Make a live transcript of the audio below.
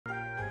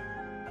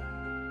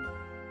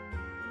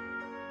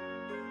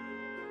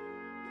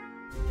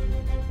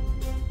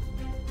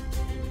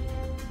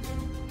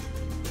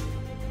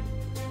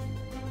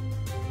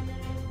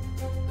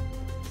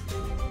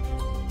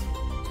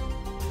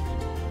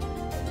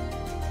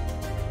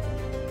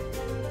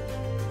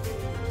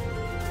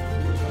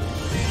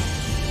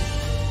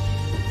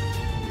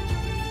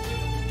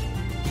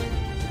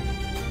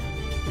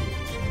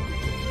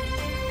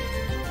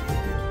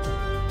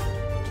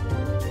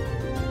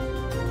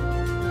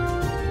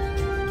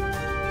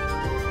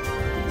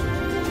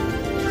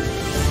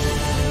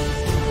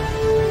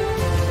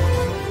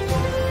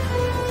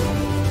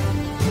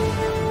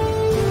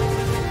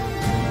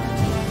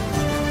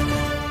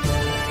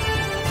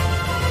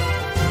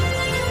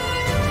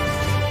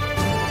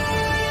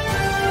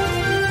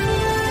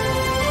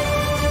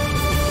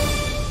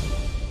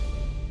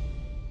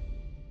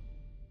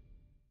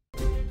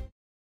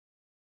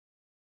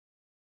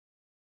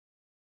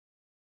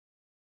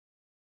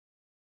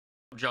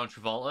John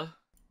Travolta.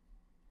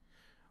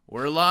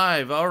 We're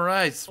live. All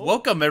right. Oh.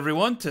 Welcome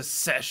everyone to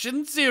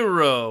Session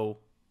 0.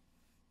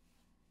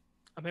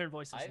 I'm hearing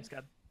voices. I'm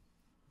scared.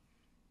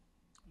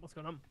 What's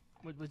going on?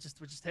 We're just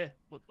here.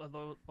 What's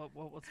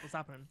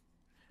happening?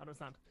 I don't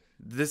understand.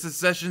 This is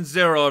Session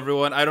 0,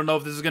 everyone. I don't know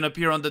if this is gonna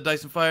appear on the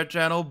Dice and Fire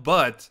channel,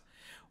 but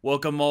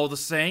welcome all the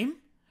same.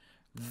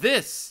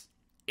 This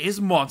is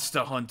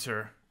Monster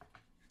Hunter.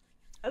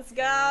 Let's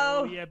go.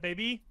 Oh, yeah,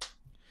 baby.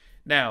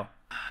 Now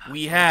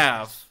we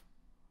have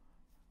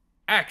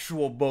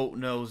actual boat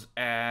nose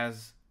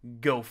as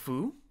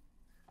Gofu.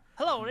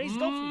 Hello, name's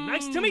Gofu.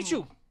 Nice to meet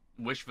you.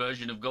 Which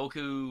version of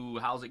Goku?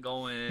 How's it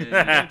going?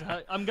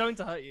 I'm going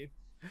to hurt you.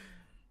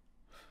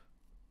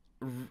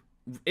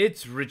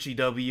 It's Richie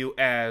W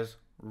as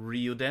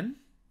Ryuden.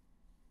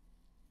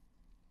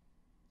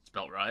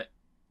 Spelt right.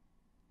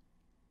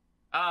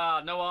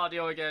 Ah, no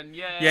audio again.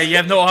 Yay. Yeah, you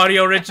have no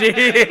audio, Richie.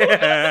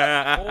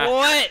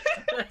 What?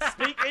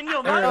 Speak in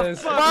your mouth.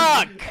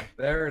 Fuck.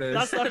 There it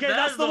is.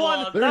 That's the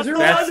one. That's your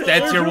one.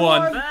 That's your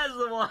one. There's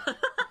the one.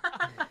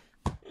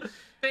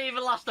 Didn't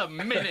even last a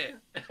minute.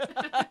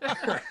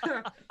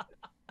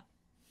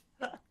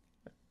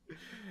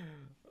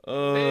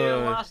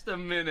 Didn't last a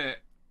minute.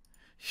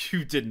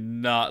 You did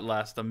not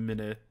last a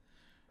minute.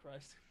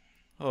 Christ.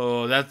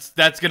 Oh,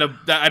 that's gonna.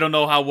 I don't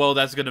know how well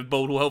that's gonna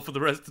bode well for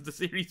the rest of the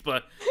series,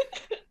 but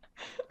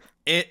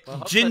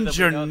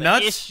Ginger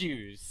Nuts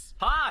issues.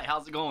 Hi,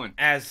 how's it going?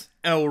 As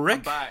Elric.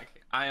 I'm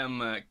back. I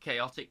am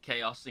chaotic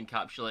chaos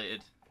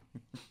encapsulated.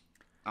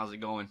 How's it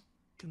going?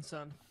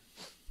 Concern.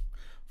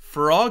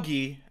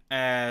 Froggy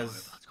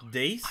as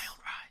Dace.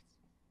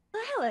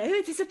 Well, hello,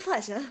 it is a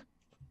pleasure.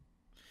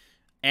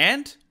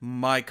 And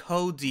my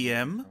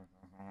co-DM,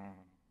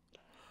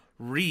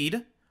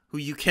 Reed, who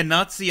you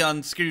cannot see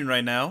on screen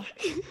right now.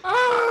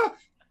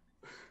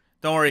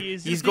 Don't worry,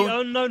 he's the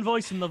unknown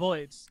voice in the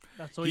void.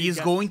 That's all. He's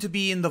going to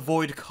be in the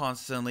void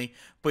constantly,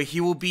 but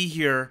he will be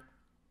here.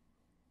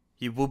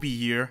 He will be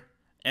here,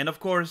 and of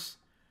course.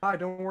 Hi,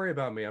 don't worry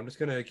about me. I'm just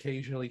gonna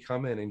occasionally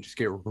come in and just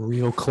get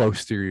real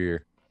close to your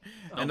ear.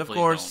 And of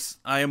course,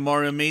 I am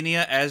Mario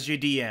Mania as your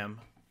DM.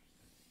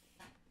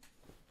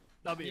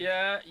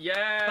 Yeah.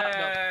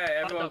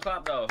 Everyone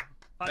clap though.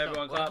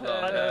 Everyone clap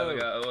though. There we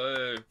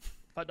go.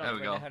 There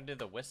we go. How to do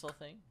the whistle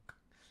thing?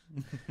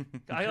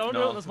 I don't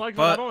know what this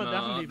microphone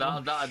definitely.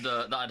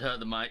 That'd hurt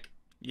the mic.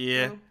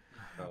 Yeah.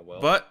 Oh,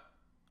 well. But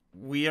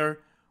we're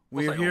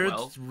here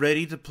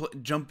ready to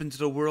jump into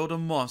the world of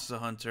Monster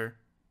Hunter.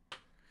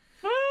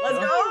 Let's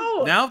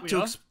go! Now,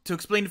 to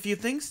explain a few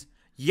things.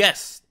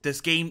 Yes,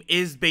 this game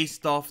is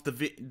based off the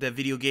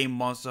video game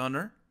Monster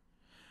Hunter.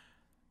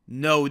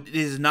 No, it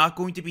is not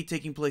going to be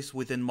taking place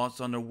within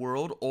Monster Hunter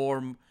World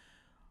or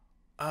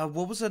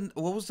what was the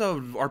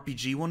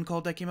RPG one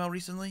called that came out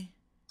recently?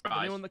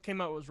 The new one that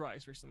came out was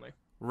Rise recently.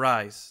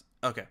 Rise.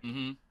 Okay.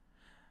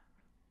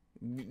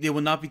 They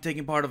will not be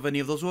taking part of any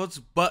of those worlds,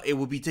 but it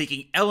will be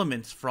taking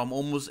elements from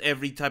almost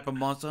every type of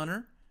Monster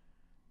Hunter.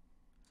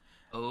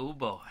 Oh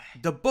boy.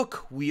 The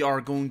book we are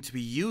going to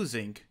be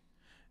using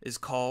is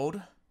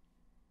called,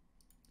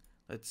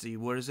 let's see,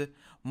 where is it?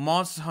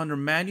 Monster Hunter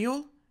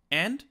Manual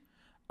and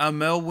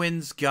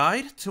Amelwin's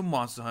Guide to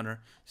Monster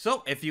Hunter.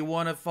 So, if you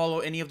want to follow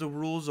any of the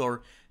rules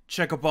or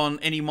check up on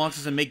any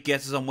monsters and make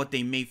guesses on what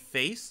they may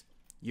face,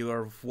 you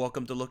are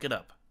welcome to look it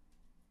up.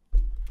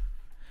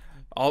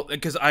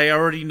 Because I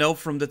already know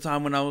from the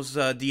time when I was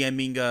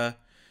DMing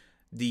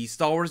the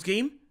Star Wars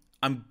game,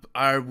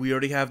 we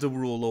already have the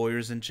rule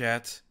lawyers in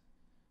chat.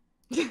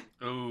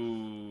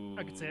 Ooh.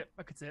 I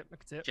could see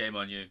it. Shame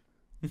on you.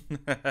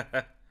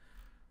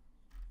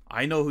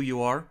 I know who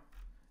you are,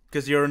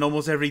 because you're in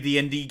almost every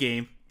DND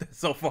game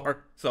so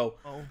far. So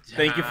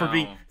thank you for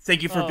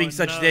being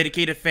such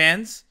dedicated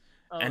fans.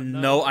 And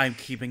no, I'm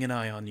keeping an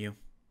eye on you.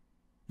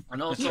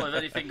 And also, if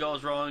anything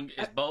goes wrong,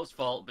 it's Boat's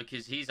fault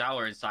because he's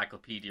our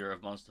encyclopedia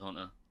of Monster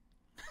Hunter.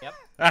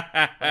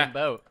 Yep.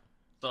 Boat.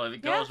 So if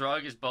it goes wrong,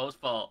 it's Boat's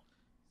fault.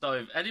 So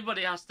if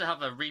anybody has to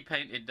have a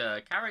repainted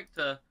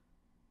character,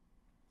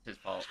 it's his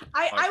fault.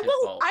 I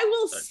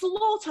will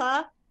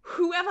slaughter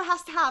whoever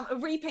has to have a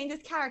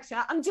repainted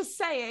character. I'm just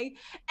saying,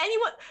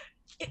 anyone.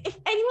 if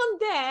anyone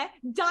there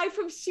died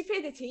from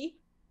stupidity,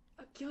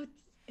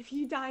 if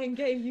you die in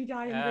game, you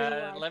die in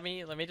real life.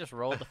 Let me just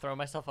roll to throw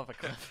myself off a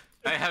cliff.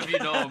 I have you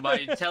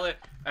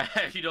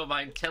know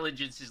my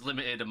intelligence is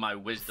limited and my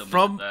wisdom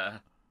From- isn't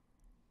there.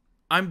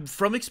 I'm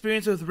from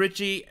experience with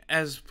Richie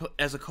as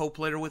a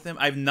co-player with him.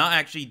 I've not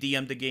actually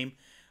DM'd the game.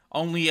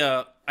 Only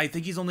I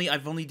think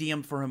I've only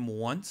DM'd for him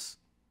once.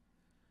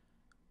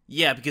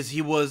 Yeah, because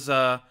he was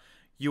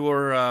you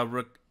were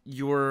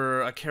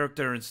a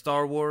character in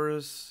Star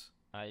Wars.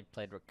 I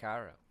played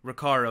Ricaro.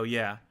 Ricaro,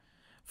 yeah.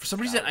 For some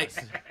reason,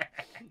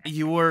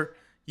 you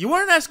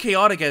weren't as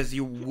chaotic as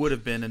you would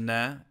have been in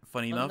that.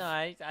 Funny Well,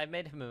 enough. no, I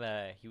made him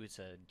he was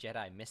a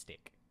Jedi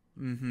mystic.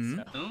 Mm-hmm.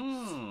 So,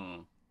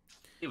 Ooh.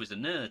 He was a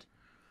nerd.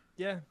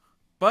 Yeah.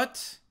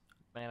 But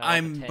man, I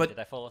I'm- was a 10. but- Did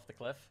I fall off the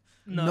cliff?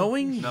 No.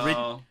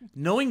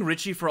 knowing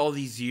Richie for all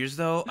these years,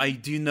 though, I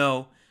do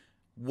know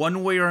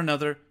one way or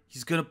another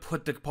he's gonna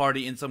put the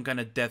party in some kind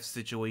of death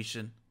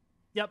situation.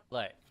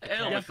 Like, the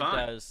It'll be character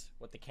fine. does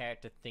what the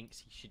character thinks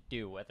he should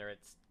do, whether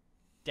it's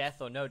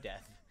death or no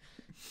death.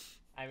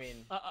 I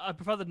mean, I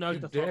prefer the no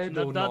death Dead option.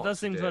 or That not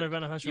seems dead. very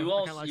beneficial. You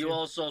I can't lie to you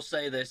also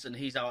say this, and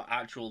he's our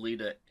actual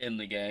leader in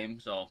the game.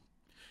 So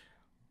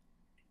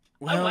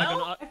Well,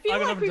 well. I feel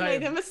like we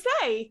made a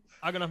mistake.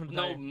 I'm gonna have to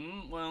no,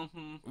 tell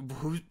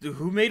you.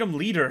 who made him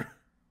leader?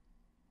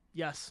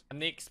 Yes. I'm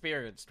the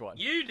experienced one.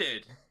 You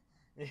did.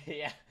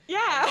 Yeah.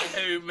 Yeah.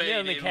 Who made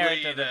You're the him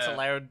character leader? that's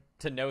allowed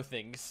to know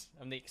things.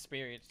 I'm the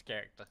experienced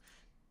character.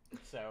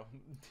 So,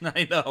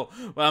 I know.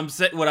 Well,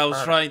 what I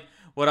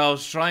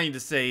was trying to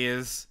say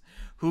is,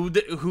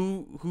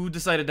 who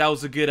decided that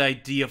was a good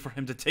idea for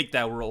him to take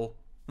that role?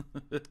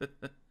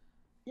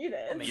 You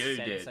did. makes You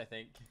sense, did. I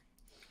think.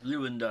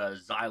 You and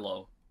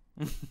Xylo,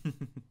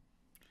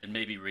 and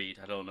maybe Reed.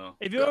 I don't know.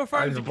 If you're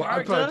referring to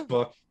character,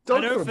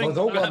 Don't don't think-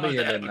 lump me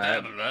in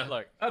that.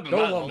 Look, Don't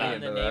lump me in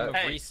into the name that. of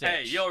Hey, research.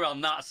 hey, you're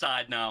on that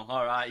side now.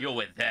 All right, you're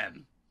with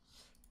them.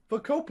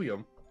 But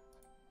copium.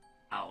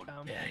 How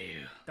Um, dare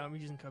you? damn, we're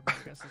using copy.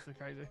 I guess this is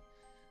crazy.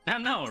 I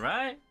know,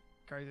 right?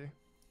 Crazy.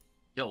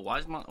 Yo, why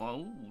is my?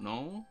 Oh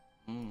no.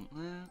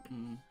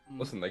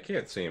 Listen, they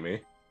can't see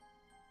me.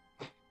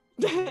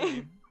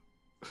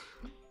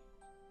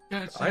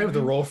 I have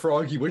the role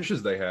Froggy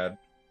wishes they had.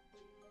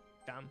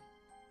 Damn.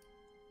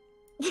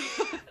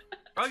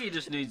 Froggy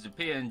just needs a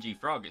PNG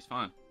frog. It's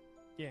fine.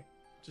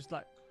 Just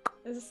like.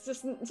 It's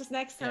just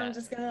next time, I'm Yeah.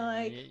 just gonna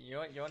like. You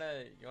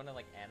wanna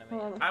like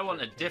animate? Hold on. I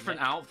want a different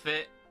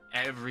outfit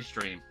every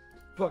stream.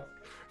 But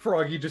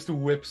Froggy just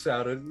whips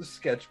out a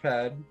sketch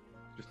pad.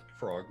 Just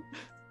frog.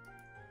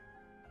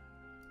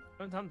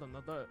 Don't hand them.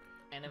 They'll do it.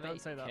 Animate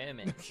Don't say that.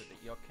 Kermit so that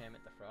you're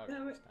Kermit the Frog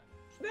No, this time.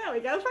 There we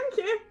go. Thank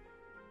you.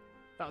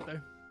 That'll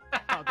do.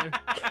 That'll do.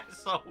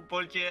 So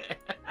budget.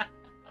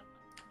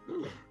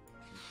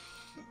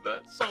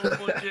 That's so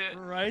budget.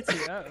 Right.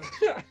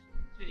 Yeah.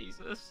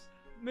 Jesus. Yes,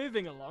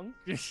 Moving along.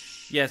 He's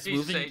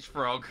Sage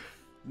Frog.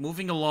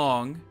 moving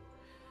along.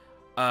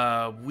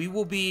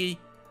 We'll be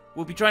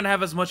trying to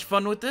have as much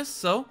fun with this.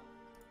 So,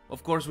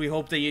 of course, we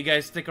hope that you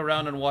guys stick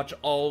around and watch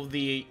all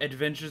the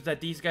adventures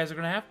that these guys are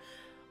gonna have.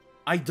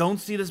 I don't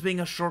see this being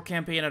a short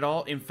campaign at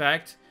all. In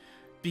fact,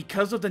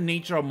 because of the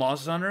nature of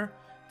Monster Hunter,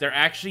 there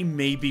actually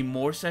may be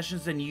more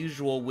sessions than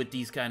usual with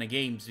these kind of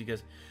games,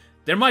 because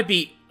there might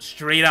be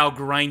straight out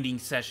grinding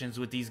sessions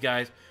with these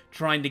guys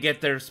trying to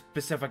get their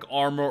specific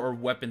armor or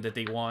weapon that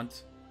they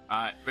want.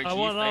 Alright, Richie, I you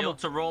want armor. failed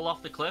to roll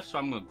off the cliff, so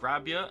I'm gonna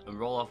grab you and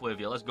roll off with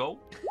you. Let's go.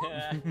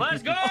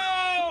 Let's go!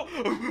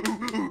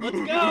 Let's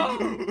go!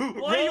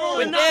 Why are you Roll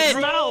rolling that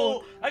nuts now?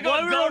 roll! I Why got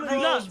are we god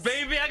rolling rolls, nuts?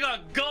 baby! I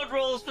got god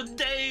rolls for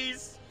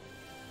days!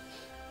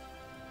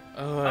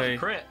 That's a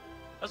crit.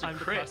 That's a I'm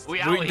crit. depressed.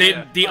 We out The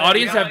here.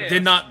 audience We out here.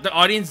 the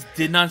audience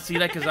did not see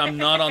that because I'm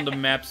not on the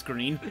map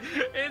screen.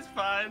 It's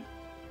fine.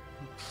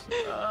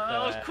 That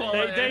was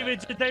quality.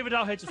 David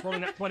out here just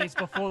rolling at 20s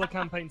before the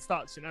campaign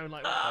starts, you know,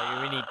 like. Oh,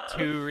 we need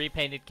 2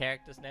 repainted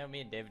characters now.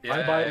 Me and David. Yeah,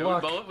 Bye-bye we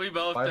luck. both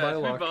Bye-bye dead.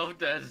 We luck. both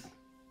dead.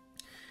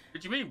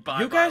 What do you mean bye?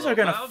 You guys are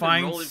gonna I've been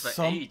find rolling for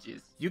some.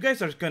 ages. You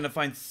guys are gonna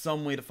find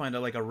some way to find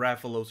like a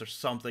Rathalos or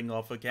something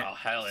off of Oh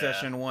hell yeah!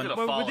 session one. We're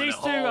gonna Well, fall with in these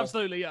a two, hole.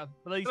 absolutely, yeah.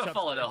 But these We're two, gonna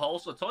fall in a absolutely. hole.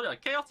 So I told you,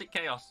 chaotic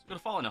chaos. We're gonna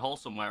fall in a hole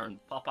somewhere and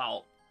pop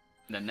out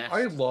in the nest.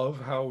 I love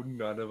how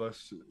none of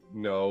us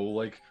know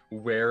like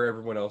where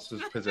everyone else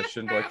is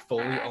positioned, like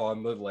fully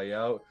on the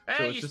layout. So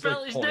Hey, it's you just spelled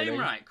like his pointing, name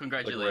right. like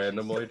Congratulations.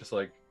 randomly, just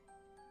like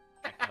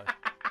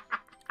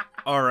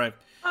All right.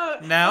 Oh,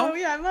 Now- Oh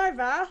yeah, my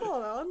bad.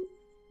 Hold on.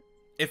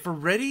 If we're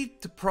ready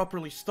to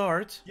properly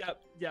start,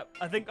 Yep.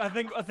 I think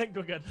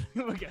we're good.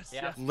 We're good.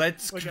 Yeah.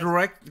 let's Okay.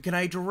 direct. Can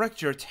I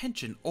direct your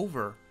attention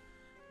over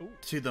Ooh.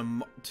 to the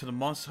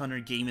Monster Hunter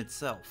game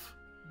itself?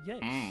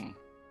 Yes.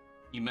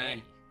 You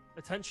may.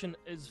 Attention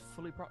is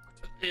fully procced.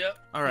 Yep.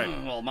 All right.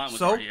 Well, mine was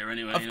So, already here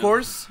anyway. of you know.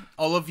 course,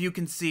 all of you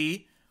can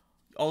see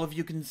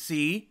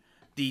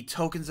the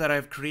tokens that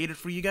I've created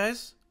for you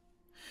guys.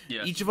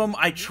 Yeah. Each of them,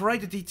 I try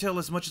to detail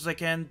as much as I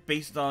can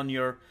based on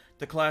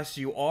the class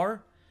you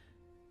are.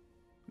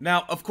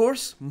 Now, of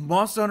course,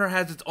 Monster Hunter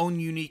has its own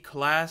unique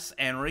class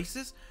and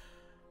races.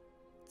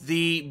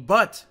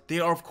 But they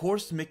are of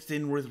course mixed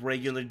in with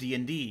regular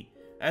D&D.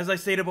 As I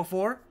stated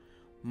before,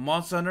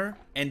 Monster Hunter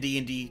and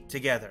D&D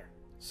together.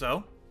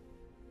 So,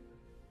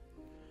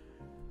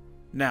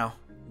 now,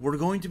 we're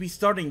going to be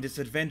starting this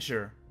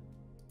adventure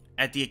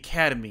at the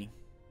Academy.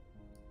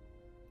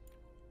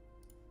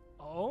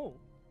 Oh.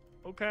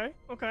 Okay.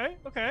 Okay.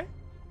 Okay.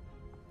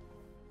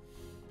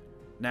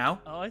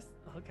 Now, Oh,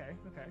 okay.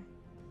 Okay.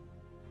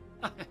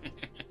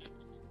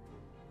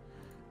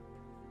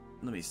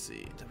 let me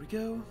see. There we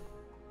go.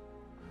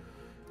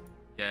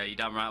 Yeah, you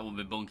damn right we'll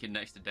be bunking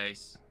next to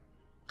Dace.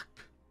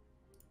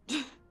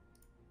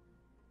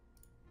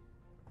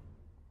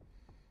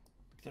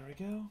 There we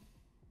go.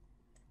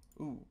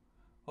 Ooh,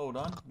 hold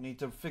on. Need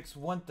to fix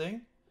one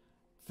thing.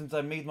 Since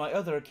I made my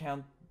other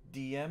account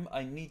DM,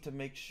 I need to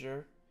make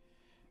sure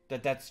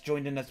that that's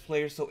joined in as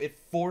player, so it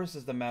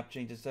forces the map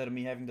change instead of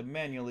me having to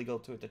manually go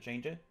to it to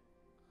change it.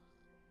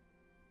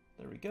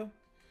 There we go.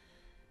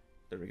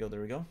 There we go,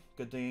 there we go.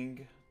 Good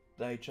thing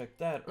that I checked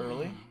that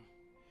early.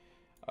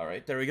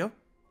 Alright, there we go.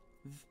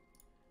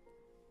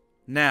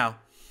 Now,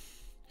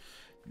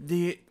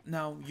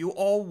 you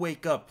all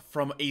wake up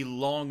from a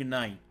long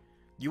night.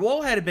 You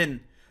all had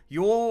been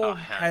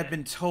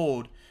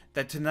told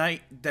that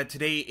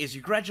today is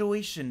your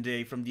graduation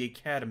day from the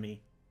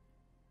academy.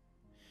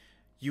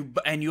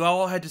 You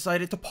all had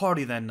decided to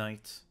party that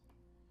night.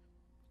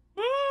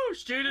 Woo!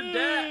 Student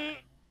debt!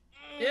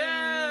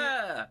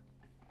 Yeah!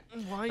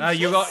 Why?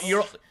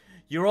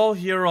 You're all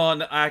here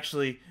on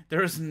actually.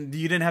 You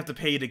didn't have to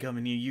pay to come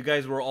in here. You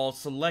guys were all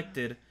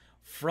selected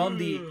from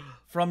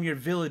your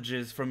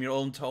villages, from your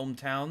own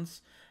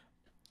hometowns,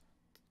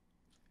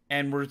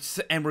 and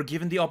were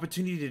given the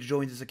opportunity to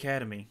join this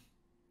academy.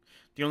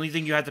 The only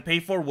thing you had to pay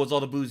for was all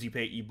the booze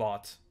you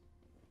bought.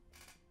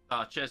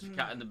 Cheers for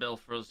cutting the bill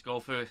for us. Go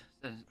for it.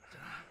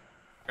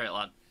 Great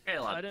lad. Great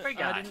lad. Great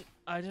guy.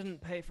 I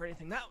didn't pay for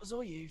anything. That was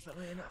all you,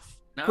 funnily enough.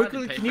 No,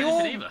 Quickly, I didn't pay for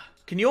anything either.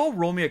 can you all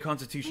roll me a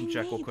Constitution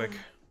check real quick?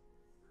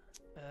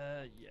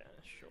 Yeah,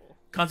 sure.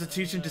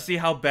 Constitution to see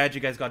how bad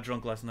you guys got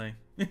drunk last night.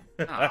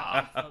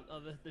 Aw.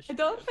 I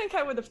don't think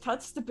I would have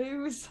touched the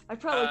booze. I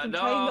probably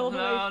complained all the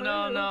way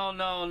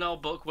through. No,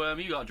 Bookworm,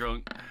 you got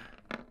drunk.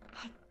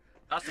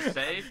 That's a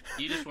save.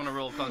 You just want to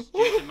roll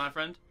Constitution, my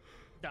friend?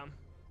 Damn.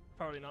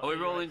 Probably not. Are we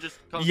rolling just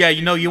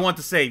Constitution? Yeah, you want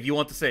to save. You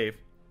want to save.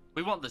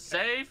 We want the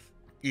save?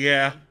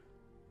 Yeah.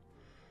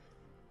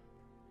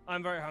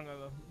 I'm very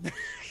hungover.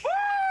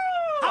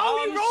 How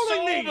are you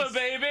rolling sober, these?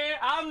 baby.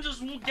 I'm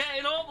just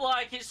getting up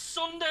like it's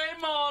Sunday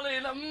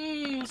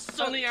morning.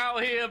 Sunny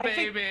out here,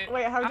 baby.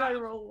 Wait, how do I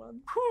roll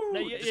one? No,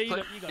 you got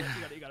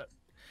it.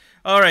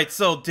 All right,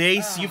 so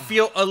Dace, you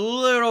feel a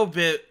little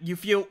bit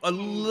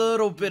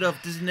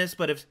of dizziness,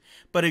 but if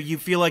you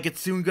feel like it's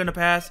soon gonna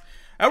pass.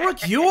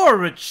 Eric, you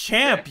are a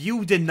champ.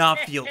 You did not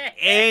feel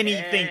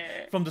anything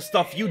from the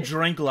stuff you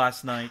drank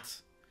last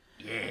night.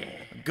 Yeah.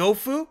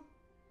 Gofu,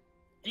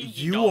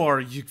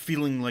 you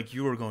feeling like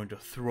you are going to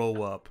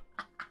throw up.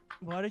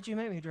 Why did you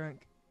make me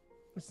drink?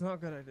 It's not a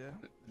good idea.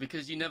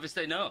 Because you never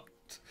say no.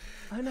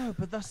 I know,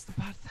 but that's the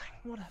bad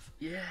thing. Whatever.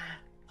 Yeah.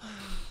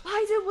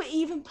 Why did we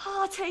even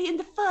party in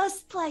the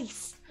first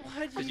place?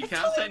 Because you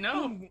can't say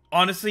no.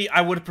 Honestly, I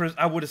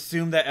would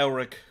assume that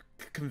Elric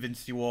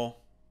convinced you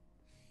all.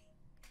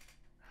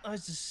 I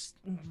just...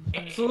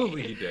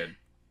 Absolutely he did.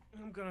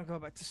 I'm gonna go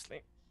back to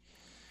sleep.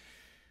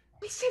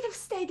 We should have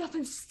stayed up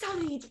and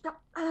studied.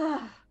 You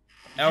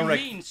Elric,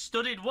 mean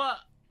studied what?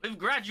 We're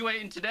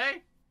graduating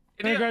today.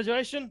 No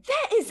graduation?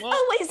 There is What?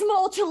 always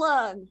more to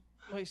learn.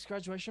 Wait, it's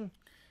graduation?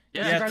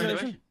 Yeah, Yeah, it's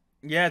graduation?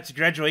 yeah, it's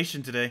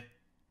graduation today.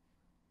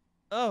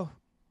 Oh.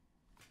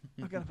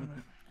 I got it.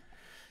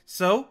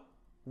 So,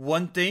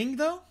 one thing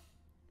though,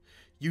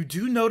 you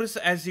do notice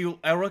as you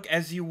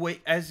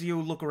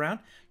look around,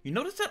 you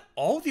notice that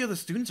all the other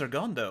students are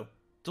gone though.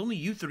 It's only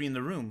you three in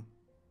the room.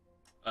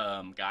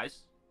 Guys.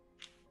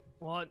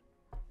 What?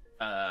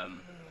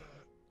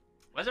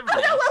 Where's Oh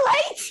everyone no, else? we're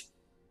late!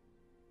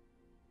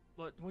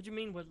 What do you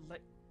mean we're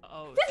late?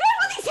 Oh.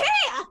 Everybody's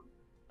here!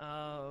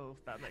 Oh,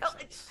 that makes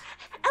sense.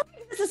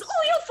 This is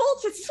all your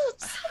fault. It's so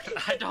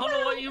I don't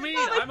know what you mean.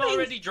 I'm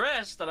already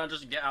dressed, and I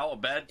just get out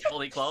of bed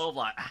fully clothed,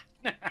 like.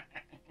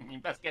 You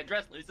best get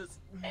dressed, losers.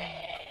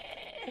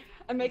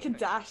 I make a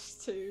dash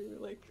to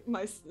like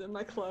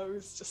my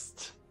clothes,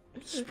 just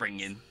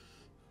Springing.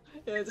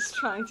 yeah, just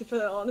trying to put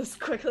it on as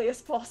quickly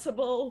as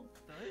possible.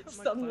 Did I put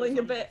my Stumbling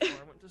a clothes on bit.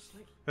 before I went to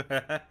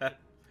sleep?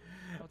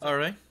 All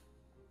right.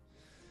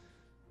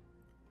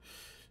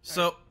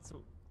 So,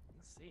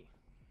 Let's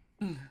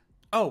see.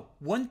 oh,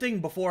 one thing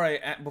before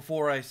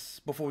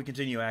we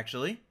continue,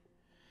 actually,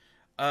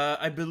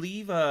 I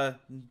believe I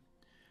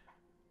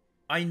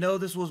know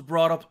this was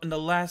brought up in the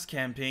last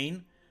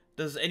campaign.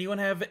 Does anyone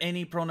have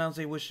any pronouns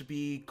they wish to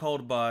be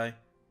called by?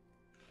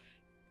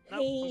 Nope, I'm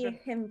He, good.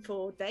 him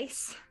for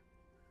Dace.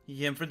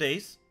 Him for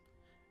days.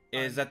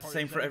 Is that the Probably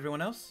same for same.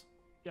 everyone else?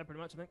 Yeah, pretty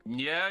much, I think.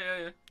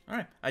 Yeah. All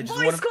right. I just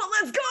Boy want Scout,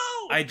 let's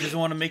go! I just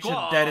want to make sure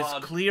that is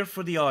Squad. clear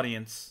for the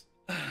audience.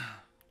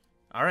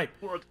 All right.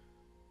 Word.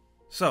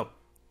 So,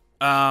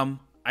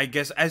 I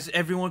guess as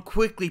everyone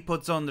quickly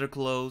puts on their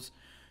clothes,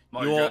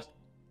 More you all, dressed.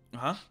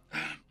 huh?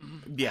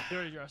 Yeah, You're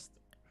already dressed.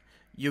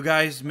 you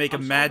guys make a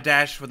I'm mad sorry.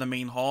 dash for the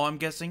main hall. I'm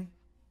guessing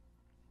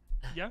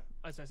Yeah,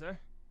 I'd say so.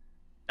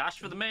 Dash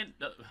for the main.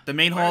 the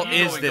main Where hall are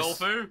you is going, this.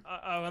 Golfu?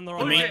 Oh, on the The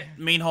wrong main way.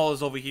 main hall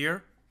is over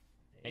here.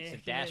 Makes a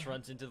Yeah. dash,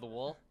 runs into the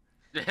wall.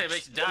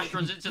 Makes a dash,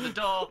 runs into the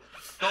door,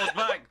 goes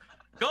back.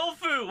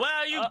 Golfu, where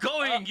are you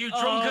going, you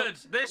drunkard?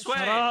 This Shut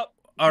way. up.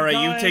 All right,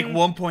 You're you take dying.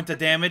 1 point of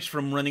damage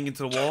from running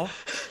into the wall.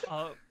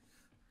 Oh,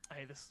 I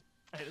hate this.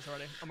 I hate this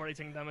already. I'm already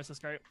taking damage. That's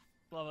great.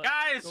 Love it.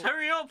 Guys, Go.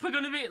 hurry up! We're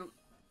gonna be.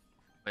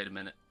 Wait a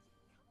minute.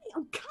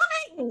 I'm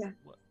coming.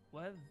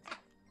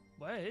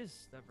 Where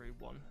is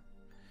everyone?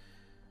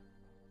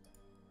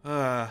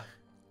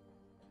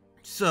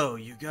 So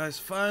you guys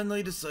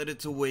finally decided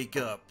to wake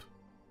up.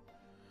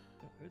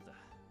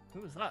 Who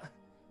was that?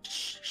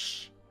 Shh,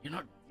 shh. You're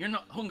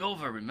not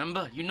hungover.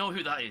 Remember, you know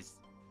who that is,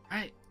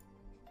 right?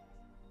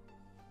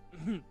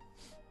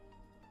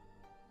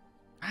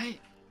 Right?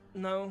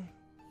 No.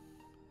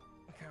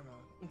 I can't remember.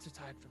 I'm too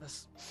tired for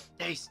this.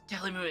 Dace,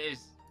 tell him who it is.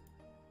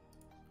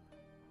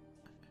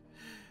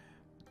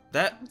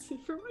 That Let's see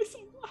through my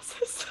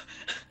sunglasses.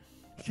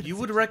 you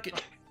would reckon.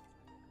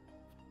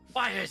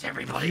 Why is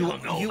everybody You-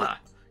 hungover?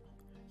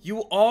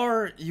 You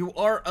are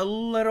a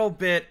little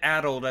bit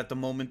addled at the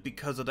moment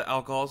because of the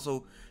alcohol,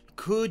 so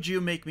could you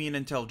make me an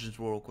intelligence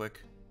roll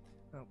quick?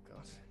 Oh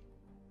god.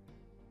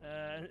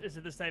 Is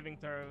it the saving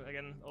throw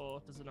again,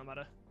 or does it not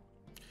matter?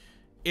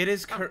 It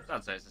is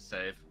I'd say it's a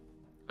save,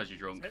 because you're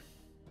drunk. Save?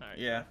 Alright.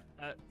 yeah.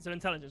 So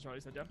intelligence roll,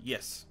 you said, yeah?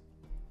 Yes.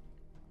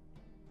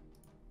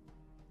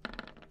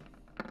 great,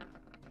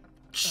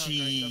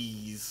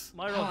 Jeez.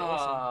 My roll's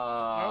awesome.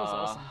 My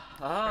roll's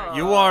awesome.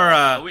 You are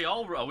Are we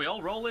all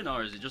rolling,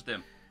 or is it just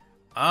him?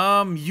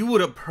 you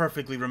would have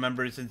perfectly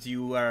remembered since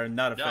you are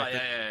not Yeah,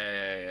 affected.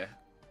 yeah.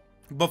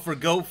 But for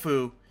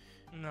Gofu,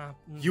 No.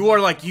 you are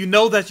like you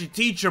know that's your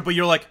teacher, but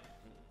you're like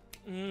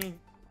You.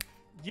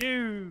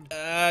 you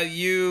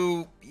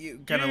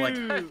kind of like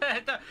You.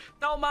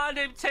 Don't mind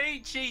him,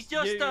 teach. He's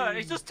just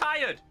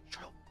tired.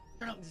 Shut up.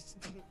 Shut up.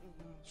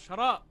 Shut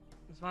up.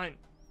 It's fine.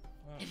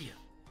 Idiot.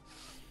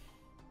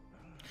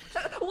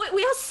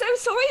 We are so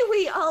sorry.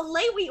 We are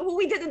late.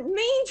 We didn't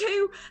mean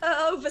to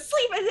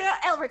oversleep.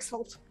 Elric's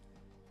fault.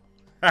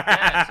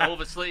 Yeah, it's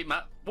oversleep,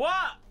 Matt.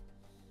 What?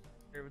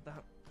 Agree with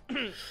that.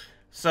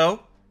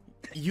 So,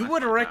 you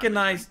would fault,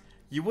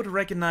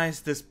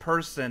 recognize this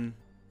person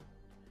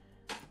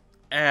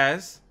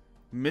as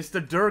Mr.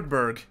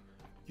 Dirkberg,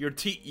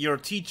 your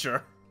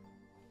teacher.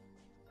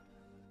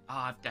 Oh,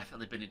 I've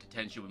definitely been in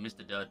detention with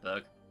Mr.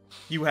 Dirtberg.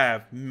 You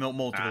have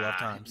multiple of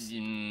times.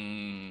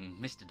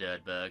 Mr.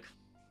 Dirtberg.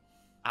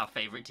 Our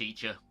favorite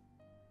teacher.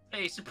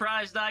 Hey,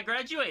 surprised I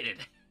graduated.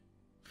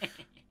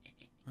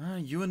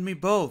 You and me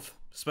both,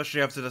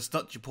 especially after the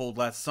stunt you pulled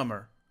last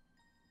summer.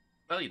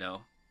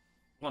 Well,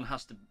 one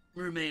has to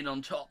remain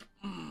on top.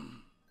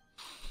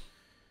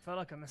 Felt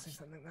like I'm missing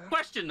something there.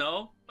 Question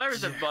though, where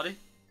is Yeah. everybody?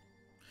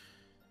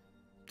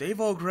 They've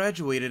all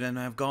graduated and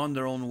have gone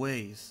their own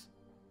ways.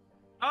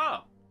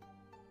 Oh,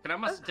 can I have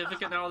my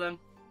certificate now then?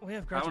 We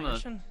have I wanna-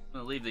 graduation. I'm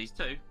gonna leave these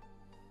two.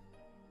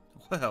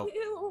 Well,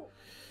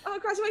 Our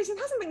graduation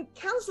hasn't been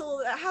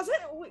cancelled, has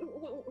it? We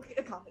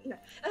can't,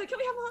 can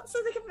we have our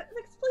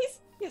certificates, please?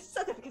 Yes,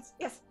 certificates,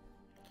 yes.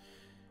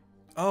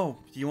 oh,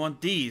 you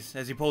want these?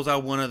 As he pulls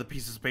out one of the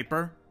pieces of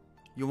paper.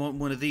 You want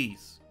one of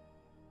these?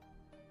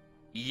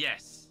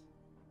 Yes.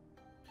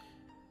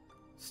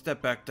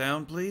 Step back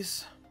down,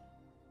 please.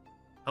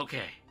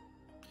 Okay.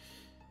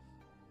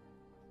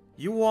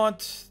 You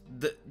want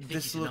think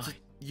this he's little annoyed?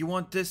 you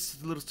want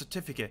this little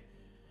certificate.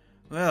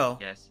 Well,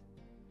 Yes.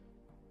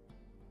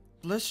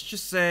 let's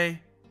just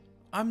say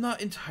I'm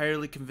not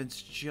entirely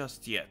convinced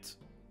just yet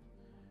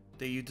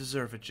that you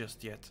deserve it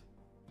just yet.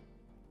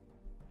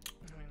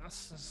 I mean,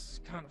 that's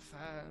kind of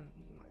fair.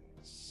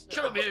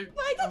 Shut up, you.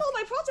 I done all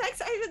my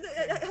projects.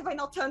 Have I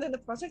not turned in the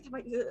project? Have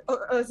I,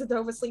 or is it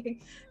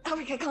oversleeping?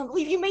 Elric, I can't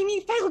believe you made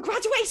me fail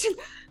graduation.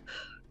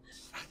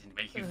 I didn't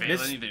make you fail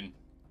Miss- anything.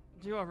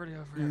 You are really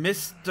over it.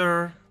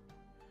 Mr.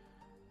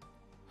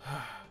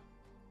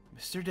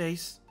 Mr.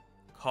 Dace,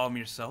 calm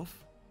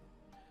yourself.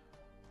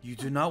 You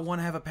do not want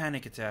to have a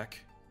panic attack.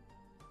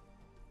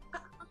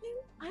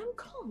 I'm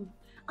calm.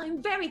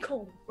 I'm very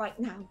calm right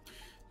now.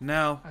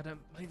 Now, I don't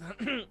believe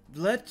that.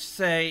 let's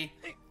say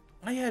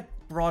I had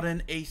brought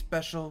in a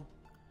special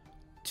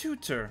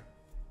tutor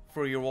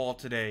for you all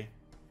today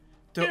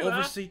to Tutor?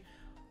 oversee.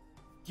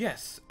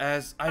 Yes,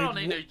 as I don't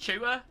need no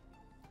tutor.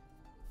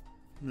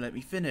 Let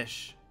me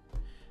finish.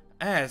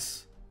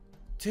 As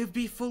to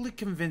be fully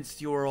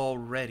convinced you are all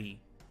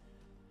ready,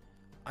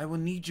 I will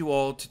need you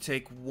all to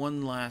take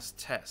one last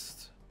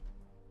test.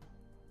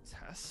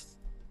 Test?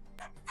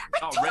 I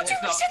Oh, told really? you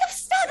we It's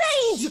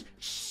should have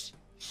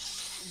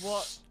studied.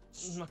 What?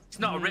 It's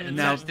not a written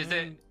Now- test, is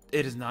it?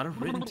 It is not a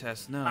written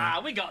test, no.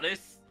 Ah, we got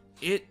this.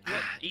 It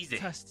Easy.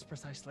 Tests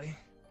precisely.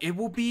 it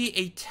will be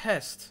a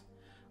test.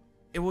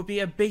 It will be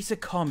a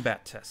basic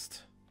combat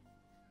test.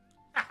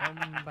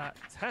 Combat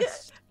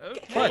test.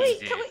 Can Okay.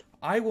 we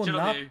I will Shut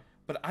up, not. you.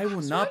 But I will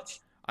That's not. right.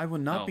 I will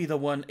not No. be the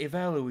one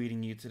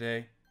evaluating you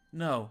today.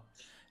 No,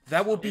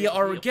 that will be Yeah,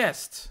 our yeah.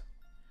 guest,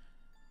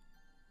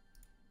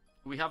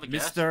 We have a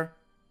guest.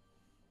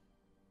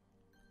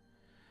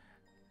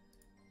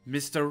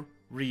 Mr.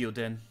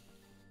 Ryuden.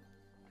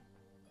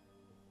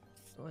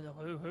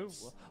 Who?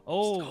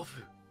 Oh,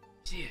 Tofu.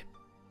 See it.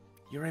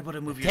 You're able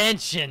to move your.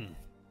 Attention!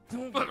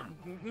 Hand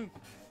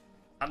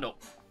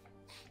up.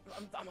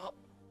 I'm up.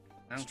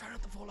 No. Just try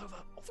not to fall over.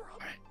 Off the rope.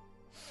 Alright.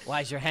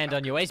 Why is your hand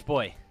on your waist,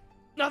 boy?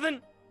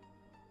 Nothing.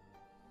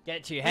 Get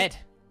it to your head.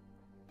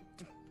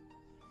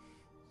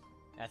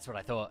 That's what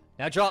I thought.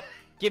 Now drop.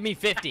 Give me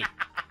 50.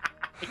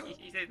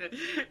 He said that.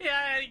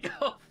 Yeah, there you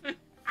go.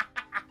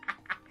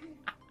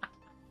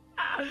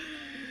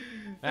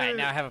 Alright,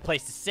 now I have a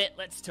place to sit.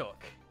 Let's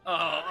talk. Oh,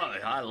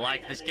 I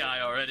like this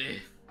guy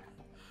already.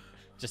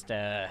 Just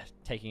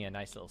taking a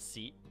nice little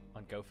seat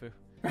on Gofu.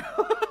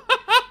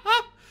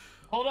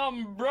 Hold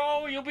on,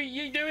 bro.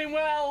 You doing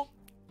well.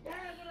 Yeah,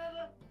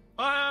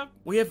 whatever.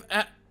 We have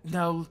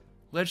now.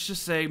 Let's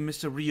just say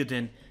Mr.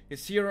 Ryuden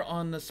is here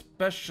on a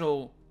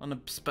special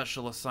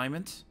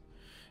assignment,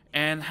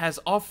 and has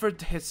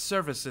offered his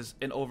services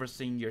in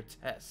overseeing your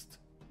test.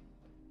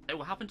 Hey,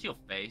 what happened to your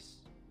face?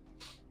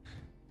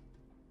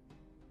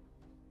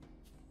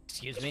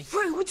 Excuse me?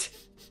 Rude.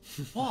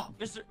 What?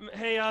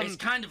 Hey, It's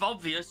kind of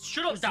obvious.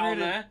 Shut up Mr. down Ryuden.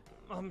 there.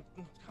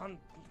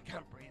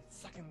 Can't breathe.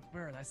 Second,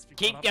 we're nice.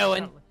 Keep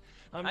going.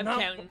 I'm I'm not-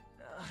 counting.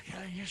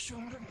 Okay, you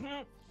sure?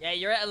 Yeah,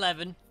 you're at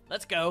 11.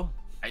 Let's go.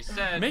 I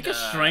said. Make a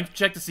strength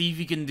check to see if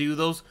you can do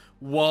those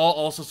while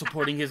also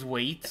supporting his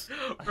weight.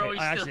 Bro,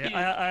 he's I still actually, here.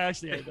 I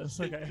actually hate this.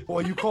 Okay.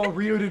 Well, you call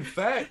Ryuden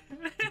fat?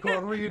 You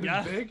call Ryuden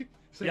Yeah. big?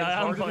 Say Yeah, it's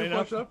I'm hard to funny do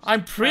enough. push-ups?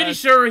 I'm pretty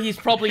sure he's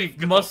probably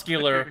Go.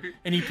 muscular,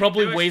 and he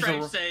probably Do a weighs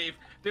strength a. save.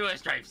 Do a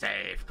strength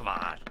save. Come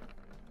on.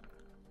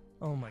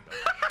 Oh my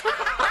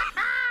god.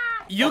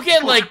 You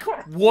get like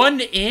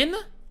one in,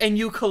 and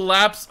you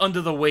collapse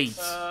under the weight.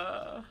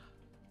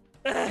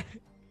 I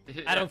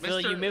don't feel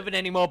you moving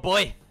anymore,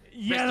 boy.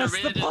 Yeah, Mr. that's the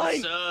Riordan,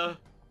 point. sir,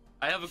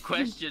 I have a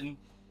question.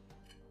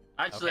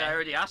 Actually, Okay. I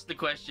already asked the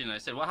question. I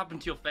said, what happened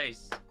to your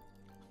face?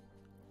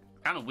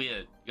 Kind of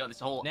weird. You got this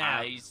whole Now,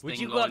 eyes would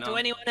thing you go going up to on.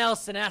 anyone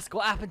else and ask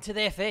what happened to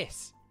their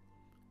face?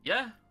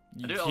 Yeah.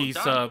 I do it all the He's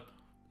time.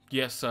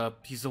 yes,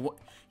 he's the one.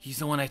 He's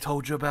the one I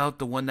told you about.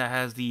 The one that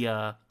has the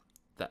yeah.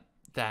 He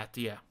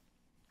Yeah,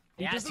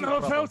 that's doesn't your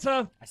have a problem.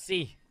 filter. I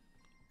see.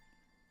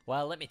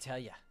 Well, let me tell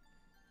you.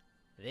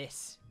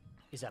 This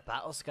is a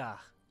battle scar.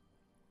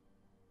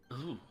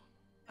 Ooh.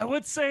 I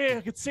would say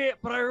I could see it,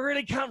 but I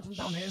really can't from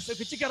down here. So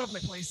could you get off my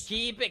place?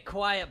 Keep it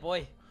quiet,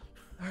 boy.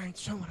 All right,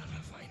 sure, whatever,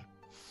 fine.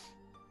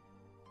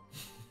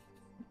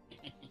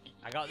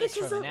 I got this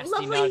It is from a a nasty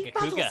lovely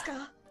battle Nagakuga.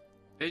 scar.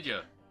 Did you?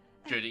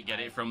 Sure didn't get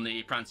it from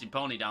the prancing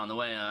pony down the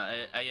way.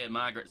 I hear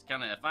Margaret's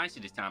kind of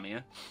feisty this time of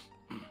year.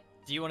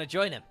 Do you want to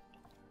join him?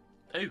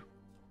 Ooh.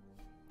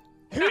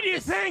 Who do you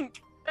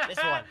think? This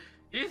one.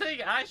 You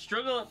think I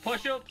struggle at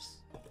push-ups?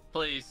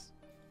 Please.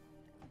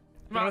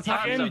 You wanna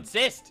attack time's him? up.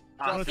 Insist.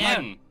 Ah, wanna attack?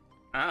 10.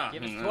 Ah,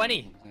 Give us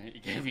 20. He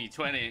gave me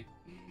 20.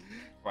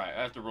 Right,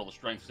 I have to roll a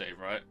strength save,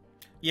 right?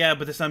 Yeah,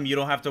 but this time you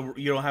don't have to.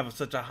 You don't have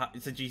such a high,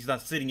 since he's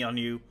not sitting on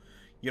you.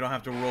 You don't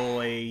have to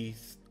roll a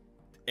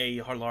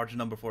large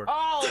number for it.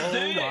 I'll Oh do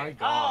it. my God.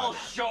 I'll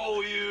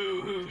show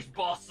you who's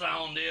boss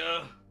around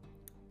here.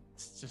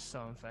 It's just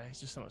so unfair. He's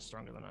just so much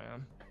stronger than I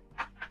am.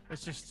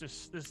 It's just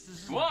this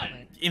is Come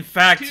on. In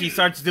fact, he Two,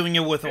 starts doing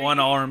it with one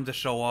three, arm to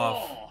show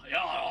off. Oh,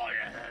 yeah.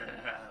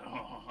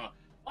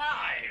 5,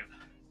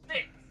 6.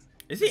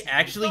 Is he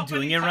actually Stop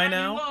doing it anytime right you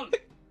now? want.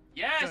 doing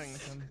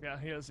Yes. him. Yeah,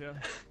 he is. Yeah.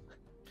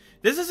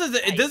 This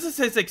is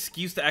his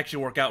excuse to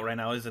actually work out right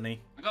now, isn't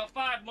he? I got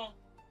 5 more.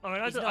 I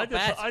mean, He's not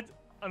bad.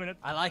 I mean,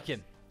 I like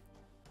him.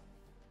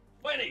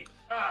 20.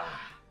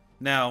 Ah.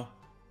 Now,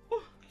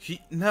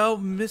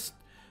 Mr.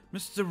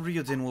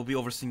 Ryuden will be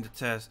overseeing the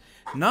test.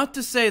 Not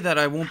to say that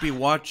I won't be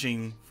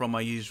watching from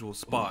my usual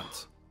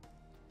spot.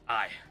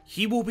 Aye.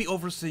 He will be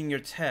overseeing your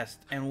test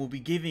and will be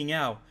giving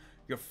out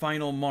your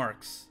final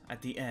marks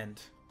at the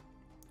end.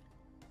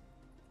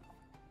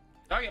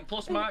 I get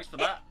plus marks for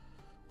that.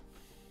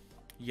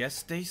 Yes,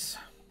 Stace?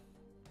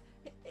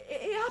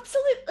 It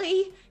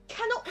absolutely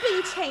cannot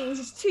be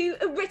changed to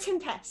a written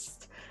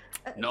test.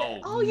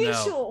 No. Are you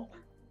No. sure?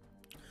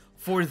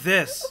 For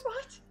this,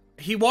 Right.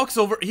 he walks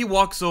over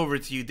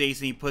to you,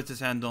 Daisy, and he puts his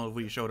hand over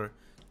your shoulder.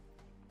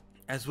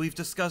 As we've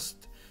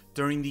discussed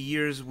during the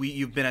years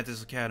you've been at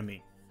this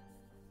academy,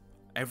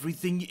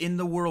 everything in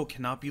the world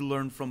cannot be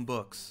learned from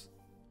books.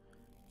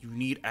 You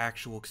need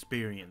actual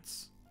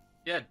experience.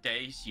 Yeah,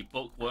 Dace, you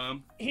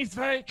bookworm. He's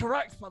very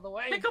correct, by the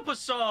way. Pick up a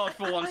sword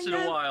for once in a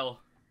know. while.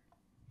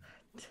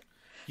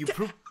 You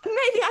proved.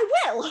 Maybe I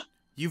will.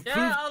 You've Yeah,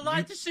 proved. I'd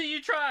like to see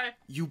you try.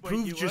 You Wait,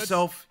 proved you would?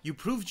 yourself. You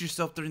proved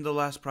yourself during the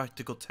last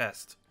practical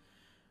test.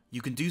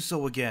 You can do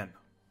so again.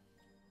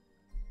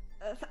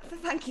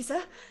 Thank you,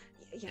 sir.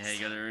 Yes. Yeah, you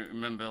gotta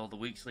remember all the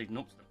weeks leading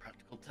up to the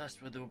practical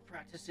test where they were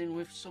practicing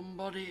with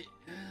somebody.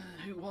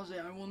 Who was it?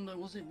 I wonder,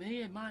 was it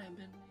me? It might have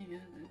been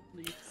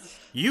me.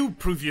 You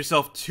prove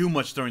yourself too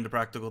much during the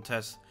practical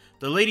test.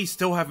 The ladies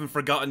still haven't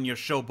forgotten your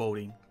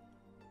showboating.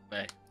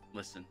 Hey,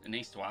 listen, it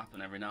needs to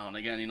happen every now and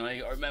again, you know,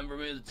 you gotta remember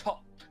me at the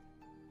top.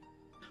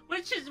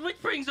 Which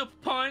brings up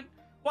a point.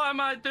 Why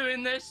am I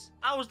doing this?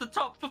 I was the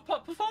top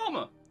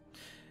performer.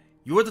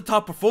 You were the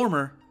top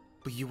performer,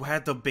 but you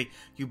had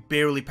you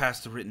barely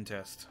passed the written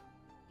test.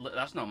 Look,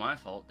 that's not my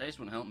fault. Days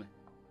wouldn't help me.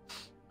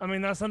 I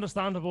mean, that's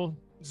understandable.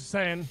 Just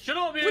saying. Shut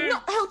up, Would you!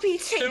 not help you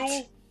cheat.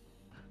 Fool.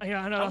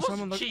 Yeah, I know. I That's why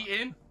I'm on wasn't the.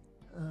 cheating.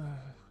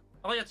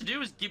 All you had to do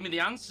was give me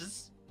the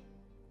answers.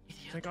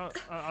 Like,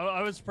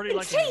 I was pretty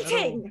like.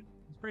 Cheating.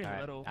 It's pretty in the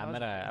middle. I'm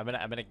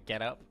gonna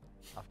get up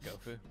off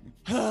Gofu.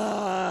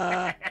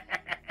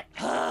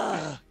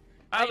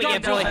 I'll be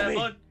good, boy.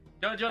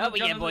 John, be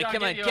good, boy.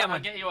 Come on, come I'll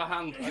on. get you a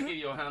hand. I'll give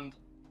you a hand.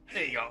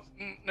 There you go.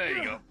 There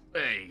you go.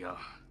 There you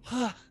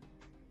go.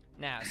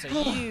 Now, so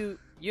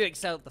you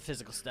excel at the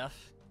physical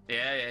stuff.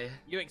 Yeah.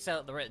 You excel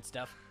at the written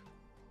stuff.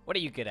 What are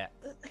you good at?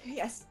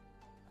 Yes.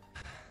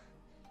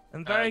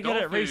 I'm very good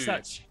at Gofu.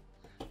 research.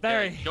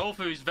 Very. Yeah,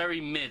 Gofu's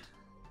very mid.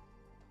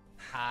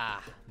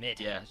 Ah, mid.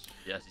 Yes,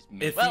 he's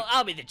mid. If Well,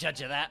 I'll be the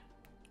judge of that.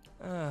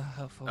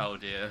 Hopeful. Oh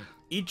dear.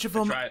 Each of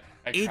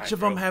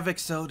them, have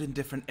excelled in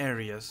different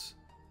areas.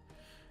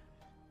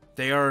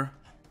 They are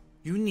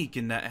unique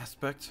in that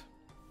aspect.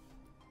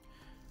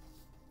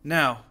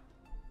 Now,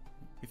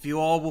 if you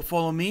all will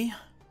follow me,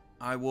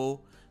 I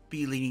will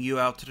be leading you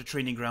out to the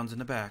training grounds in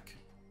the back.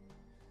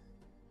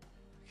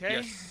 Okay.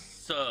 Yes,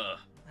 sir.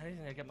 I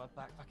need to get my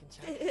back fucking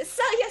checked.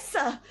 Sir, yes,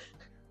 sir.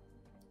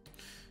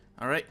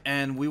 All right,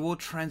 and we will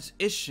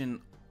transition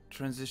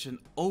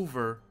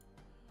over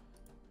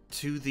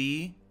to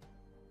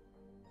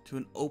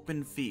an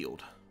open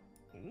field.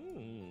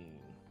 Ooh.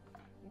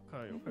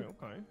 Okay.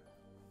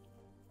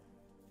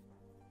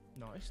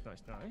 Nice.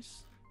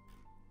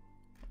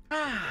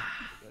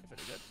 Good,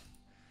 very good.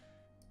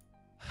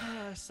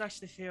 This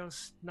actually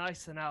feels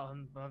nicer now.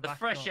 The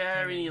fresh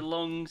air in your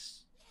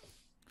lungs.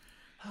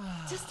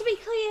 Just to be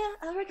clear,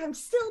 Eric, I'm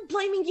still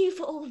blaming you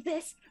for all of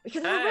this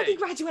because I already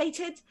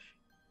graduated.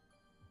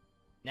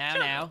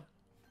 Now.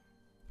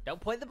 Don't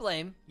point the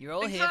blame. You're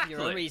all here for your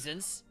own Exactly.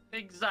 reasons.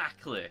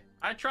 Exactly.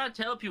 I tried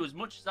to help you as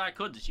much as I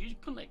could, so you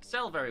couldn't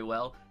excel very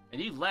well,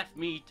 and you left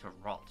me to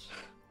rot.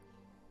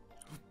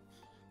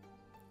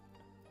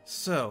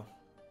 So,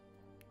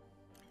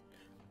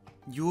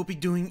 you will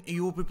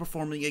be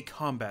performing a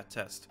combat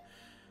test.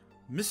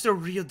 Mr.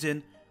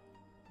 Riordan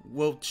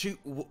will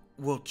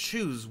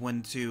choose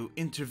when to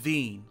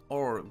intervene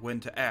or when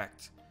to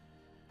act.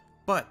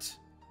 But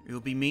it will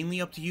be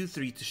mainly up to you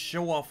three to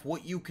show off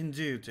what you can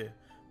do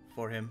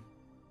for him.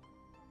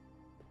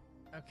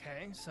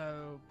 Okay,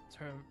 so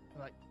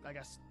I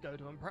guess go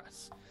to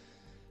impress.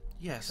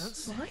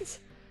 Yes. What?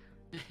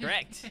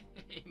 Correct.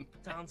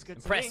 Sounds good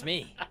to Impress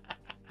me.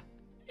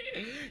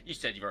 You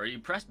said you were already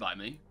impressed by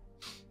me.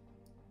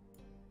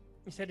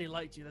 He said he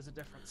liked you. There's a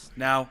difference.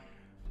 Now,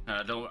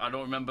 I don't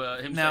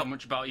remember him Now, saying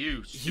much about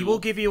you. he will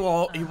give you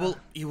all. He will.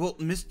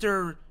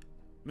 Mr.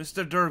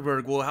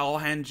 Durberg will all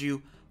hand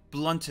you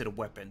blunted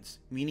weapons,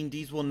 meaning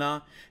these will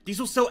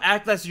still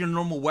act as your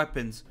normal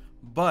weapons,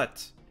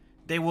 but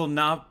they will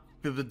not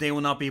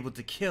be able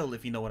to kill,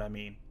 if you know what I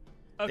mean.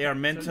 Okay, They are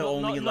meant to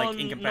only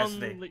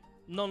incapacitate.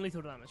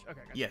 Non-lethal damage. Okay.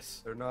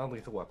 Yes. They're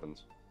non-lethal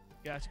weapons.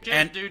 Gotcha. Cheers,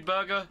 And- dude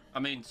burger. I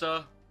mean,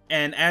 sir.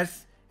 And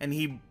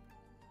he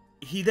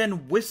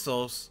then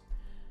whistles,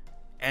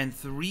 and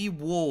 3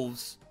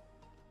 wolves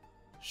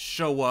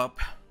show up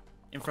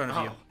in front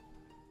of you.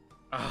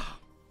 Oh,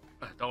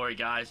 don't worry,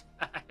 guys.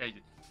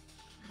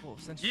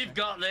 You've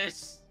got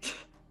this.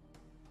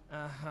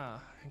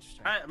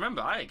 Interesting.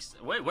 Remember,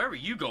 wait, where are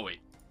you going?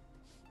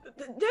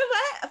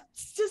 Nowhere.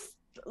 Just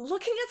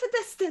looking at the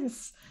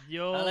distance.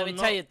 You're Well, let me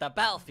not- tell you, the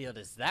battlefield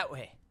is that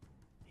way.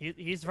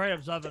 He's very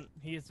observant.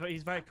 He's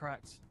very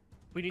correct.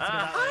 We need to go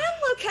Ah. that I way.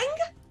 am looking.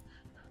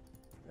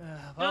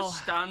 Well,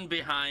 Just stand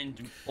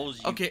behind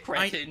us, you Okay,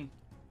 cretin.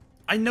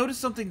 I noticed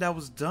something that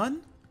was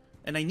done,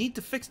 and I need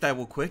to fix that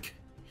real quick.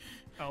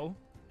 oh,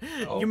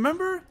 You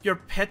remember your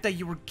pet that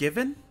you were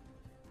given?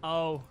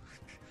 oh.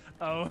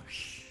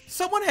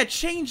 Someone had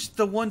changed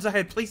the ones I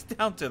had placed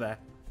down to that.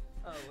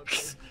 Oh,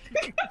 whoops.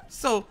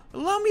 So,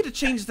 allow me to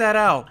change that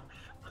out.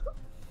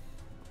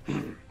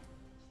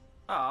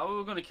 Oh, we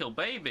were gonna kill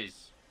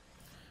babies.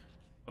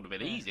 Would have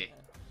been easy.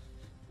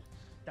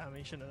 Damn,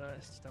 you shouldn't have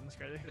noticed. Damn, that's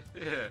crazy.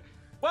 Yeah.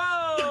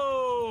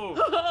 Whoa!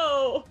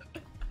 Oh.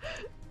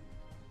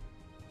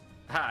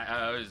 Hi,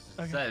 I was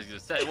Okay. gonna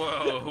say,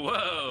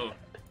 whoa.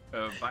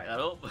 Back that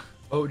up.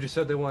 Oh, just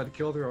said they wanted to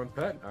kill their own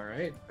pet. All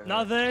right.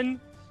 Nothing.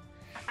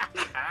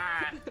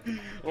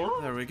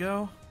 There we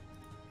go.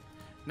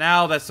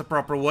 Now that's the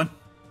proper one.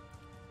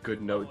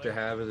 Good note to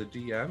have as a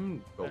DM,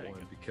 but Very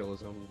wanted to kill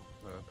his own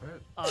pet.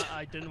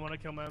 I didn't want to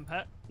kill my own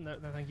pet. No,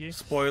 thank you.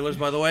 Spoilers,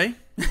 by the way.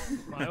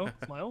 Smile.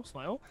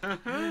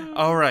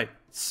 All right.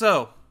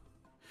 So,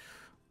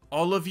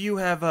 all of you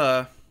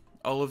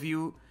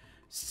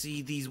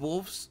see these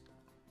wolves?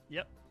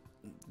 Yep.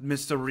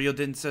 Mr.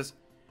 Riordan says,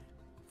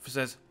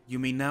 you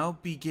may now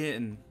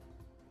begin.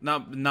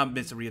 Not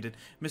Mr. Riordan.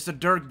 Mr.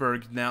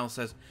 Dirkberg now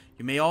says,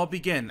 you may all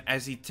begin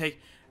as you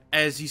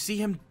see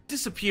him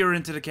disappear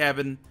into the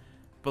cabin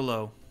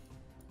below.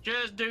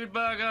 Cheers, dude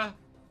burger.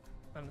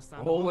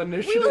 Understand. Roll We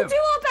initiative. will do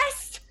our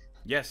best.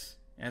 Yes,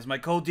 as my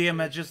co-DM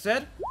has just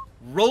said,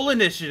 roll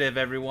initiative,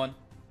 everyone.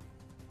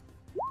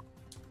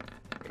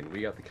 And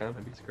we got the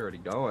combat music already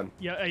going.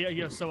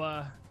 Yeah. So,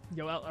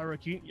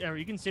 Eric,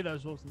 you can see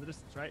those wolves in the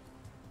distance, right?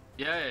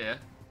 Yeah.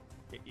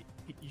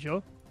 You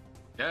sure?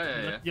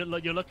 Yeah. You're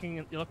looking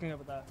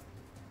over there.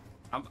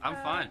 I'm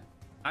fine.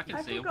 I can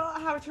I see him.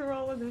 forgot how to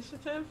roll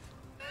initiative.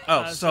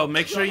 Oh, so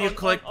make sure you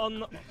click on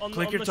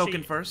your the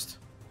token sheet. first.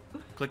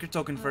 Click your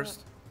token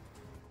first.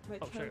 My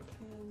Oh, sure.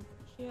 token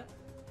here.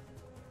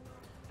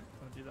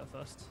 I'll do that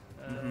first.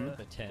 Mhm.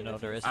 The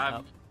turnover is I've,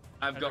 up.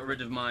 I've got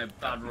rid of my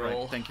bad Right,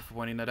 roll. thank you for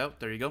pointing that out.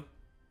 There you go.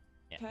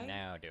 Yeah, Okay.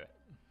 now do it.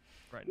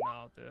 Right now,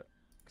 I'll do it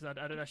because I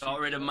didn't actually. Got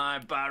rid of my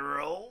bad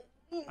roll.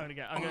 I'm gonna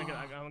get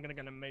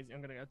an amazing.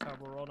 I'm gonna get a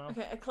terrible roll now.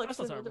 Okay, I clicked. That's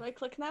not So do terrible. I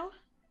click now?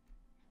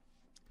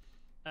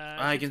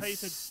 I it can should tell you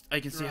to I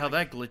can see how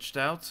drag. that glitched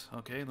out.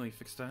 Okay, let me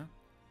fix that.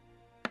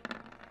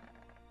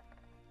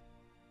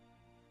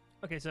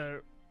 Okay,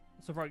 so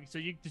Froggy, so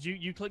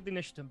you click the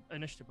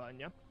initiative button,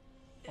 yeah?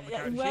 On the Yeah,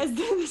 character where's sheet?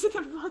 the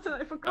initiative button?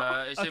 I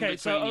forgot. It's Okay, in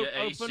so between your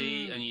open-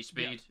 AC and your yeah.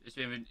 speed. It's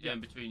in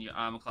between your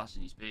armor class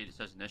and your speed. It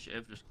says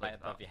initiative. Just Right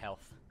click above that. your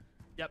health.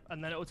 Yep,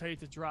 and then it will tell you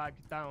to drag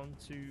down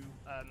to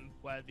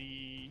where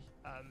the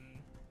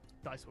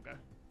dice will go.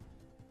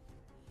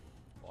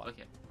 Click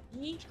it.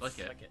 Yeet. Click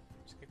it. Click it.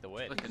 Just click the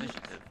word. Click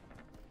initiative.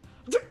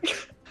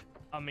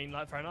 I mean,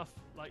 like, fair enough.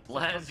 Like,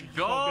 Let's sometimes it's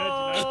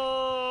not good, you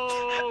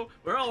know? go!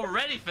 We're all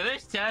ready for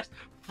this test.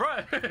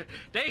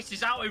 Dace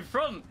is out in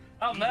front.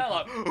 I'm there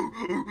like,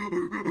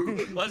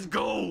 let's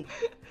go.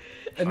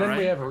 And then we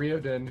Alright. have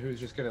Riordan who's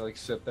just gonna like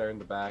sit there in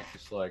the back,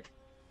 just like.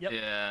 Yep.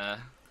 Yeah.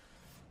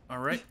 All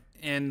right,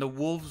 and the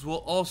wolves will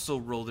also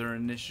roll their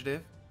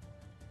initiative.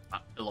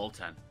 Below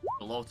 10.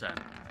 Below 10.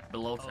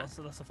 Below 10. Oh,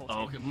 so that's a 14.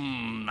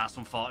 Okay. That's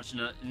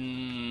unfortunate.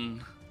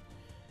 And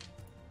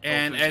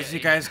Hopefully as you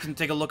get guys can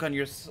take a look on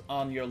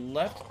your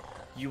left,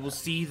 you will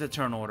see the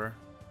turn order.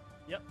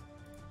 Yep.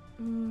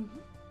 Mhm.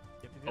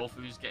 Yep.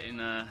 Tofu's getting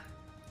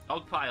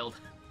dogpiled.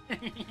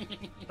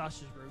 That's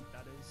just rude,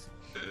 that is.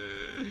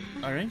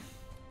 All right.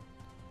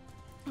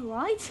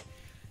 Right.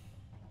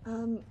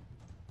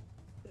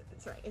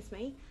 Sorry, it's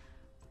me.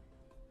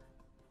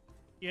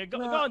 Yeah, go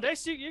Well- on,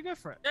 Dace, you go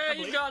for it. Yeah, I you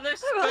believe. got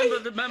this.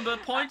 Alright. Remember,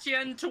 pointy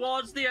end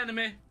towards the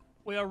enemy.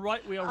 We are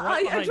right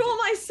I behind draw you.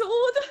 my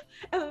sword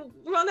and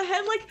run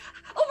ahead like,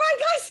 all right,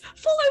 guys,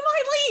 follow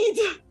my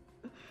lead.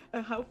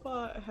 How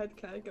far ahead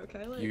can I go?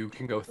 Can I like? You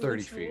can go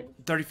 30 feet.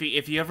 30 feet.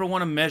 If you ever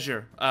want to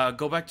measure,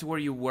 go back to where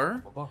you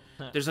were. Oh,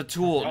 There's a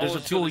tool. There's I a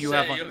was tool gonna you say,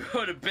 have. On, You're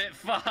going a bit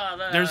far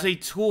there. there's a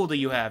tool that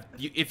you have.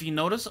 If you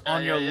notice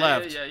on your Yeah,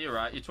 left, you're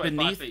right. You're 25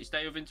 beneath- feet.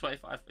 Stay within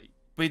 25 feet.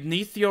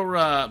 beneath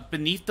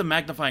the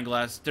magnifying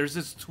glass, there's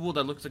this tool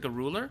that looks like a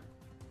ruler.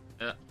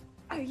 Yeah.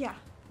 Oh yeah.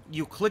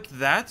 You click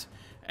that,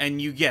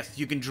 and you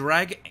can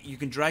drag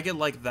it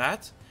like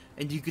that,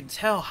 and you can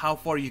tell how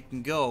far you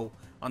can go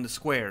on the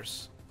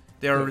squares.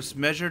 They are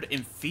measured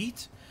in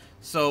feet,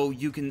 so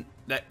you can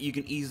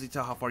easily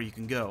tell how far you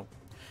can go.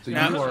 So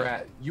Now-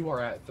 you are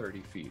at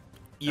 30 feet.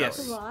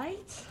 Yes.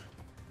 Right.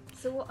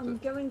 So what I'm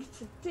going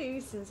to do,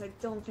 since I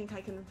don't think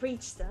I can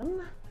reach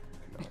them,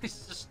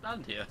 Just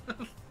stand here.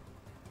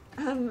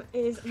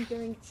 is I'm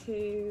going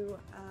to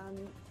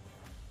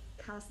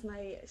cast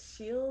my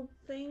shield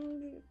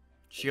thing.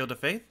 Shield of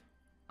Faith.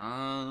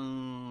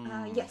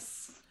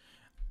 Yes.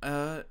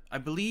 I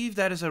believe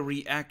that is a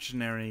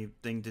reactionary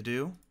thing to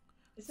do.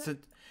 Is that?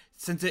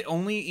 Since it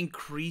only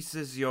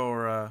increases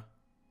your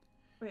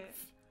Wait.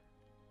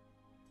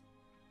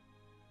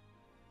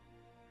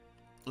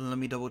 let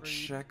me double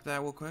check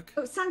that real quick.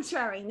 Oh,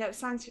 sanctuary. No,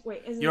 sanctuary.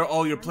 Wait, isn't You're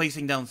it you're san-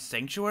 placing down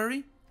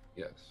sanctuary?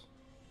 Yes.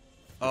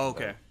 Oh,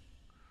 okay.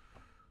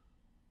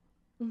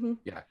 Mhm.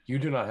 Yeah, you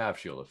do not have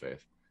Shield of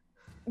Faith.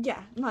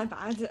 Yeah, my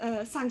bad.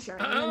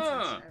 Sanctuary. I meant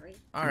Ah. sanctuary.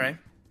 All right.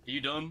 Are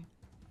you done?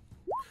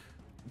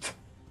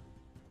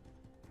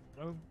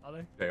 No, are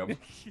they? Damn. There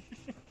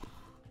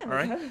All we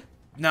right. go.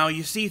 Now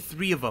you see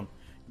 3 of them.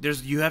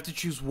 You have to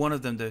choose one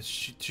of them to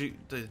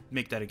to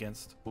make that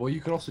against. Well, you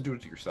can also do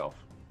it to yourself.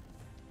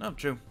 Oh,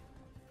 true.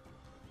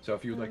 So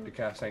if you would like to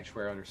cast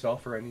Sanctuary on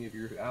yourself or any of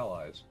your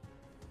allies.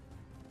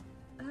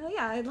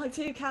 Yeah, I'd like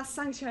to cast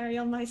sanctuary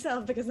on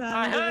myself because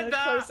I I'm heard the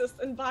that. closest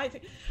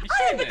inviting. You I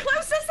seen have the this?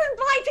 closest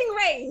inviting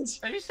range.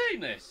 Have you seen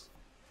this?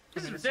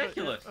 This is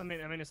ridiculous. I mean,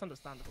 it's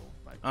understandable.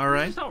 Like, All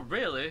right. It's not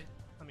really.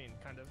 I mean,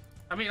 kind of.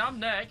 I mean, I'm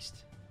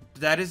next.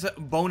 That is a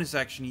bonus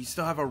action. You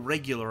still have a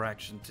regular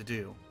action to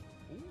do.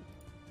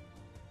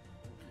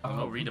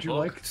 Oh, read a would you book.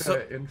 like to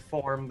So-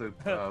 inform the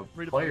Read a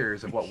book.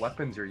 players of what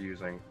weapons you're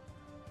using?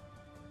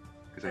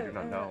 Because I do Oh,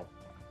 not know.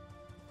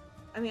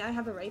 I mean, I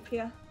have a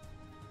rapier.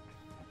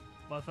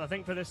 Well, I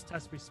think for this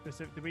test, we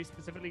specific. Do we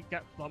specifically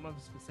get plot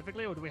weapons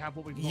specifically, or do we have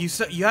what we?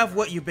 You have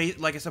what you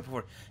like I said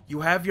before.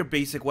 You have your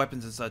basic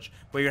weapons and such,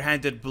 but you're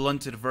handed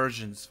blunted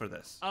versions for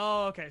this.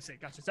 Oh, okay. See,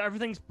 gotcha. So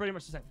everything's pretty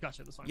much the same.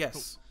 Gotcha. That's fine.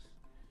 Yes.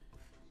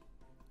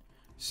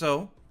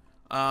 So,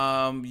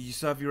 you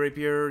still have your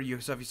rapier.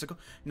 You still have your sickle.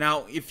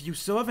 Now, if you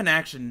still have an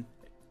action,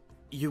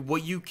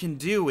 what you can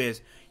do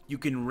is you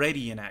can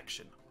ready an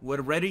action.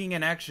 What readying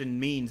an action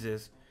means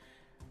is,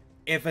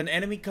 if an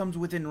enemy comes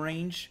within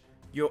range,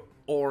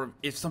 or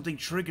if something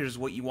triggers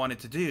what you want it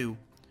to do,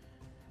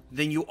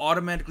 then you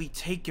automatically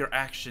take your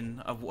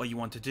action of what you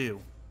want to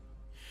do.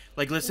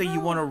 Like, let's say you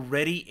want to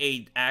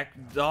ready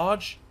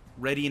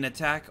ready an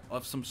attack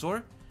of some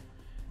sort.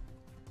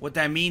 What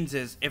that means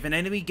is, if an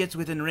enemy gets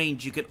within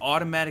range, you can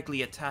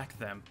automatically attack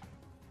them.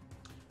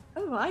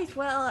 Alright,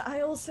 well,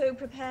 I also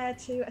prepare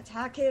to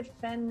attack if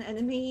an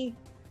enemy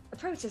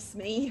approaches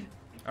me.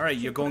 Alright,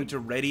 you're going to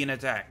ready an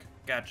attack.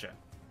 Gotcha.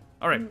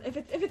 Alright. If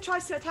it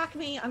tries to attack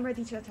me, I'm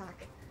ready to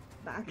attack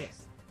back.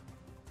 Yes.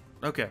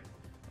 Okay.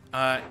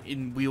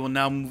 And we will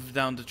now move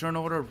down the turn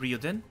order.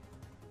 Ryuden.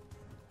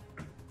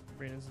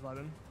 Rena's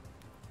vibing.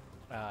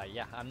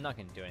 Yeah, I'm not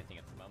gonna do anything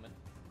at the moment.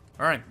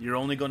 Alright, you're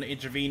only going to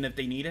intervene if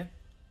they need it?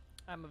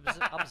 I'm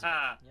observant,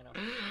 you know.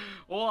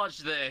 Watch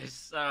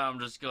this. I'm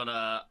just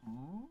gonna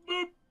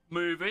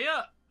move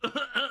here.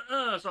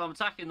 So I'm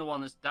attacking the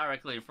one that's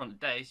directly in front of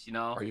Dace, you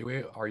know.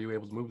 Are you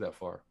able to move that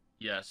far?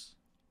 Yes.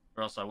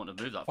 Or else I wouldn't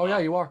have moved that far. Oh yeah,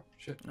 you are.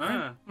 Shit.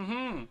 Oh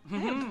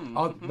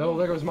no,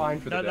 there goes mine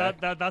for the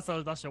day.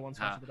 That's your one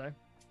spot for the day.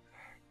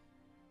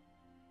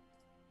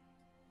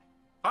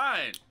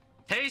 Fine.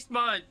 Taste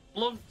my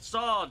blunt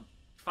sword,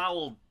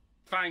 foul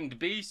fanged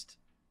beast.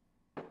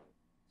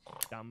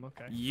 Damn.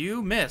 Okay.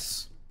 You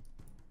miss.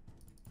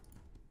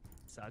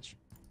 Sag.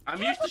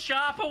 I'm used to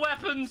sharper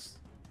weapons.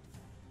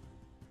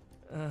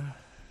 Guess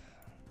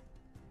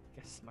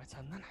it's my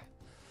turn then.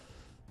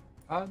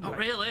 Oh,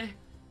 really?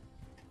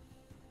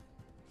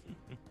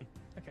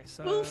 Okay,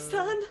 so. Wolf's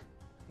turn. Let me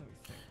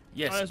think.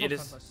 Yes, Oh, it's it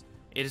Wolf's is. turn first.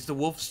 It is the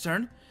wolf's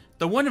turn.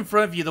 The one in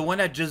front of you, the one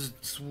that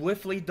just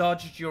swiftly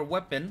dodged your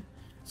weapon,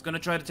 is going to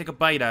try to take a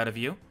bite out of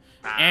you.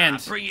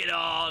 And bring it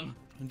on.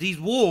 these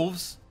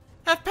wolves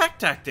have pack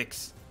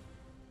tactics.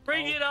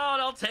 Bring it on.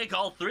 I'll take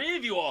all three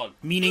of you on.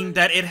 Meaning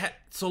that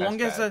so long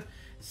bad.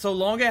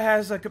 it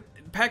has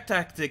pack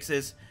tactics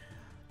is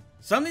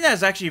something that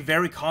is actually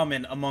very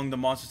common among the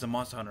monsters in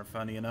Monster Hunter,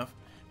 funny enough.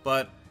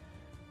 But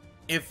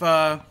if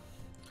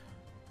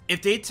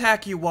they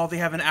attack you while they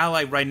have an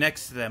ally right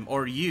next to them,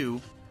 or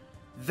you,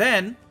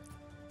 then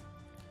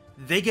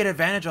they get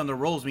advantage on the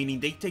rolls, meaning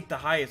they take the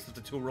highest of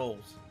the two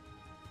rolls.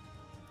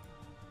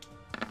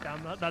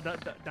 Damn.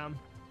 Damn.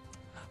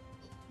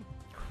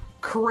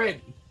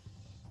 Crit.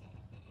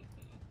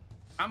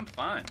 I'm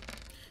fine.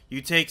 You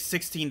take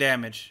 16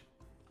 damage.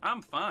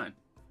 I'm fine.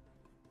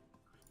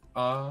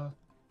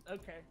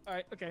 Okay. All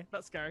right. Okay.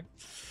 That's scary.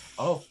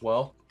 Oh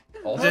well.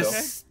 Also,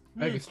 This,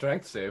 make a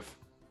strength save.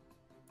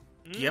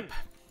 Yep.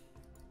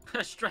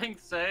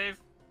 Strength save.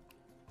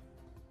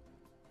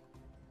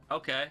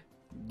 Okay.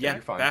 Yeah,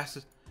 you're fine.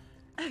 fast.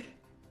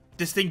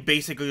 This thing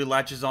basically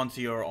latches onto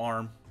your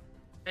arm.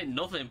 Ain't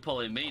nothing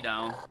pulling me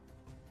down.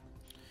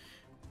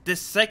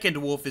 This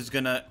second wolf is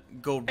gonna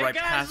go right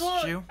hey guys, past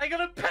look, you, I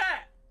got a pet.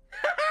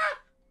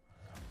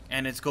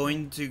 and it's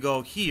going to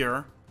go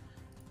here.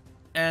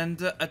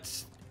 And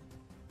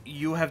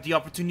you have the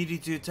opportunity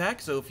to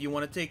attack. So if you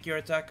want to take your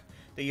attack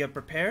that you have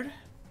prepared,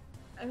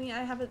 I mean,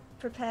 I have it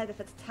prepared if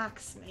it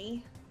attacks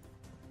me.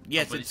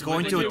 yes, but it's it's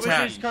going to within your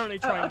attack. Which he's currently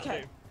trying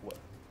okay. to. What?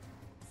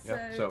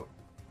 Yeah. So.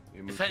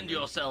 you move Defend to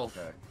move. yourself.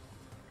 Okay.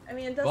 I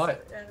mean, it does.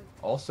 But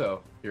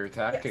also, you're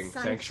attacking Yes,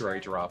 sanctuary sanctuary.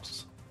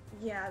 drops.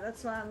 Yeah,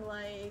 that's why I'm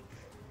like.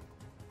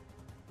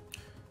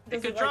 You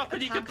does can it, drop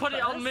like, it, you can attack put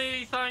it on first?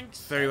 me,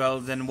 thanks. Very well.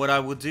 Then what I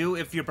will do,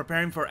 if you're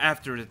preparing for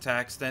after the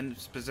attacks, then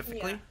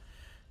specifically, Yeah.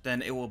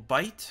 then it will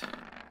bite.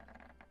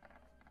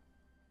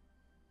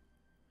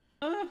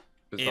 Does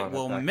not It have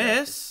will back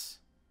miss.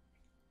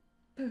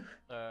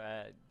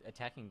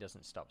 Attacking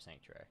doesn't stop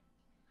sanctuary.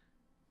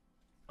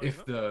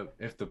 If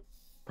the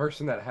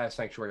person that has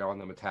sanctuary on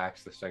them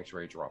attacks, the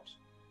sanctuary drops.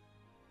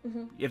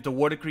 If the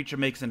warded creature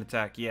makes an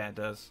attack, yeah, it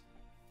does.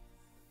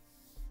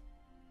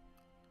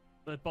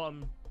 The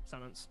bottom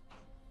sentence.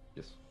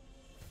 Yes.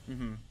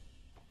 Mm-hmm.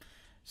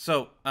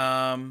 So,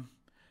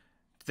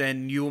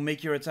 then you will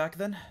make your attack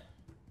then?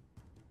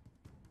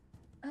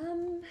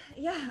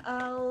 Yeah,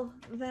 I'll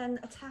then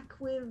attack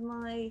with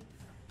my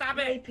Stab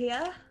it.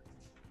 rapier.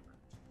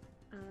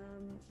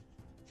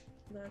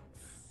 That's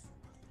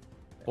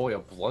Boy, a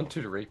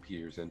blunted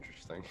rapier is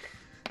interesting.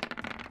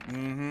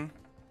 Mm-hmm.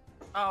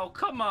 Oh,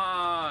 come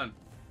on.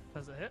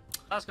 Does it hit?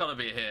 That's gotta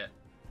be a hit.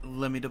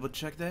 Let me double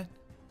check that.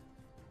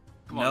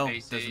 Come No, on, it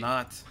AC. does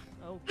not.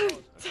 Oh god.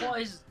 Okay.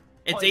 What is...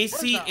 It's What is-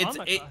 AC. What's that It's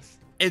armor a, class?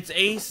 its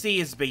AC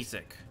is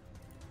basic,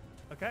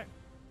 Okay.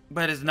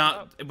 but it's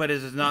not. But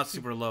it is not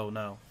super low.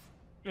 No.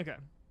 Okay.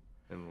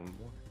 And one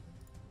more.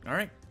 All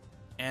right,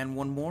 and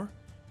one more.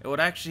 It would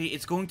actually.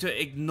 It's going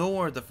to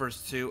ignore the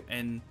first two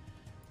and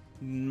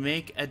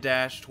make a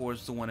dash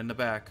towards the one in the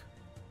back.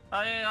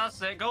 Oh yeah,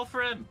 that's it. Go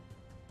for him.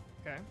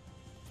 Okay.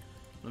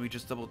 Let me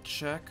just double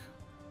check.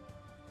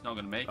 Not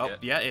gonna make Oh, it.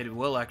 yeah, it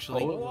will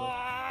actually. Oh.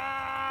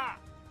 Wah!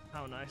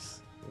 How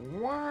nice.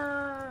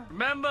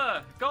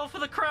 Remember, go for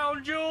the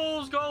crown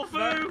jewels, go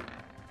for.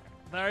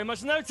 Very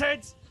much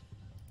noted.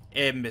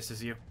 It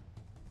misses you.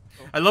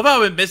 I love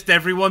how it missed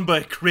everyone,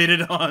 but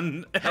critted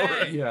on.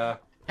 Hey, Yeah.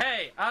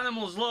 hey,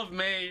 animals love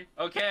me,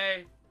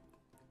 okay?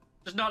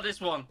 Just not this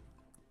one.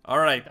 All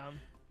right, Damn.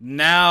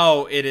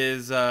 now it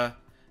is.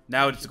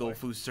 Now it's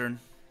Golfu's turn.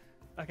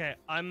 Okay,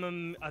 I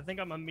think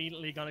I'm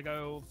immediately gonna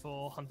go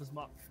for Hunter's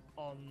Mark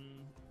on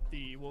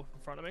the wolf in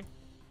front of me.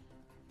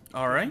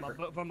 All right.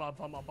 For my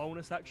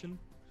bonus action.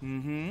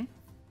 Mm-hmm.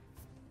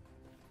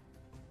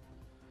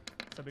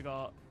 So we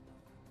got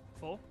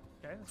 4.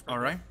 Okay, that's pretty All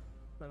right.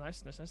 good.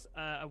 Nice.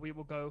 We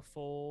will go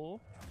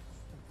for.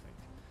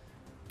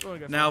 We'll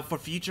go Now, for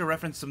future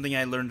reference, something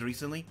I learned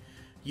recently,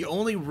 you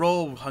only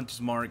roll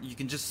Hunter's Mark. You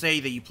can just say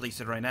that you place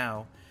it right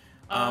now.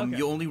 Okay.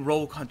 You only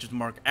roll Hunter's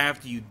Mark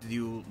after you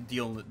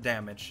deal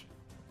damage.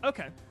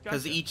 Okay.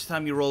 Because Gotcha. each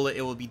time you roll it,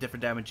 it will be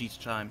different damage each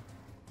time.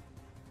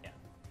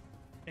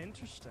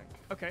 Interesting.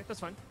 Okay, that's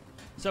fine.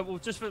 So we'll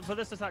just for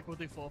this attack we'll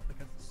do 4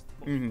 because it's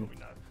what we know.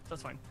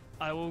 That's fine.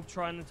 I will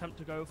try and attempt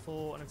to go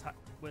for an attack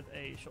with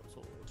a short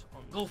sword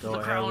on. Go for Go the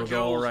ahead, crown we'll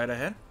jewels. go right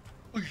ahead.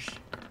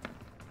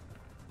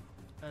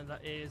 And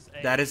that is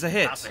a. That is a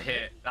hit. That's a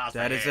hit.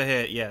 That is a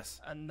hit. Yes.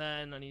 And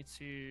then I need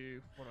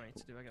to. What do I need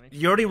to do? I need to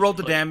You already rolled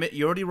the damage.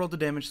 You already rolled the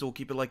damage, so we'll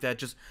keep it like that.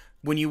 Just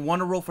when you want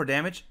to roll for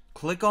damage,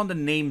 click on the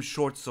name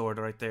short sword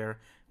right there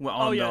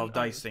on the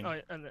dice thing. Oh,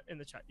 yeah, in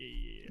the chat.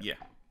 Yeah.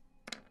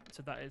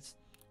 So that is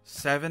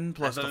 7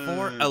 plus the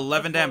 4,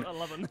 11 damage.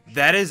 11.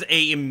 That is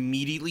a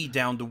immediately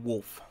down to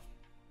wolf.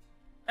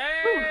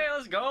 Hey,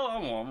 let's go.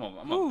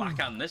 I'm gonna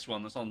backhand this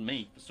one. That's on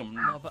me for some.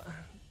 No, but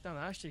damn, it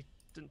actually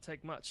didn't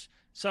take much.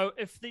 So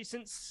if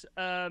since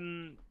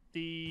I'm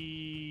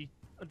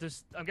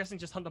guessing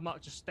just Hunter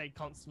Mark just stayed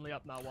constantly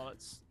up now while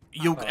it's.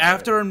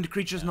 After the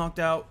creature's knocked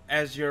out,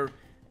 as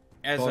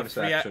Bonus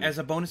action.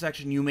 a bonus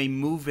action, you may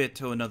move it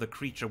to another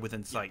creature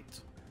within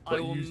sight.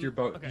 But you used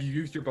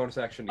your bonus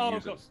action to Oh, use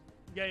of it. course.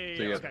 Yeah.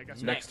 So yeah, Okay,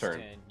 gotcha. next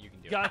turn. You can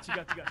do it.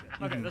 Gotcha.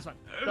 Okay, that's fine.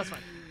 That's fine.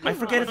 I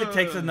forget if it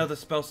takes another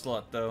spell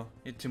slot though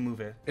to move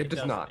it. It does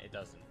doesn't, not. It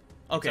doesn't.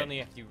 Okay. It's only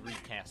if you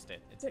recast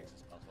it. It takes a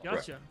spell slot.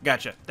 Gotcha.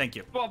 Gotcha. Thank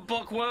you. Come on,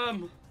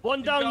 bookworm.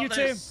 One down, got you two.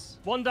 this.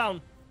 One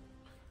down.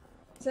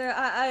 So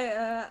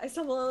I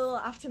stumble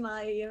after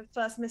my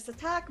first missed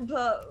attack,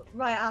 but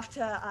right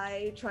after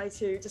I try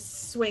to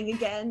just swing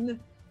again,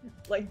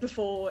 like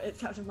before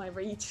it's out of my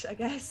reach, I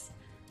guess,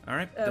 All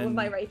right. with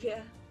my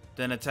rapier.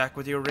 Then attack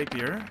with your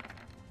rapier.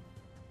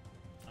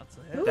 That's a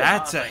Ooh. hit.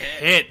 That's a That's a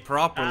hit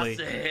properly.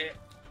 That's a hit.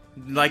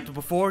 Like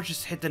before,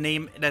 just hit the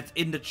name that's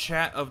in the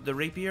chat of the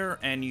rapier,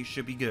 and you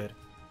should be good.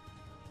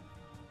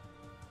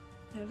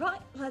 Right,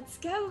 let's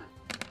go.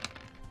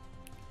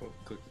 Oh,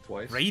 clicked it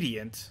twice.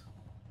 Radiant.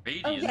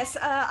 Radiant. Oh yes,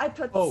 I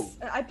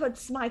put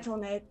smite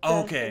on it.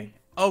 Okay.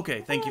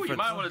 Okay. Thank you Ooh, for. you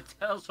might want to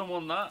tell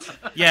someone that.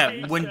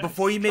 Yeah.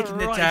 Before you make an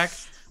attack,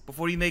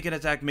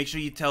 Christ. make sure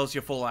you tell us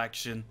your full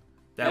action.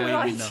 That way we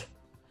Right. know.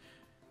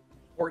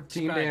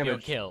 14 Describe your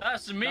damage. kill.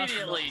 That's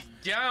immediately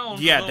down.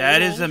 Yeah, the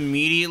that is wolf.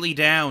 immediately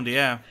downed.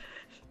 Yeah.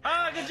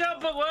 Ah, good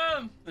job,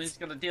 bookworm. He's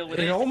gonna deal with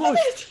it.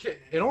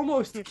 It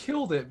almost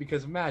killed it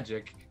because of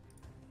magic.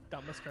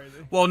 Damn, that's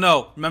crazy. Well,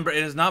 no. Remember,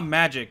 it is not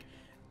magic.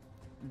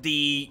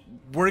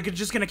 We're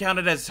just gonna count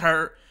it as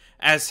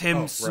him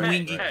right,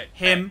 swinging right.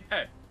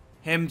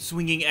 him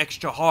swinging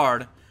extra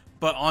hard.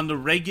 But on the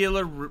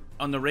regular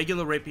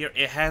rapier,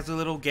 it has a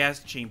little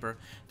gas chamber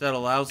that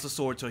allows the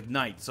sword to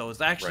ignite. So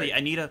it's actually Right. I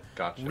need to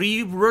Gotcha.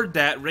 reword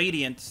that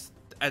radiant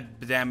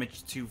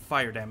damage to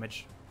fire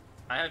damage.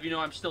 I have you know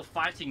I'm still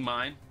fighting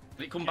mine.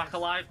 Can it come back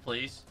alive,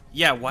 please?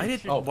 Yeah, why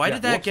did Oh, yeah,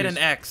 did that get an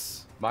whoopsies.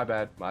 X? My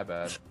bad.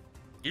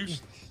 You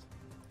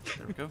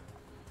There we go.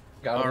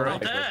 Got a All little right.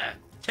 hyper. there.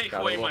 Take Got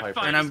a away little my hyper.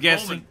 finest And I'm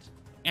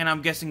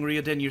guessing,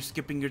 moment. Ryoden, you're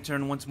skipping your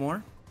turn once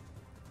more.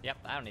 Yep,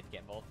 I don't need to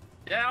get involved.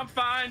 Yeah, I'm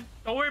fine.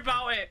 Don't worry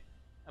about it.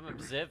 I'm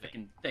observing.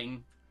 Fucking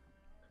thing.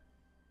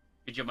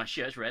 Good job, my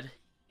shirt's red.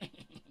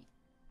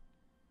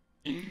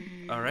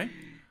 All right.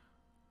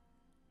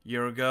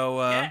 You'll go.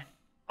 Get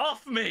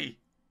off me.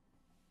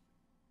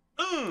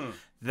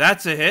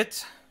 That's a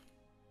hit.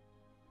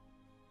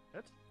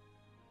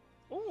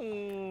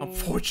 Ooh.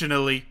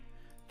 Unfortunately,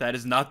 that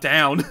is not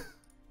down.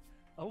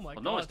 Oh my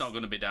god. Well, no, it's not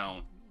going to be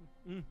down.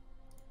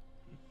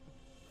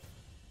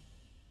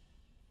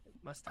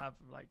 Must have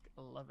like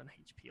 11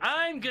 HP. or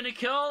I'm going to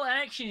call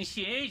action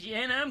stage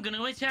and I'm going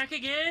to attack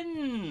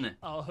again. something.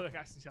 Oh,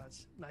 action charge.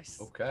 Nice.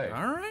 Okay.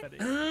 All right. Very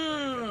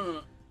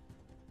good.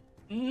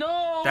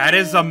 No. That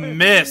is a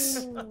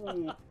miss.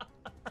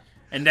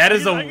 And that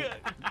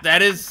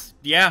is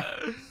yeah.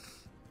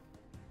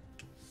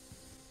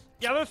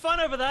 You having fun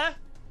over there?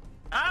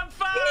 I'm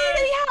fine. You need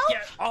any help?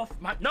 Get off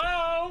my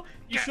You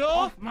Get sure?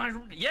 Off my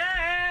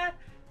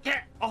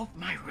Get off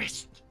my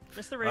wrist.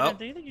 Mr. Raven, Well.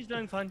 do you think he's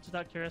doing fine? Just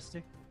out of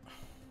curiosity.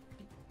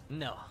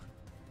 No.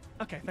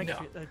 Okay, thank you.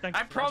 No. Thank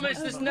I you. promise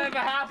this never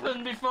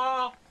happened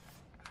before.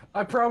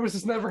 I promise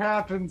this never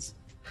happens.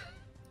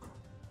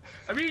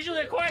 I'm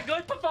usually a quite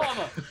good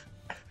performer.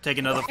 Take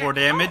another 4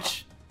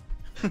 damage.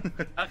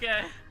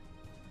 Okay.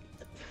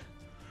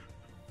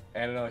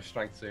 And another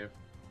strength save.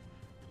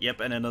 Yep,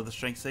 and another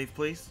strength save,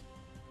 please.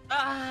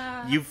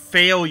 Ah. You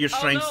fail your Oh,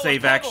 strength no, a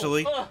save pebble.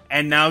 actually, Ugh.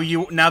 and now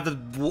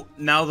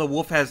the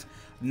wolf has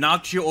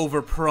knocked you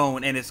over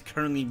prone and is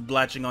currently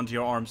latching onto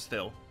your arm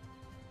still.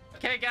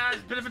 Okay, guys,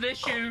 bit of an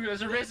issue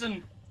has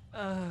arisen.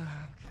 Okay.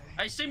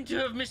 I seem to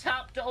have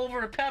mishapped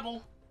over a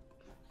pebble.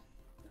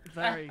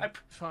 Very I-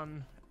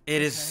 fun.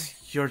 It is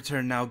your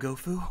turn now,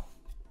 Gofu.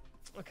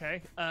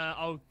 Okay.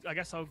 I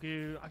guess I'll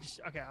go.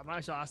 Okay, I might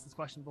as well ask this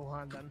question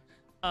beforehand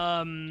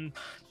then.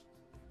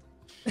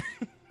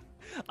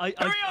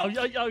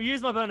 I'll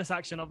use my bonus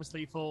action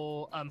obviously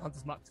for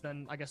Hunter's Mark to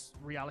then I guess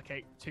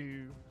reallocate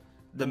to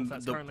the wolf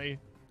that's currently.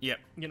 Yep.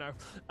 You know.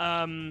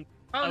 Oh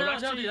I would no,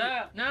 actually- don't do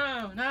that.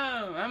 No,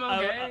 I'm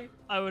okay.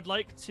 I would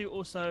like to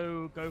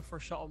also go for a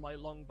shot on my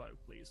longbow,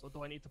 please. Or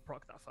do I need to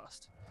proc that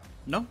first?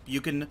 No,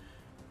 you can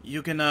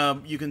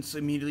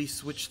immediately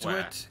switch to Swear.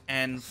 it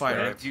and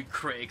fire If it. you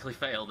critically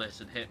fail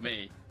this and hit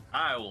me,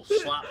 I will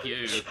slap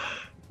you.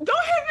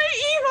 Don't hit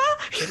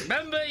me, Eva!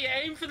 Remember, you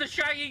aim for the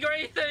shaggy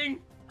grey thing.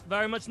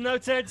 Very much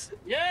noted.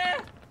 Yeah.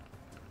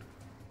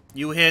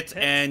 You hit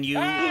and you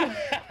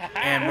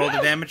and roll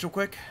the damage real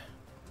quick.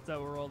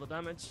 So we'll roll the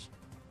damage.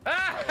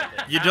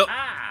 You don't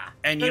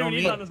and you don't Don't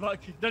even need Hunter's Mark.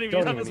 Don't even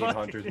Don't use even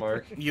Hunter's need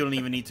Mark. Hunter's Mark. you don't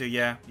even need to.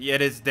 Yeah,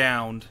 it is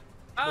downed.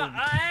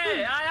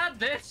 Hey, I had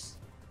this.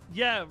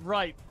 Yeah,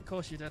 right. Of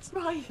course you did.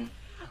 Right.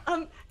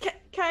 Can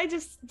I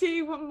just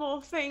do one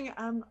more thing?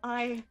 Can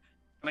I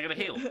get a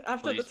heal,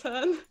 After please? the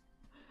turn.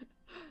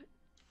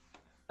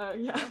 Oh,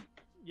 yeah.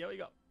 Yeah, what you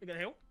got? You got a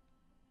heal?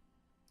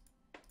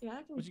 Yeah,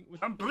 I can...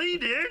 I'm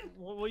bleeding.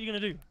 What are you gonna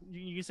do?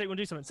 You say you want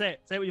to do something. Say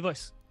it. Say it with your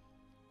voice.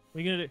 What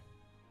are you gonna do?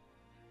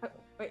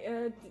 Wait,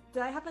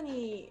 did I have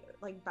any,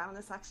 like,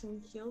 bonus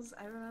action heals,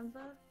 I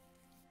remember?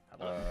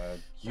 You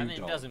I mean,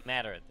 don't. it doesn't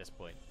matter at this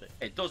point. But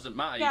It doesn't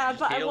matter. Yeah, you but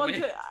just I heal want me.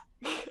 to...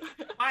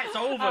 Ah, it's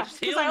over. Just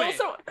heal I me. also...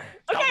 Stop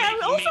Okay, I making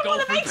me also go want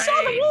to through make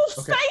sure the pain. wolf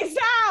Okay. stays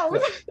down!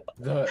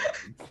 The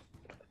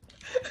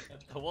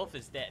the wolf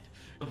is dead.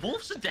 The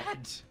wolves are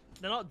dead.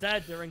 They're not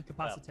dead. They're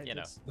incapacitated. you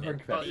know. They're Well,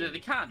 incapacitated. they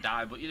can't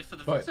die, but for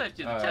the But,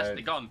 safety of the test,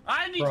 they're gone.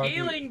 I need Froggy-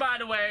 healing, by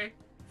the way.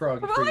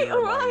 Frog, for Right, your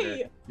reminder,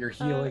 alright. your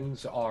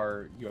healings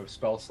are you have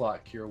spell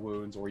slot, cure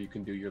wounds, or you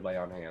can do your lay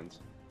on hands.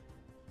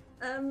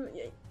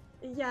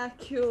 Yeah,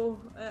 cool.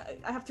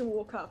 I have to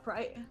walk up,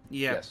 right?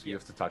 Yeah. Yes, you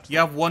have to touch. You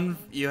have one.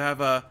 You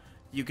have a.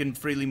 You can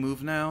freely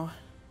move now.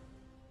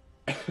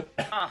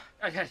 Ah,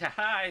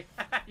 hi.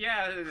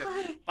 Yeah,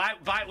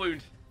 bite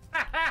wound.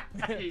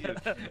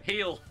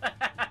 Heal.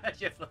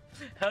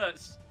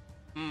 Hurts.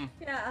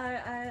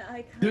 Yeah,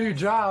 I can't... Do your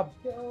job.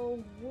 Your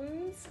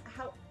wounds?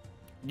 How...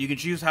 You can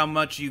choose how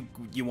much you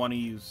want to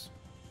use.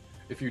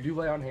 If you do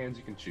lay on hands,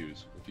 you can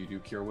choose. If you do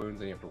cure wounds,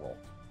 then you have to roll.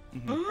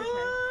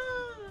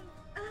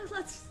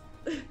 Let's...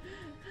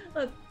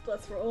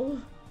 let's roll.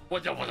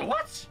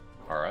 What?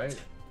 All right.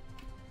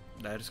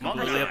 That is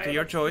Mama, completely up to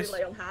your Let's choice. do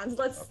lay on hands.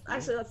 Let's... Okay.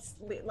 Actually, let's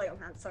lay on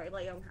hands. Sorry,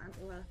 lay on hands.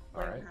 I'm gonna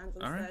lay Alright. on hands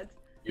Alright. instead.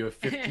 You have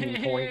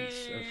 15 points.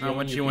 Of How healing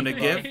much you wanna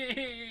keep give? up.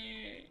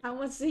 How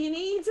much do you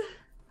need?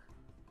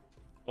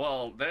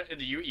 Well,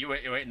 you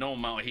ain't no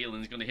amount of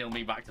healing is gonna heal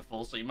me back to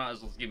full, so you might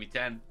as well give me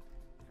 10.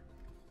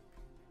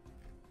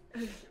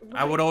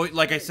 I would always,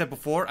 like I said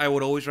before, I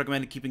would always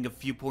recommend keeping a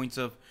few points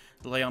of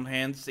lay on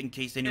hands in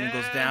case anyone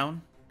goes Yeah.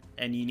 down,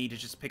 and you need to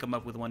just pick them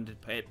up with one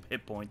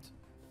hit point.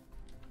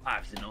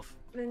 5's enough.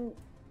 Then,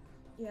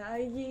 yeah, I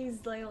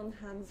used lay on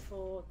hands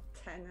for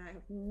 10. I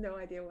have no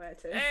idea where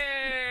it is.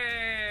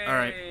 Hey! All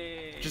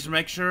right. Just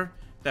make sure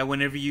that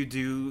whenever you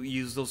do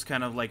use those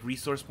kind of like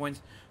resource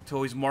points, to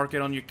always mark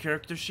it on your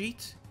character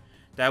sheet.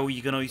 That way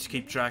you can always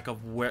keep track of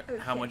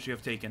how Okay. much you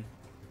have taken.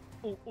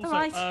 Also,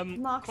 Alright,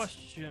 marked.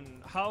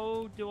 question: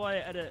 how do I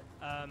edit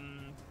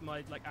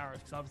my like arrows?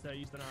 Because obviously I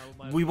used an arrow. With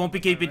my We won't be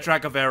my keeping right?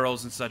 track of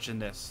arrows and such in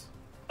this.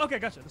 Okay,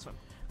 gotcha. That's fine.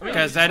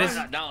 Because that is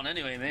down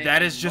anyway, mate.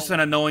 that is just an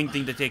annoying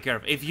thing to take care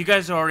of. If you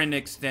guys are in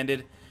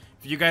extended,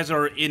 if you guys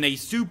are in a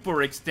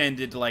super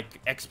extended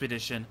like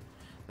expedition,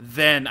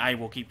 then I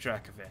will keep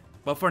track of it.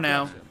 But for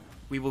now,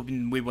 we will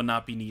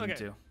not be needing Okay.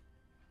 to.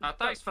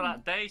 Thanks for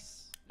that,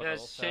 Dace. But Yeah,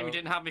 it's a shame you also,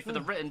 didn't have me for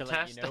the written to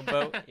test. let you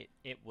know, Bo,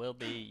 it will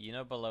be, you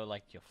know, below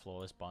like your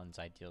flaws, bonds,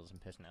 ideals, and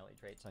personality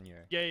traits on your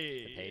Yeah,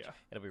 the page.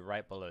 It'll be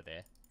right below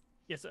there.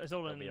 Yes, it's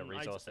all There'll in. be a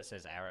resource items. that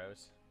says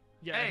arrows.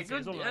 Yeah, Hey, it's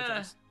good. all in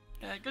items.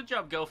 Yeah, good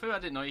job, Gofu. I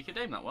didn't know you could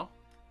aim that well.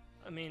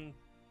 I mean,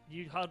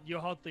 you're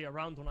hardly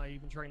around when I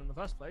even trained in the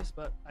first place,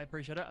 but I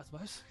appreciate it, I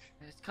suppose.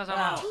 It's because I'm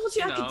Wow. out. I told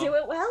you I could do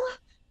it well.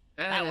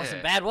 That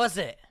wasn't bad, was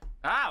it?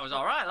 Ah, it was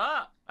alright,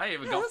 that. I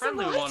even Yeah, got that's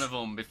friendly with alright. one of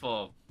them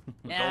before.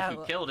 Yeah, Gofu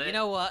well, killed it. You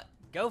know what?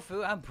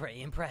 Gofu, I'm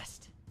pretty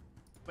impressed.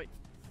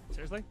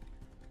 Seriously?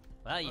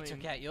 Well, you I took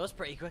mean- out yours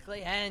pretty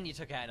quickly, and you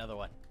took out another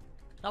one.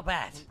 Not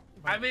bad.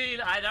 I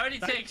mean, I'd already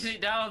Thanks. taken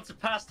it down to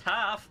past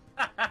half.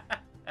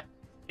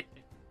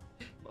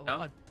 Well,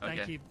 Oh,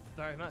 thank okay. you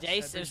very much.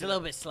 Jace, it was a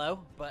little bit slow,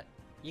 but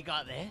you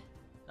got there.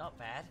 Not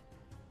bad.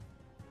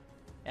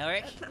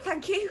 Elric?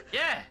 Thank you.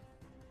 Yeah.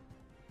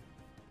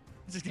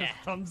 Just Yeah.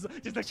 thumbs,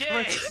 just a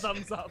Cheers. quick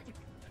thumbs up.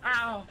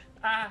 Ow.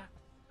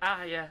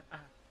 Yeah.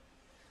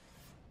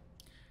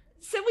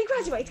 So we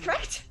graduate,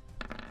 correct?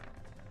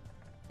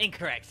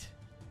 Incorrect.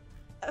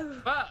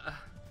 Oh, But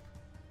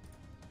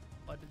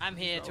Why did I'm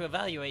you here roll? to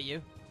evaluate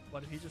you. Why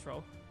did he just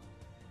roll?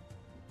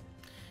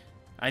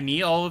 I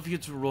need all of you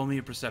to roll me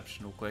a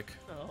perception real quick.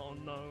 Oh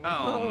no.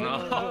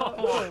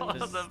 oh no.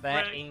 Does The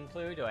that frick?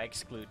 include or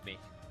exclude me?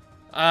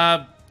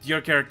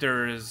 Your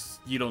character is...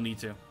 You don't need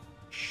to.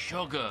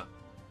 Sugar.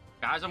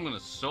 Guys, I'm gonna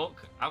suck.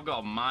 I've got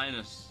a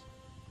minus.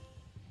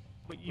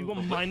 Wait, you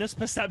want minus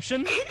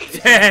perception?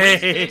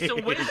 It's a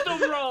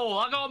wisdom roll.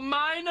 I got a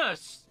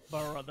minus.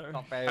 Brother.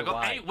 Not very I got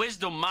wide. 8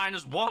 wisdom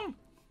minus 1. Uh,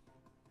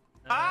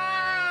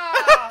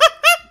 Ah!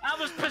 That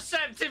was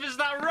perceptive as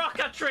that rock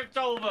I tripped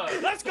over.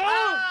 Let's go!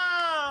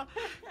 Ah!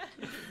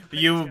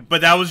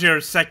 But that was your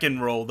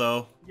second roll,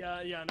 though.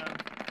 Yeah, no.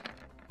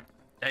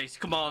 Ace,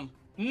 come on.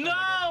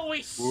 No, we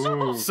Ooh.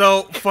 suck.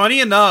 So, funny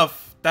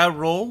enough, that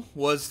roll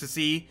was to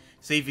see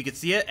if you could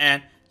see it,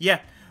 and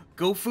yeah,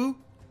 Gofu,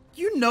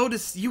 you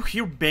notice, you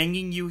hear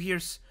banging, you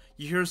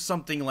hear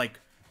something like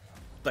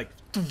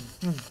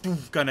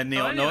kind of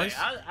nail So anyway, noise.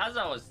 as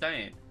I was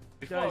saying,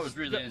 before I Guys, was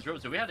really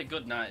interrupted, we had a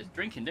good night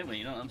drinking, didn't we?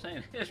 You know what I'm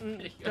saying? It was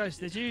pretty good. Guys,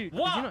 did you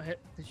What? not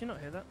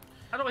hear that?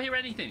 I don't hear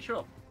anything. Shut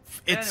up.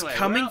 It's Anyway, we're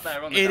coming. out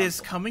there on the It dance is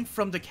floor. coming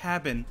from the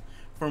cabin,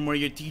 from where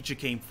your teacher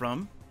came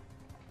from.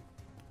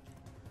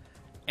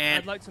 And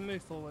I'd like to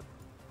move forward.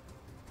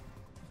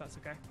 If that's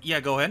okay. yeah,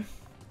 go ahead.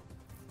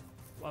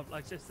 Well,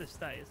 like just this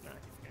stay, isn't it?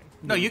 Okay.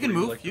 No, you can Would you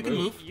move. like to You can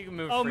move? move. You can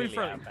move Oh, freely move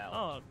through. out of battle.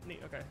 Oh,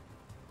 neat. Okay.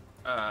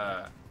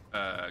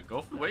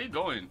 Go for where you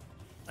going?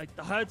 I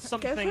heard for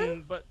something,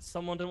 it? but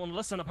someone didn't want to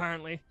listen.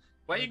 Apparently.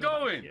 Where you I don't know.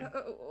 going? Yeah.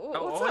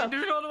 Oh, what's what are up? you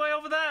doing all the way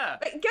over there?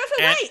 Wait, go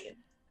for And- wait.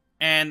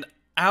 And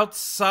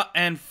outside,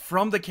 and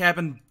from the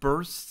cabin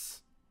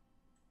bursts.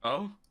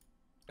 Oh.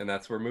 And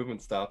that's where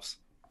movement stops.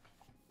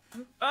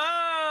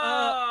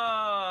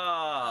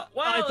 Ah!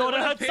 Well, I thought it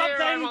I would heard appear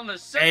something. I'm on the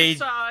safe A-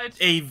 side.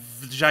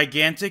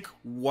 Gigantic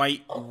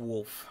white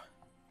wolf.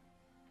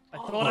 I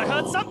thought I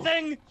heard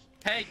something.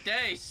 Hey,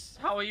 Dace,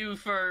 how are you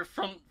for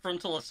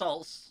frontal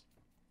assaults?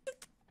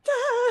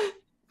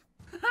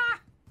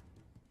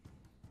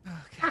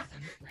 Okay.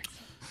 Then.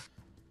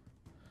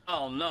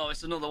 Oh no,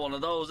 it's another one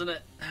of those, isn't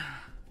it?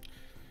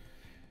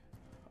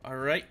 All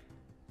right.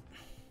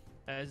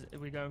 Are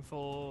we going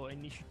for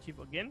initiative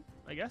again?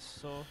 I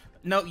guess. Or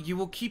No, you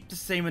will keep the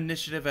same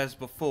initiative as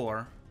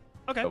before.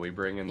 okay. So we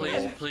bring in the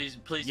Please,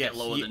 wolf. please Yes. get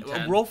lower than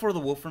 10. Roll for the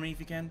wolf for me if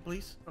you can,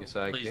 please. Yes,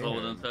 I Please can.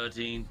 lower than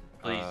 13.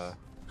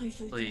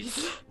 Please.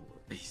 Please.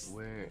 Please.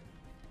 Where?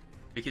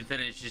 We can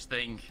finish this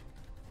thing.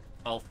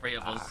 All 3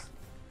 of us.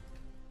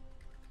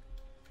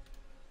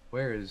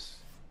 Where is?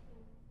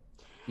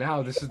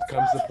 Now this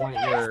comes to the point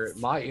where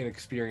my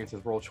inexperience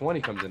with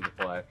Roll20 comes into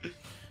play.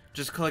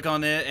 Just click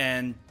on it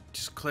and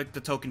just click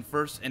the token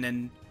first, and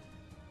then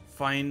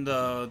find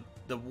the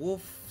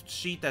wolf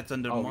sheet that's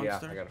under Oh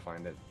monster, yeah, I gotta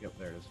find it. Yep,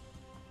 there it is.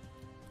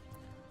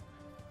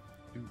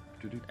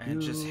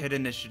 and just hit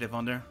initiative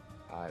on there.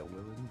 I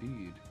will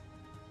indeed.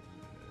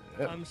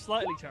 I'm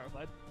slightly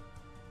terrified.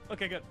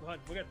 Okay, good. We're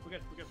good.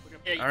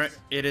 Yeah, All right,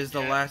 it is the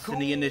last in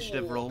the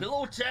initiative cool. roll.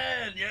 Below 10.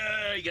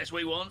 Yeah, he gets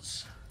what he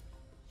wants.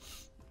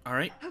 All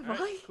right. All Right.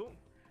 right, cool.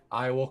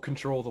 I will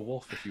control the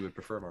wolf if you would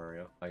prefer,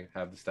 Mario. I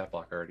have the stat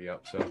block already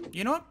up, so.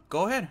 You know what?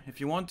 Go ahead.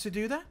 If you want to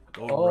do that,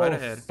 go Oh, right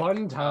ahead.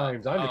 fun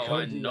times! I'm Oh,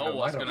 I know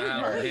what's gonna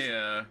happen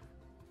here.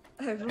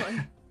 here.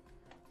 Everyone.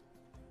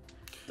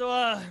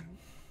 So,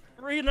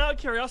 reading out of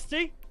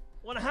curiosity,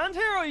 want a hand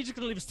here, or are you just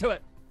gonna leave us to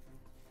it?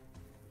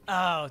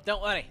 Oh,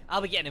 don't worry.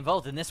 I'll be getting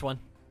involved in this one.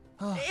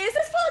 Is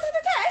this part of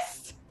the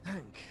test?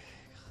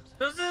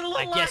 Does it look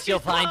I like guess you'll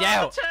it's part find of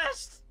out. the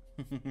test?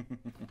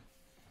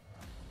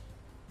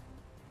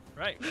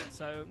 Right.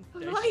 So,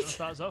 Dave, Right.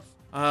 starts off.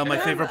 My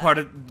favorite part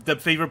of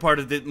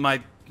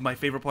my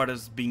favorite part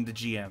is being the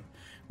GM,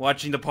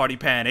 watching the party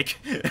panic.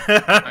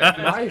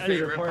 My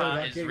favorite part part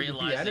about is getting to beat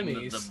realizing that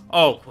enemies. the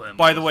Oh, bookworm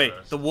by the goes way,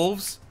 first.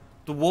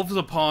 the wolves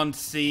upon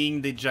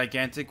seeing the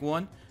gigantic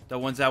one, the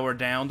ones that were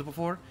downed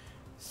before,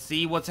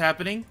 see what's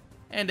happening,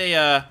 and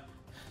they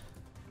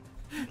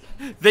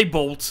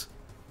bolt.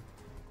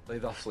 They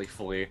thusly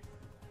flee.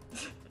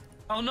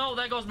 Oh no,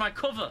 there goes my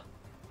cover.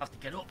 I have to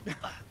get up.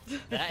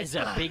 That is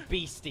a big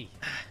beastie.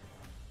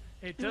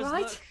 It does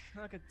Right. look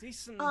like a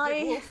decent big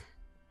I wolf.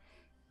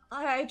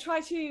 I try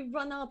to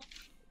run up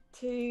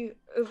to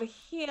over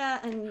here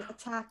and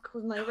attack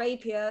with my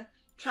rapier,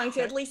 trying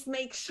to at least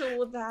make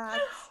sure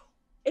that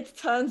it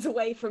turns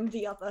away from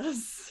the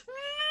others.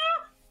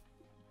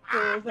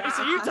 For the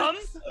So you done?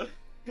 attacks.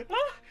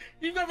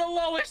 You've got the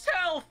lowest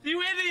health,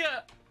 you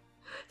idiot!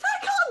 I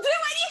can't do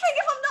anything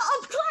if I'm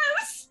not up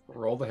close.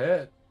 Roll the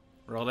hit.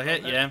 Roll the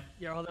hit, yeah.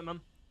 Yeah, hold it,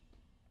 mum.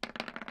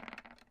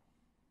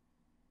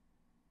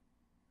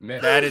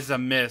 Miss. That is a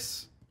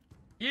miss.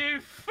 You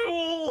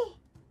fool!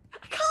 I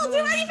can't do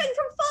anything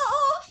from far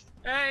off.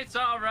 Hey, it's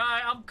all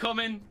right. I'm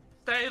coming.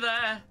 Stay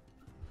there.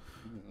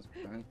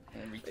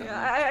 Every time.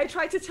 Yeah, I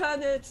try to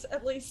turn it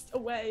at least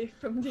away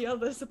from the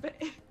others a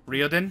bit.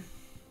 Riordan?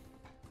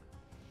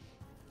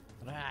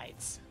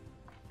 Right.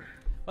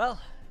 Well,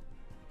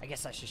 I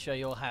guess I should show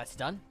you all how it's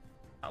done.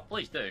 Oh,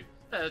 please do.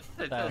 I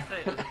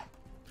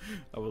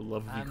would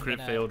love if you I'm crit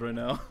gonna- failed right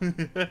now.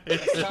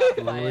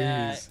 Start by,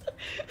 Please.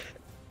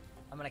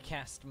 I'm gonna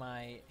cast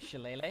my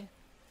shillelagh.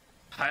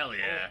 Hell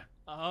yeah.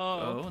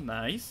 Oh. Oh,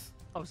 nice.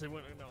 Obviously, we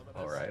don't know what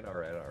that is.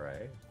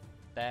 Alright.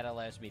 That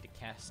allows me to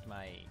cast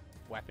my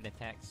weapon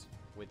attacks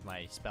with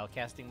my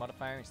spellcasting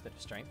modifier instead of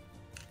strength.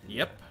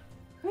 Yep.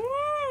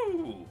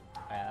 Woo!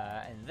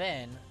 And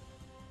then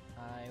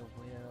I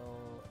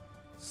will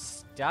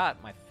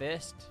start my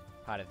first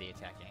part of the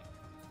attacking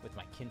with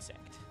my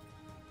kinsect.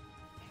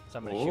 So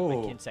I'm gonna shoot my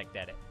Ooh. kinsect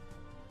at it.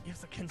 You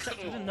have the consent.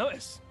 I didn't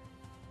notice.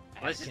 I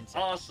have This is kinsect.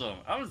 awesome.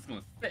 I'm just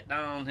gonna sit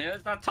down here.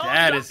 I told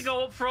That you is- to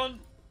go up front.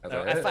 That's So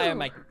I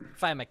alright.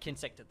 fire my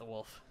kinsect at the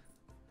wolf.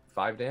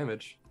 5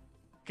 damage.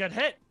 Good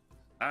hit.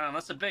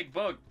 That's a big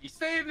bug. You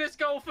seeing this,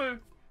 Gofu?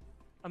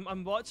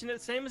 I'm watching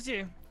it same as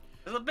you.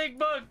 There's a big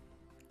bug.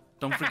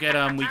 Don't forget,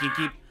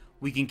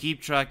 we can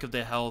keep track of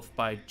the health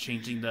by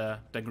changing the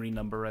green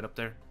number right up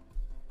there.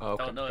 Oh,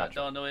 okay,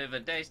 Don't know if a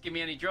dice give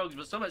me any drugs,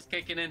 but something's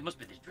kicking in. Must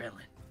be the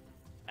adrenaline.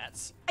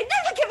 That's I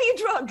never give you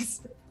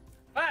drugs!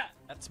 Ah!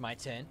 that's my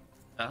turn.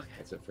 Okay.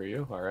 That's it for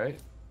you.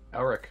 Alright.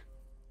 Elric.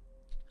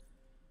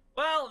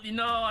 Well,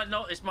 I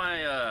noticed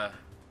my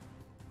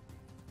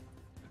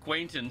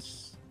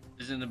acquaintance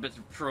is in a bit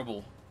of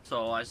trouble,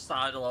 so I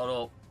sidle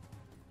on up,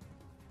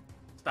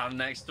 stand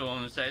next to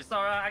him, and say, "It's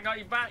all right, I got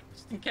you back,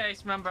 just in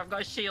case. Remember, I've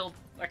got a shield.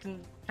 I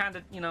can kind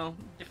of,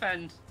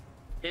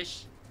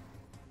 defend-ish."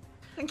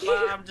 Thank But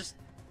you.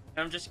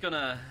 I'm just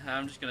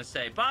gonna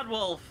say, "Bad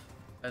wolf,"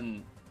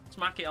 and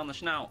smack it on the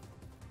snout.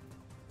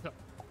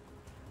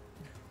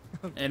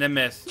 And a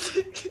miss.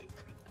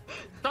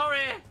 Sorry.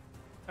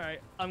 All right,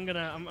 I'm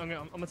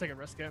gonna take a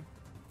risk here.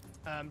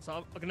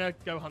 So I'm gonna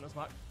go hunter's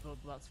mark. So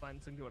that's fine.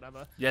 So do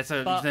whatever. Yeah,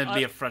 so But it's gonna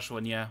be I- a fresh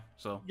one, yeah.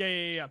 So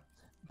Yeah.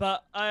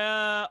 But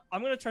I'm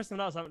gonna try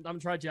something else. I haven't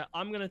tried yet.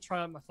 I'm gonna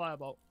try out my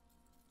firebolt.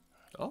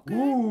 okay.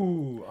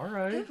 Ooh,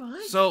 alright. Good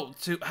one.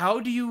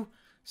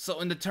 So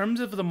in the terms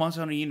of the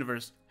Monster Hunter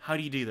universe, how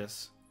do you do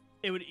this?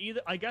 It would either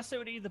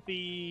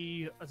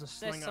be as a There's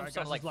slinger. some I sort guess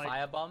of like it's like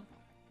firebomb.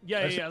 Yeah.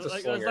 It's a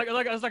Like, slinger.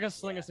 it's like a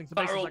slinger thing. So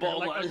basically, it's Barrel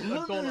like ball,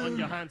 a gauntlet on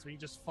your hands where you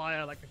just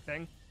fire like a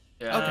thing.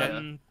 Yeah.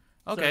 Okay.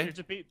 So Okay. it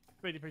just be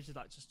really appreciate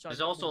that. Just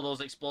There's also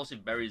those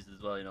explosive berries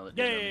as well, that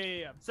do Yeah.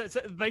 damage. So it's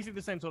basically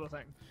the same sort of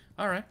thing.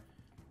 All right.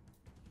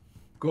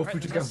 Gofu Alright,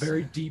 just got let's-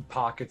 very deep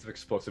pockets of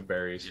explosive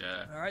berries.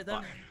 Yeah. All right then.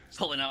 Like,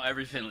 pulling out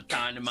everything like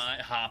dynamite,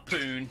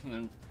 harpoon,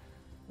 and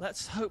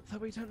Let's hope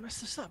that we don't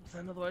mess this up.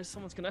 Then otherwise,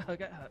 someone's gonna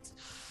get hurt.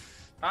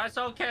 it's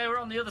okay. We're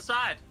on the other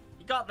side.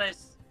 You got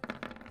this.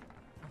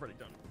 I've already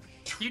done.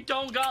 You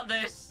don't got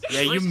this.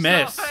 Yeah, you At least it's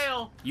not a miss.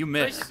 Fail. You At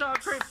least miss. it's not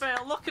a crit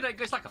fail. Look at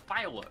it. It's like a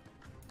firework.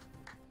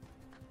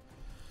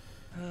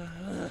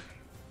 Damn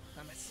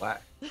it.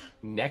 What?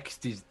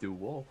 Next is the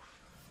wolf.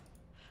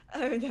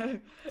 Oh no.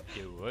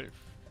 You wolf.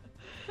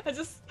 I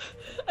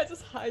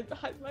just hide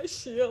behind my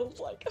shield,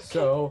 like, okay,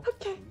 So,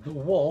 okay. the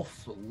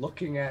wolf,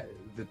 looking at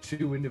the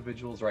 2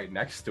 individuals right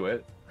next to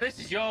it, This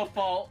is your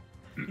fault.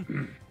 You're the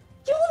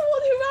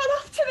one who ran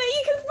after me!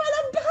 You could run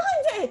up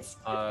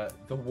behind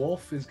it! the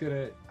wolf is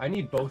gonna. I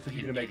need both of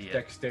you You to make idiot.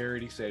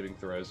 dexterity saving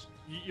throws.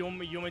 You want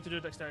me to do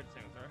a dexterity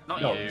thing, sorry?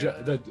 Not No, you.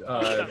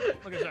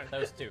 Okay, sorry.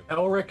 Those two.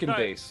 Elric and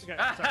Sorry, Dace. Okay,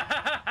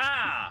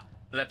 sorry.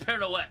 The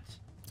pirouette.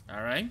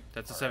 All right.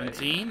 That's a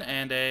 17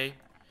 and a.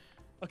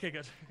 Okay,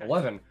 good. Okay.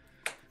 11.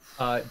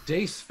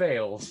 Dace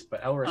fails,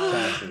 but Elric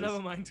passes. Never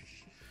mind.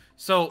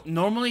 So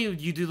normally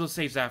you do those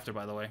saves after,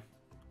 by the way.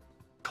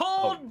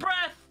 Cold Oh.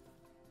 breath.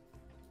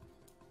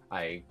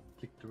 I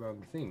clicked the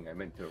wrong thing. I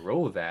meant to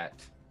roll that.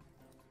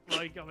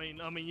 Like,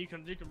 I mean, you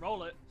can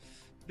roll it.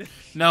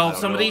 No, I don't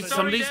some of know. these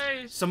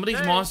some of these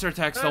Hey, monster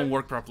attacks hey. don't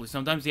work properly.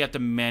 Sometimes you have to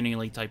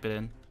manually type it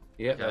in.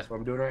 Yep, Okay. that's what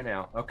I'm doing right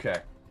now. Okay.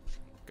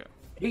 Okay.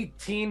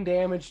 18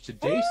 damage to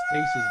Dace.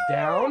 Dace is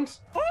down.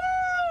 Oh,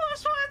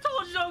 that's why I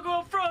told you don't go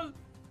up front.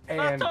 I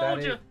And told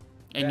that you. is,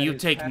 And that you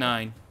is take half-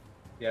 9.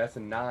 Yeah, that's a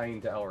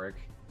 9 to Elric.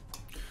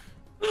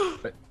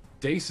 But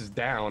Dace is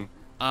down.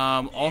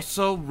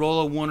 Also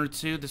roll a 1 or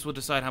 2. This will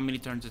decide how many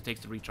turns it takes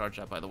to recharge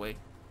that, by the way.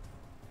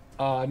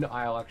 No,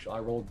 I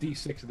roll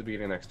D6 at the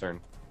beginning of the next turn.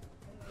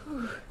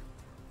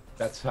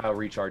 That's how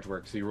recharge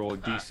works. So you roll a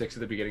D6 at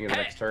the beginning of the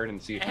next turn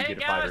and see if you Hey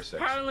get a 5 or guys,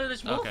 6. apparently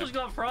this wolf Okay. has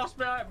got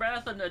frostbite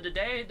breath and the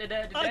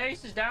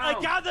dace is down.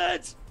 I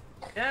gathered.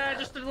 Yeah,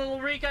 just a little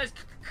recap. It's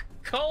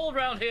cold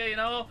around here,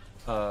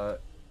 So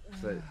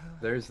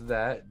there's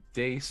that.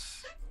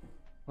 Dace,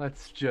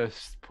 let's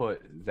just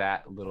put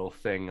that little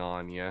thing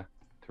on you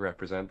to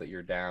represent that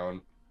you're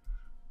down.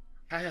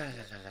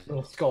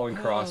 Little skull and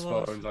Oh,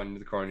 crossbones on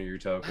the corner of your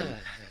token.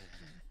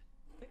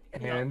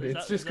 And Is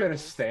it's that- just is that gonna all?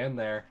 stand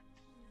there.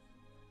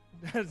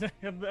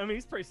 I mean,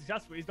 he's pretty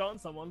successful. He's gotten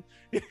someone.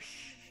 It's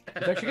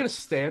actually gonna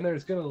stand there.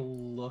 It's gonna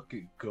look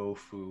at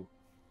Gofu.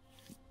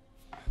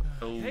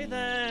 Okay Ooh.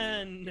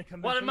 then.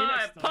 What am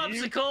I, a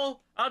popsicle?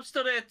 I'm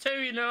still there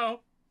too, you know.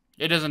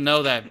 It doesn't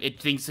know that. It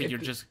thinks that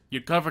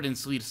you're covered in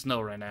sleet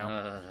snow right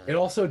now. It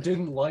also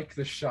didn't like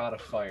the shot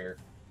of fire.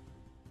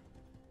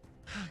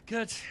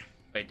 Good.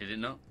 Wait, did it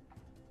not?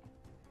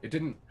 It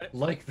didn't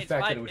like the It's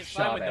fact fine, that it was it's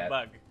shot fine with at. the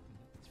bug.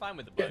 It's fine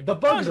with the Yeah, bug. the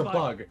bug's a Bug's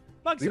bug.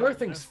 Bug's The fine, other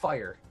thing's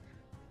fire.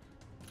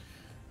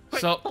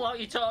 Quick, So- pull out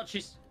your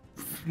torches.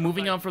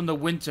 Moving on from the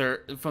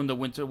winter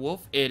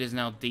wolf, it is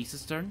now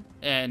Dace's turn,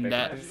 and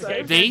Okay,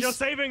 Your Dace.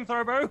 saving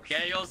throw, bro.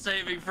 Get your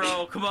saving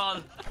throw. Come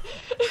on.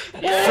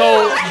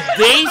 So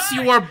Dace,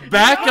 you are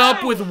back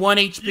up with 1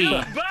 HP.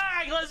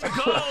 Bang! Let's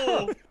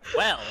go.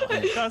 Well,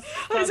 That's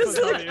I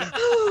just what like, I mean.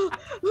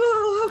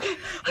 oh, okay.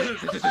 I'm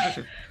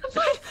fine.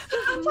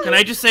 I'm fine. Can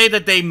I just say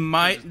that they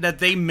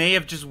may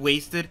have just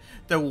wasted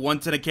the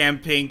once in a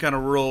campaign kind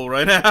of rule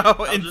right now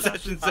in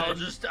session 7.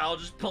 I'll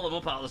just pull him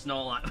up out of the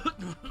snow like.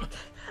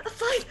 I'm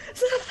fine.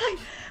 I'm fine.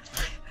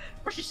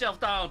 Push yourself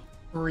down.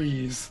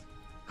 Freeze.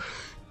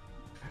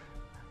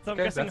 So I'm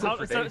Okay, guessing that's it how.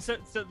 for So,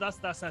 Dace. so that's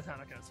their turn.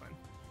 Okay, that's fine.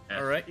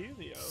 All right.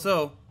 Elio.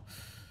 So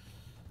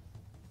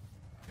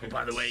Oh,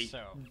 by the way, So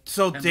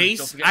Remember, don't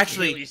Dace forget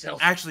to heal yourself.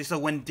 actually so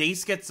when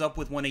Dace gets up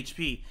with 1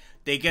 HP,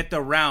 they get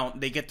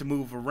to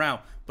move around,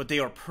 but they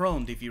are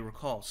prone if you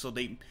recall. So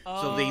they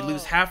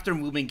lose half their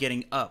movement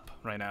getting up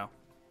right now.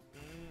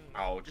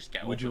 oh, just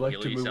get. Would up you and like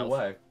heal to move yourself.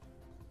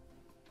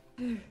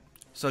 away?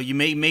 So you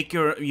may make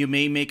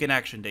an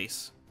action,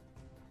 Dace.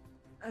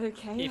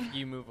 Okay. if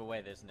you move away,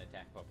 there's an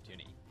attack of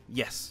opportunity.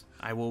 Yes,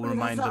 I will Well,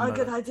 remind that's them. not a of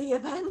good that. idea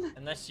then.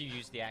 Unless you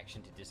use the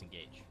action to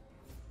disengage.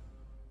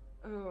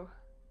 Oh.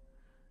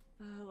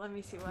 Let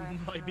me see where I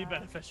Might be have-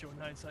 beneficial in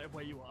hindsight of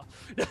where you are.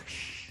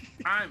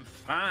 I'm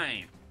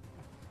fine.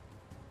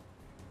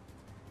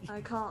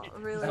 I can't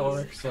really That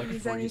works like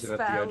use any freezing at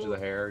the edge of spell. the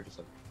hair. Just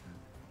like,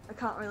 I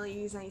can't really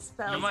use any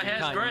spells. No, my You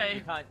hair's can't-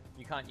 grey.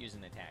 You can't use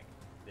an attack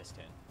this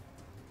turn.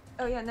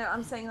 Oh yeah, no,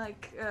 I'm saying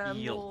like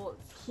Heal.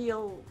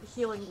 more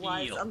healing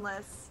wise, Heal.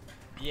 unless.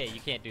 Yeah, you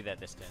can't do that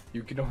this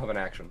turn. don't have an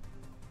action.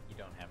 You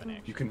don't have an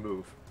action. You can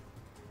move.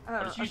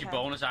 Oh, Just use your okay.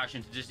 bonus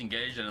action to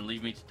disengage and then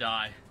leave me to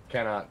die.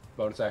 Cannot.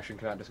 Bonus action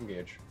cannot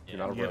disengage. You're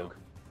Yeah. not a Yeah. rogue.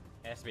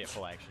 It has to be a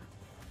full action.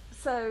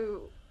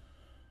 So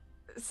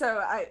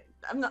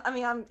I'm not. I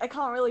mean, I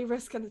can't really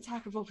risk an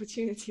attack of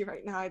opportunity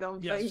right now. I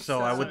don't Yes. think.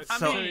 So I would- I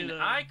So- mean,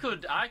 I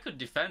could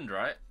defend,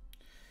 right?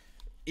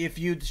 If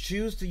you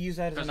choose to use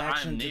that as Because an I'm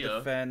action to Neo.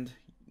 defend,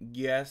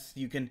 yes,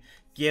 you can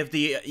give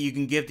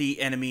the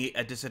enemy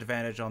a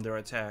disadvantage on their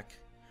attack.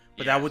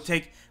 But that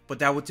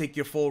would take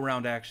your full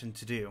round action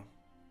to do.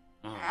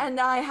 Oh. And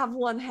I have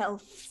 1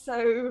 health,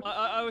 so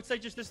I would say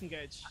just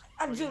disengage.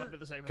 I'm Probably just. might be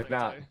the same Could thing,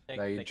 not. too.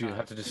 No, you They do can't.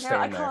 have to just No, stay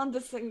I in there.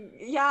 can't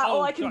Yeah, all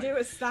Oh, I can sorry. do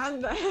is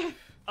stand there.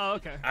 Oh,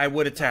 okay. I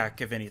would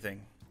attack if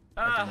anything.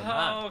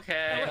 Oh,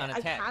 okay. Can't I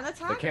attack. can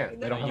attack. They can't.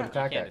 They No, don't have you an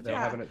attack. can't They don't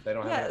have attack. an. They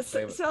don't Yeah, have.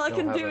 so- They so all I don't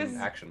can have do an is-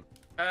 action.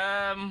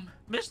 Mr.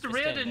 This turn, they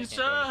Reardon, can't do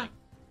sir, anything.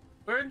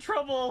 we're in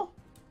trouble.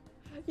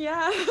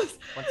 Yeah. Once,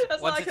 That's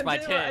all once I it's can my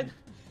do. turn.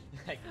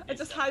 I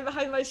just hide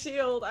behind my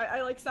shield.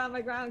 I like stand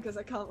my ground because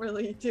I can't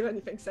really do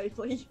anything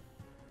safely.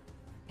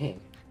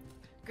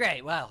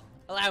 Great, well,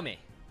 allow me.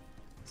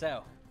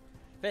 So,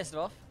 first of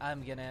all,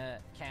 I'm gonna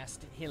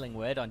cast Healing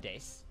Word on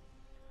Dace.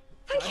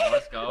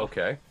 Let's go.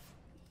 Okay.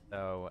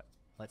 So,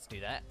 let's do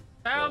that.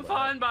 I'm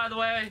fine, by the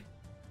way.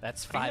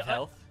 That's 5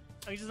 health.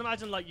 I can just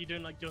imagine like you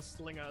doing like your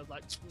slinger,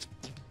 like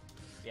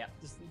Yeah.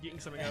 just getting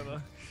something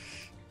over.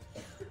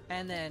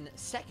 And then,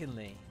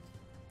 secondly,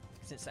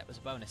 since that was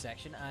a bonus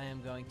action, I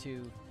am going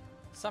to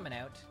summon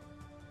out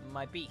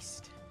my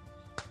beast.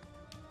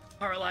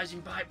 Paralyzing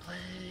bite,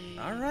 please.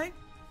 All right.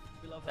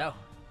 We love that.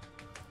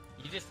 So,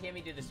 you just hear me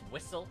do this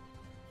whistle,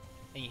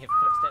 and you hear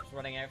footsteps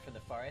running out from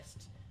the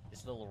forest.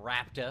 This little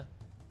raptor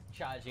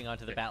charging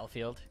onto the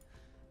battlefield.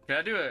 Can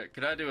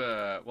I do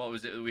a what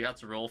was it we had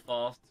to roll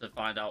for to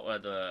find out where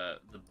the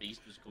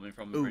beast was coming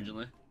from Ooh,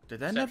 originally? Did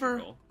that Perception never?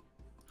 roll.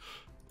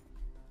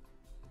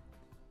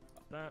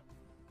 That.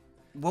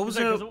 What was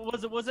it?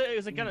 it? Was it? It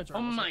was a Ganadron.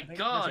 Oh my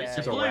god, it's Yeah, a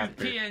it's a blue raptor.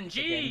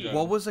 PNG.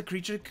 What was the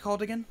creature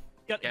called again?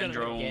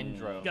 Gendrome.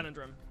 Gendrome.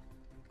 Ganadron.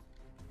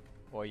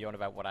 Or you on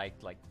about what I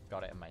like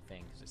got it in my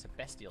thing, because it's a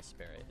bestial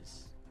spirit.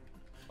 Is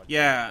what it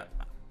Yeah. is.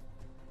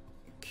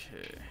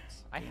 Okay.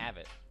 I have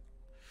it.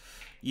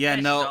 Yeah,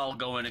 It's no. all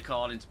going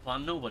according to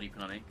plan. Nobody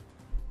panic.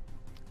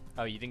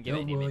 Oh, you didn't get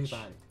Don't an worry image.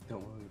 about it.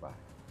 Don't worry about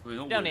it. We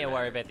You don't need to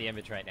worry about the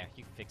image right now.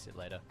 You can fix it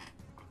later.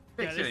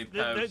 Fix Yeah, it in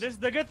this, post. this,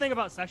 the good thing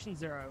about Session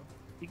 0,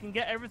 you can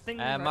get everything.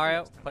 right Mario,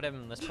 next time. put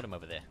him. Let's put him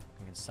over there.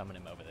 We can summon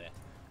him over there.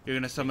 You're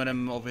gonna summon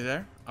him over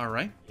there. All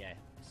right. Yeah,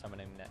 summon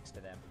him next to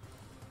them.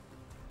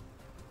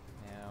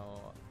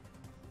 Now,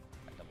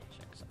 I double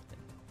check something.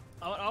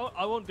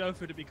 I won't go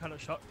through to be kind of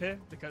shocked here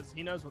because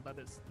he knows what that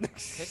is.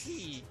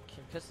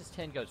 Because his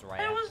turn goes right.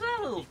 Hey, after what's that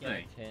me, little he's gonna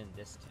thing? turn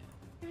this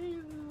turn. Hey,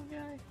 little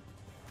guy.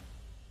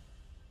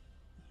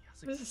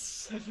 This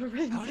is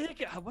shivering. How did it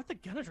get? Where'd the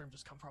Ganadron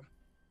just come from?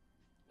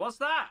 What's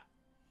that?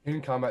 In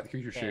combat, the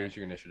creature Okay. shares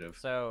your initiative.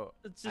 So,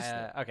 It's just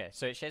okay,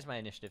 so it shares my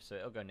initiative, so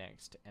it'll go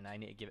next, and I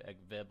need to give it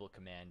a verbal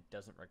command.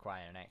 Doesn't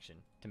require an action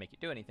to make it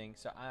do anything,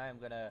 so I'm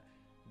gonna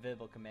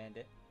verbal command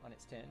it on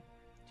its turn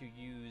to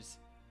use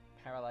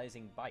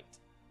paralyzing bite.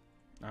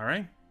 All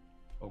right.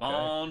 Okay.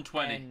 On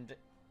 20. And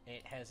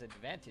it has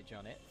advantage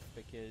on it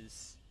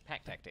because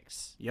pack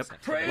tactics. Yep.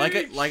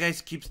 essentially.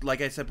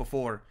 Like I said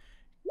before,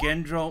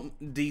 Gendro,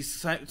 these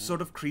sort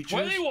of creatures,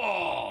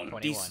 21!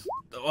 21.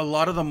 a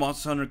lot of the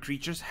Monster Hunter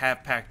creatures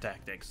have pack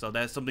tactics, so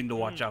that's something to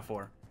watch out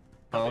for.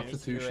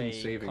 Constitution Let's do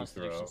a saving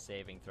Constitution throw.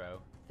 saving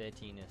throw.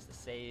 13 is the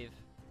save.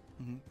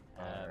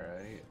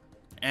 Alright.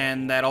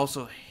 And that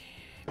also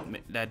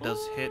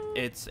does hit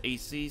its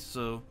AC,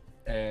 so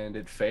And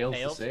it fails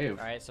Failed. to save.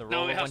 All right, so roll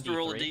No, he a has to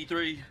roll a 1d3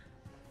 D3.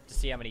 to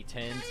see how many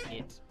turns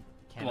it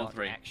Come on, cannot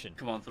 3. action.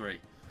 Come on, 3.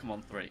 Come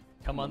on, 3.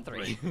 Come on,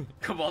 3.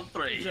 Come on,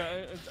 3.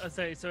 So, I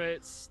say, so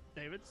it's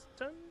David's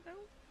turn now?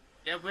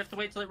 Yeah, we have to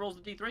wait till it rolls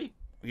the D3.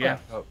 yeah.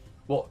 Oh,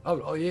 well,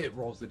 oh yeah, it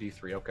rolls the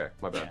D3. Okay,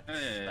 my bad. Yeah,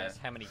 Yeah. that's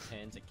how many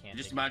turns it can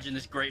Just take. imagine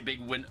this great big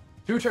winter.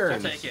 2 I'll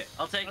turns. take it.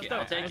 I'll take Let's it. do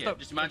I'll it. take Let's it. do it.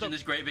 Just imagine Let's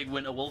this great big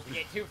winter wolf. You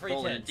get 2 free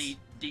rolling a turns.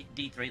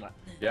 D3 like.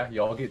 Yeah,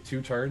 y'all get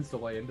 2 turns to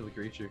lay into the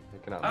creature.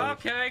 It cannot move.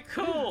 Okay,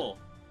 cool.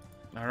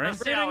 All right.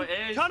 Let's see how it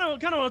is. Kind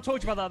of want to talk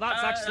to you about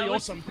that. That's actually are we-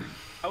 awesome.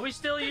 Are we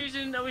still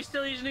using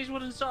these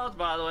wooden swords,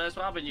 by the way? That's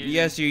what I've been using.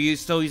 Yes, you're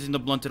still using the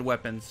blunted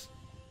weapons.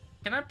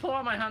 Can I pull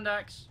out my hand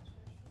axe?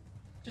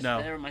 Just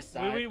No. there on my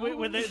side. We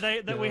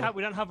No.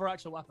 don't have our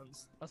actual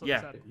weapons. That's what Yeah.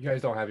 we said. You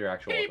guys don't have your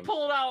actual He weapons.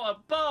 pulled out a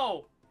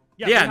bow.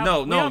 Yeah, Yeah, we have,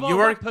 no, we no, have our you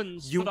are-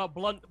 weapons, you- but our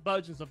blunt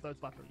versions of those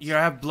weapons. You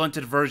have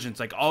blunted versions,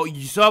 like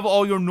you still have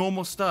all your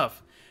normal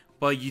stuff,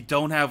 but you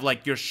don't have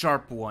like your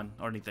sharp one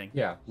or anything.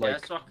 Yeah, Yeah,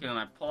 like so can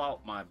I pull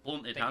out my I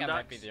blunted think I hand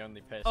might be axe? the only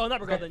person. Oh, in that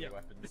regard, with then, yeah.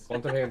 weapons.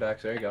 blunted hand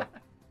axe. There you go.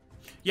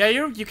 Yeah,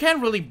 you can't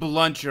really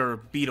blunt your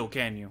beetle,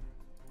 can you?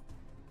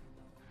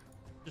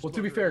 Just Well,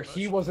 to be blunt fair, very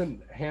he much.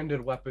 wasn't handed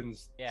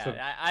weapons. Yeah,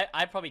 to...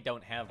 I probably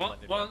don't have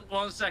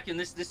One second.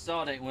 This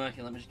sword ain't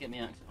working. Let me just get my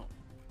axe out.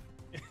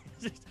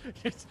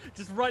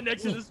 just right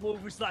next to this wall,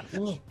 which is like.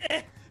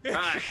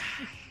 Right.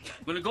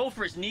 I'm gonna go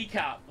for his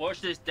kneecap.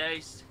 Watch this,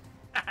 Dace.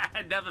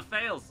 It never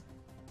fails.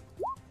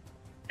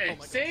 Hey,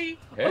 my see?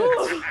 Hits.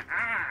 For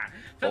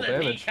Full the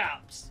damage.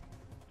 kneecaps.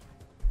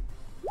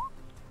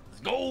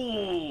 Let's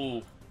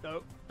go.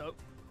 Nope, nope.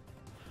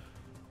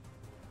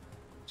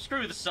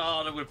 Screw the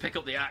sword. I'm gonna pick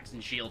up the axe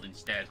and shield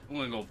instead. I'm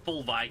gonna go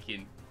full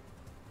Viking.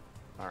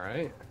 All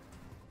right.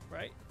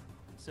 Right.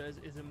 So is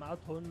it my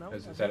turn now?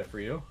 Is that it for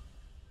you?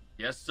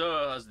 Yes,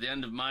 sir. That's the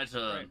end of my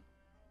turn. Right.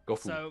 Go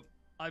for it. So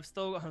I've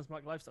still got Hunter's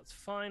Mark life, so that's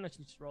fine. I just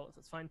need to roll it, so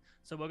that's fine.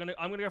 So I'm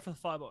gonna go for the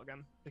firebolt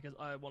again because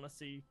I want to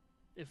see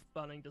if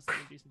burning does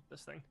something decent to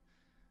this thing.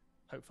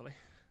 Hopefully,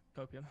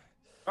 copium.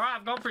 All right,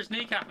 I've gone for his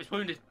kneecap. He's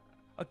wounded.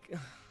 Okay.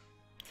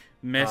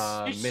 Miss.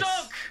 You Miss.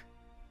 suck.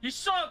 You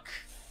suck.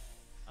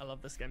 I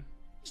love this game.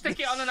 Stick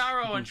it on an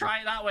arrow and try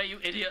it that way, you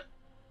idiot.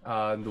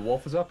 The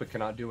wolf is up. It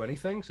cannot do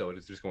anything, so it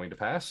is just going to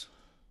pass.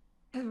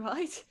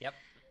 Right? Yep.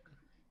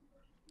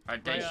 All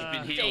right, Dace, you've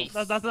been Right,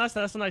 healed.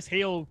 That's a nice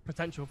heal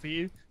potential for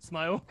you.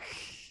 Smile.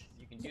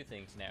 You can do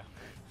things now.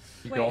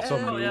 You Wait, can also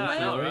oh, move. Yeah, I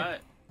know, right? right?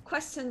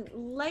 Question: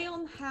 Lay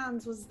on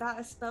hands, was that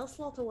a spell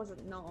slot or was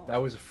it not? That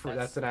was free,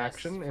 that's an That's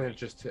action, and free. it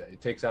just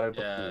it takes out of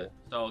the Yeah. pool.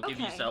 So give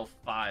Okay. yourself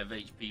 5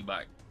 HP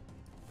back.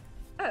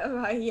 Oh,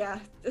 right, yeah.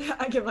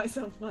 I give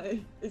myself my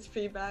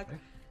HP back.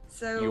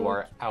 So You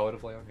are out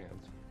of lay on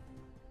hands.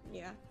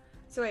 Yeah.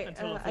 So wait,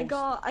 Until it I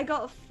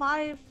got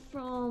 5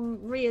 from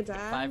Riordan.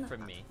 5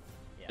 from me.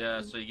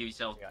 Yeah, so you give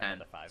yourself You got 10.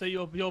 another 5. So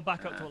you're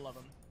back up to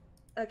 11.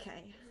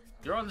 Okay.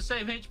 You're on the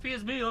same HP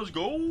as me. Let's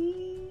go.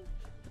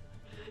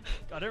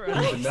 I didn't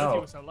realize to you know.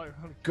 were so low.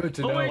 Good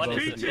to Oh, know. wait, both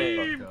HP of you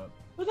team! fucked up.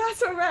 Well,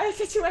 that's a rare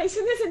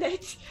situation, isn't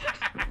it?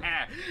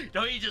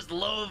 Don't you just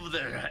love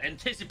the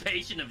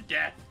anticipation of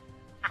death?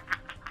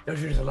 Don't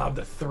you just love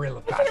the thrill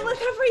of I feel battle?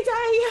 it every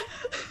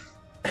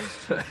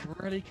day.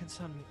 Really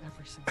concern me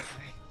every single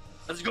day.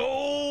 Let's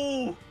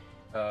go.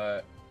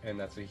 And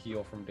that's a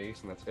heal from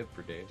Dace, and that's it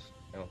for Dace.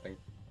 I don't think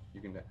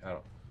you can. I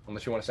don't.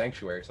 Unless you want to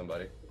sanctuary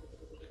somebody.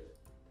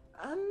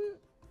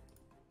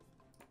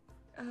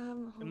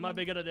 It might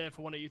be a good idea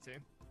for one of you two.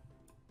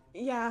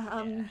 Yeah.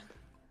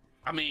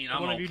 I mean,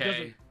 One I'm of you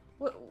okay.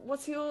 doesn't.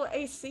 What's your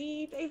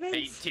AC, David?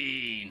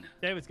 18.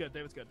 David's good.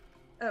 David's good.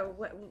 Oh,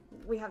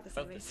 we have the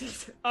same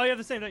AC. Oh, you have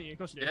the same, don't you? Of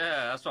course you do.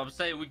 Yeah, that's what I'm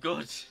saying. We're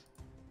good.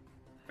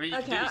 I mean, you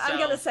can Okay, do I'm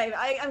gonna yourself. save.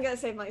 I'm gonna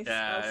save my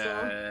Yeah, spell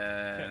slot.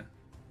 yeah.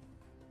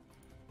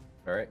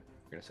 All right,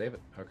 you're gonna save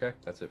it. Okay,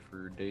 that's it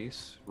for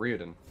Dace.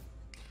 Riordan.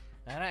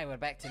 Alright, we're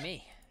back to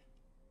me.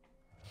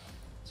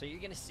 So you're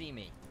gonna see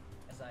me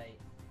as I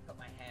put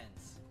my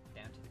hands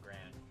down to the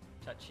ground,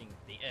 touching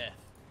the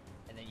earth,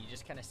 and then you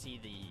just kind of see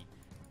the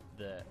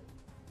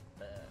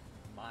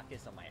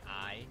markers on my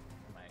eye,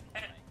 my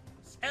skin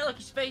Hey, look,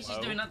 his face is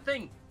glow, doing that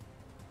thing.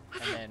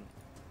 and then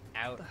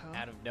out the hell?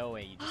 out of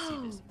nowhere you just see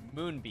this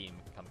moonbeam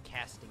come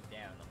casting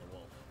down on the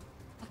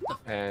wolf.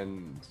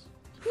 And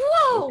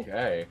Whoa!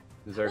 okay,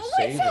 Is there a Well,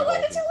 save wait, so where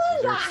involved? did you learn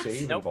Is there a that?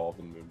 save Nope. involved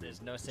in movement?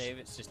 There's no save.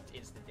 It's just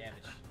instant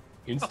damage.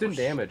 Instant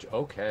damage.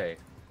 Okay.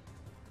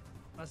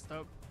 That's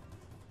dope.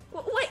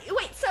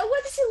 Wait, so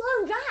where did you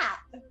learn that?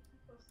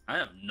 I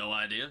have no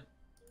idea.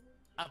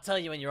 I'll tell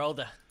you when you're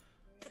older.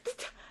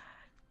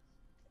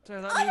 So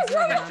that I means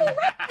don't you're know the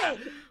if man.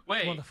 you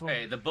Wait, Wonderful.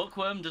 hey, the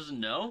bookworm doesn't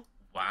know?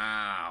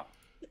 Wow.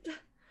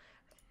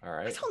 All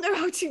I right. don't know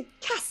how to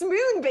cast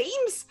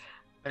moonbeams.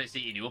 But it's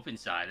eating you up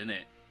inside, isn't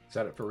it?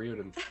 Set it for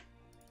Ryuden.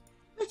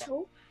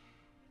 Little.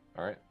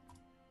 All right.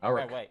 Oh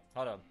Alric. wait,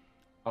 hold on.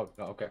 Oh,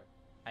 no, okay.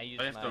 I use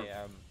I have my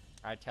to-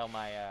 I tell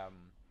my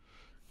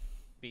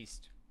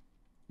beast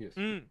Yes.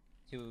 Mm.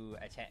 to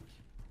attack.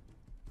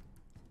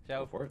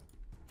 Go So for it.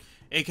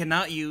 It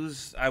cannot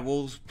use. I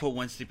will put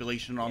one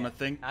stipulation on Yeah. the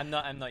thing. I'm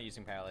not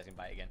using paralyzing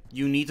bite again.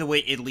 You need to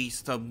wait at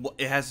least.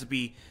 It has to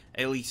be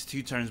at least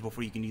 2 turns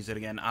before you can use it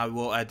again. I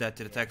will add that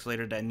to the text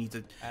later. That needs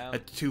a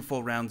 2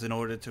 full rounds in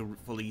order to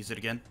fully use it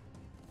again.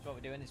 So what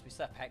we're doing is we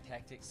still have pack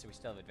tactics, so we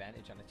still have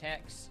advantage on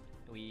attacks.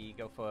 We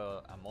go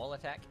for a maul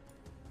attack.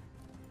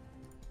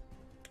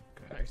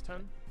 Okay. Next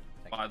turn.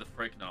 Why the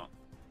frick not?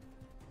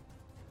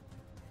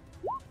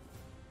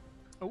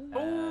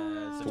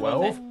 Oh. So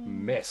 12.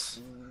 Miss.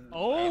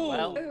 Oh.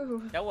 well,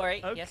 Ooh. don't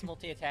worry. Okay. Yes,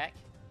 multi-attack.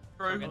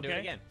 We're True. gonna do it Okay.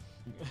 again.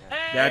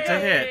 That's a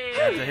hit.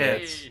 That's a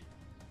hit. Hey!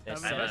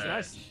 That's That's seven.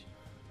 nice.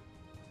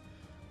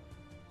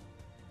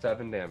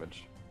 7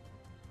 damage.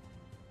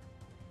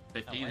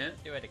 15 Oh, hit?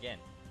 let's do it again.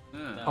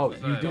 Yeah, Oh,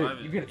 that's you right. did I it.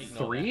 You get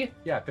Ignore 3?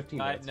 Yeah, 15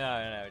 No, minutes.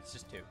 no, it's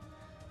just 2.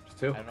 Just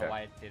 2? I don't know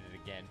why I did it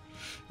again.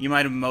 You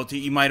might have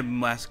You might have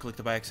mass clicked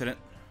it by accident.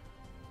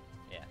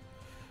 Yeah.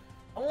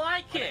 I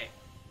like it!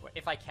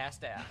 If I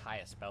cast it at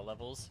higher spell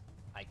levels,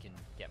 I can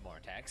get more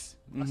attacks.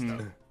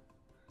 Mhm.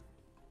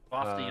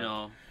 After, you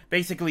know.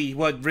 Basically,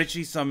 what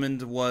Richie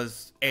summoned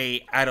was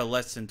a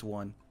adolescent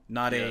one,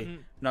 not Yeah. a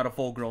not a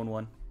full grown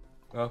one.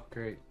 Oh,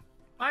 great.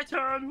 My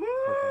turn! Woo!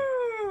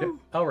 Yep.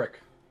 Elric.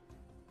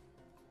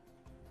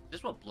 Is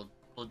this what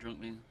blood drunk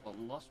means? What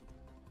lost?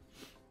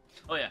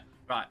 Oh yeah,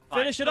 right. fine.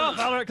 Finish it off,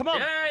 Alaric. Come on.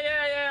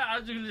 Yeah.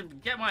 I'm gonna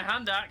get my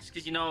hand axe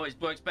because you know it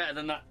works better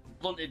than that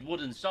blunted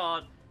wooden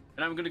sword,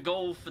 and I'm gonna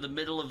go for the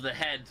middle of the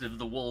head of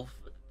the wolf,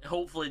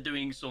 hopefully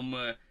doing some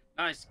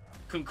nice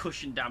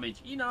concussion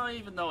damage. You know,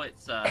 even though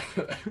it's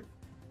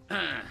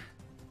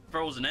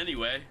frozen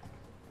anyway,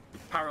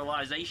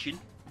 paralyzation.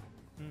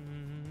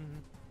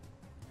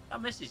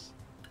 That misses.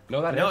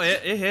 No, that No,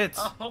 hits. it hits.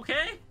 Oh,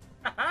 okay.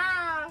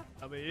 Haha.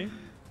 Abby.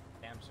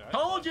 Damn, sorry.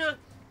 Told you.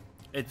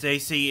 Its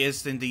AC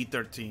is indeed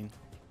 13.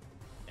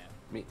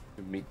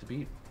 Meet the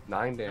beat.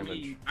 9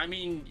 damage. I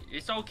mean,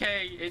 it's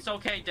okay. It's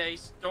okay,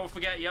 Dace. Don't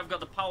forget, you have got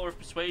the power of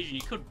persuasion.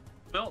 You could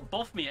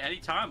buff me at any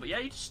time, but yeah,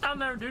 you just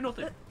stand there and do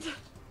nothing.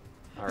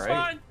 All It's right.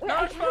 fine.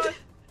 No, it's fine.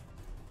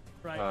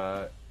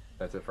 Right.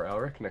 That's it for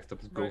Elric. Next up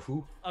is Right.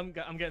 Gofu. I'm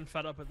getting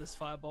fed up with this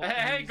fireball.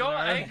 Hey, go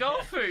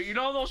for it. You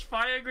know those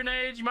fire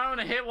grenades? You might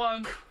want to hit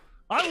one.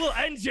 I will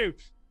end you.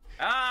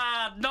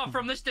 Ah, not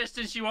from this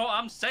distance. You won't.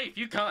 I'm safe.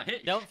 You can't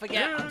hit. Don't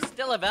forget, I'm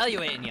still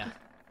evaluating you.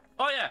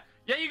 Oh yeah.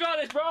 Yeah, you got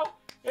this, bro.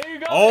 There you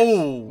go.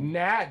 Oh,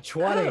 Nat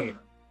 20.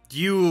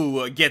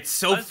 you get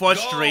so Let's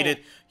frustrated.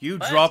 go. You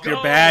Let's drop your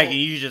go. bag and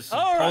you just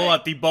All pull right.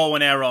 out the bow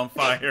and arrow on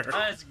fire.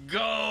 Let's go.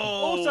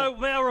 Also,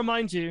 may I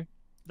remind you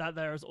that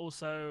there is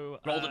also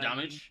roll the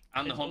damage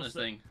and the it's hunter's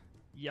also- thing.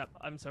 Yep,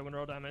 I'm so gonna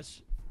roll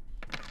damage.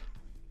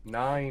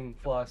 9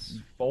 plus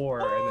 4.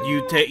 And then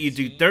You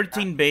do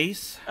 13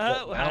 base.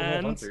 Well, I don't know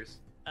And hunters.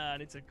 I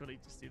need to quickly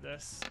just do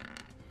this.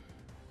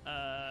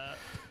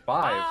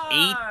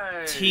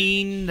 5.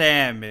 18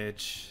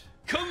 damage.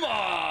 Come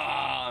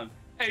on.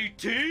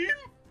 18.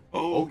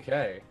 Oh.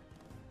 Okay.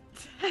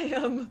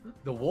 Damn.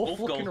 The wolf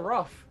Wolf looking goes.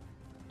 rough.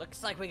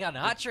 Looks like we got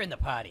an archer in the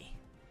party.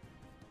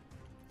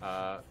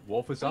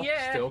 Wolf is up.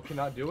 Yeah. Still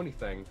cannot do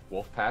anything.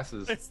 Wolf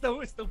passes. it's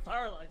still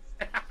paralyzed.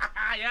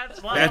 Yeah,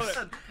 it's That's-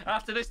 like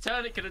after this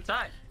turn it can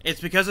attack. It's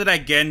because of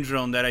that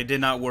Gendrone that I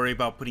did not worry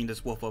about putting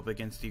this wolf up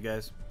against you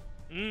guys.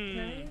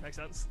 Okay. Makes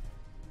sense.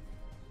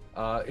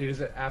 It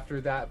is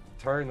after that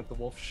turn that the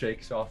wolf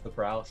shakes off the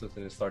paralysis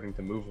and is starting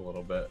to move a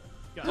little bit.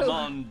 Come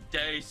on,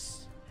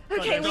 Dace.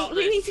 Okay, You got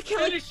we need this. to kill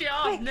it. Finish it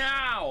off quick.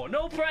 now.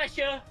 No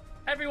pressure.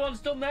 Everyone's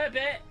done their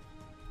bit.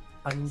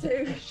 So,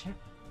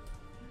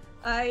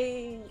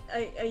 I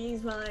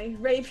use my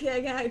rapier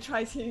again. I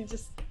try to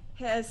just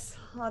hit as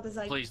hard as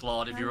I Please,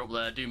 Lord, if you're up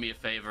there, do me a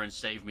favor and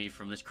save me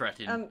from this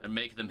cretin and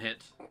make them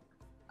hit.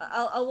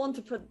 I'll want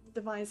to put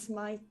divine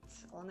smite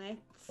on it.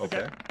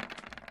 Okay.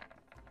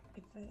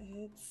 If it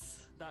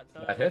hits.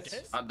 That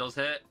hits. That does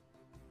hit.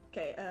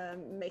 Okay,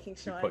 making You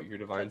sure put your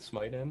divine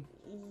smite in.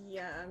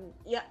 Yeah,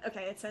 yeah,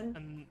 okay, it's in.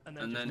 And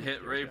And then just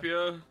hit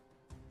rapier. rapier.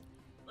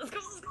 Let's go,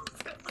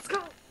 let's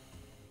go.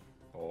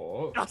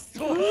 Oh.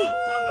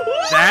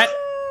 That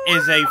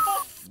is a.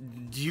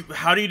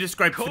 How do you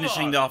describe Come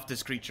finishing on. off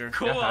this creature?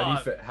 Come Yeah, how do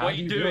on. you how what do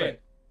you you do doing?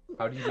 it?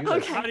 How do you do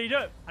Okay. How do you do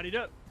it? How do you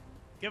do it?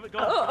 Give it go.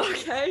 Oh,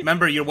 okay.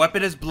 Remember, your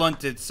weapon is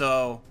blunted,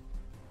 so.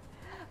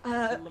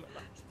 Limit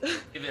that.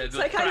 Give it a So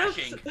I good kind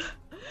crashing. of,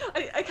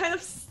 I kind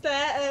of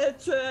stare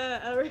at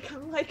Eric.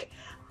 I'm like,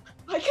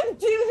 I can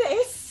do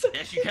this.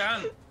 Yes, you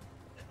can.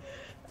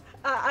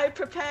 I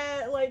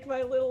prepare like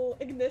my little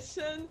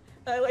ignition.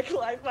 I like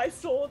light my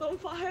sword on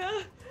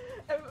fire.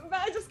 And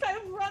I just kind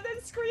of run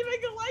and screaming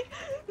and like,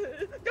 go down,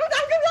 go down,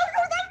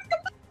 go down, go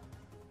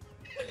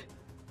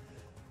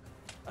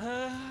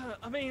down.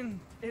 I mean,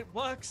 it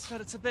works,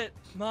 but it's a bit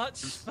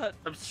much. But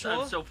I'm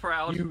sure. so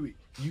proud.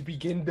 You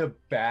begin to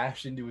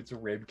bash into its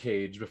rib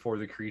cage before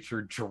the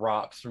creature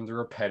drops from the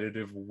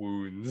repetitive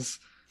wounds.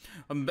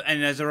 And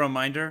as a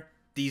reminder,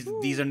 this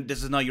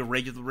is not your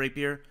regular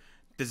rapier.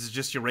 This is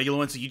just your regular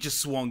one. So you just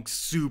swung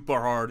super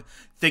hard,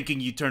 thinking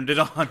you turned it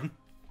on.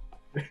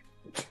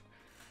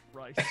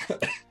 Right.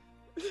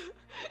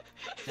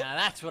 Now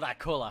that's what I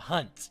call a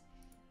hunt.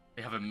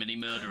 We have a mini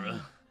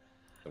murderer.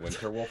 The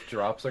winter wolf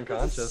drops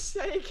unconscious.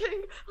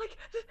 Shaking. Like,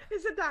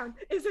 is it down?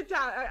 Is it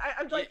down?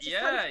 I'm like, just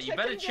kind Yeah, of you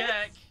better kicking it.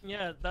 check.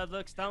 Yeah, that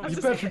looks down. You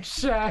just better like-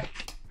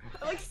 check.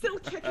 I'm like still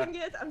kicking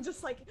it. I'm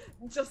just like,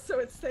 just so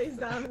it stays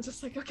down. I'm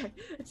just like, okay,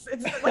 it's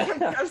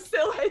like I'm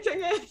still hitting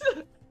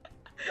it.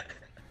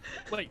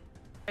 Wait,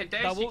 Hey,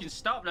 Dace, That you wolf- can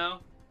stop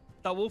now.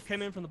 that wolf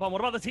came in from the bottom.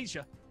 What about the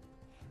teacher?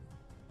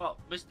 What,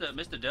 Mr.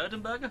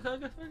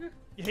 Durdenberger?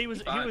 He was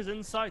He's fine.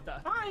 inside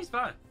there. Ah, he's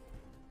fine.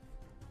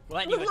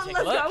 Why don't you go take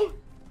a Let's look? go.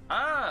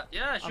 Ah,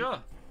 yeah, sure.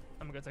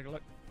 I'm gonna go take a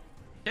look.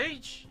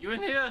 Teach, you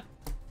in here?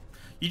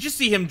 You just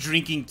see him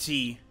drinking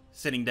tea,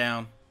 sitting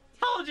down.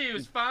 Told you it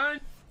was fine.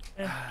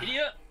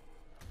 Idiot.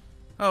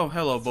 Oh,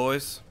 hello,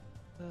 boys.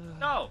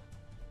 No.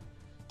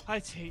 Hi,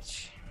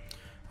 teach.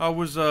 How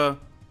was the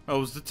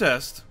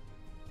test?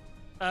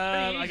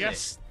 I easy.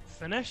 guess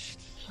finished.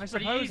 I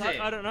Pretty suppose. easy.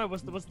 I don't know.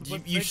 Was the You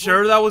big sure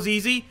wolf- that was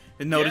easy?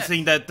 And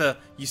noticing Yes. that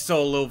you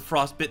saw a little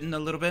frostbitten a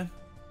little bit.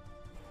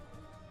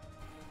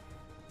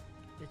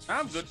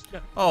 I'm good.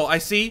 Oh, I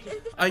see.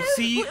 I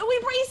see.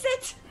 We race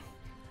it.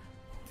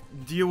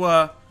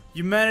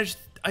 You managed.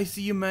 I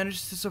see you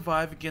managed to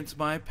survive against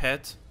my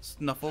pet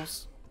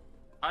Snuffles.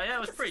 Oh yeah,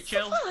 it was pretty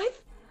chill.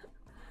 Survive?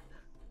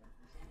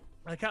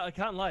 I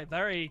can't lie.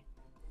 Very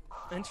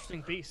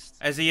interesting beast.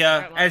 As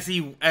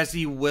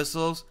he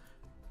whistles,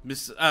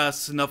 Miss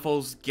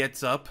Snuffles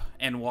gets up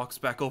and walks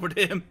back over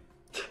to him.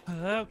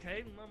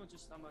 Okay, I'm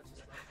just.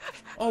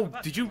 Oh,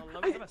 best. did you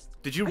I'll love the best.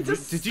 I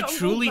just stumbled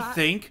truly back.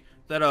 think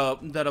that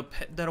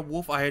a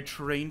wolf I had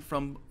trained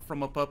from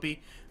a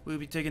puppy would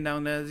be taken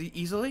down as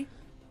easily?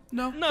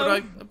 No.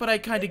 No. But I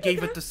kind of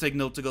gave it the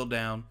signal to go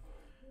down.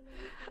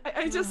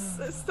 I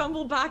just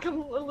stumbled back. I'm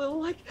a little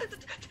like,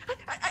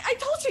 I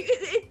told you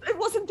it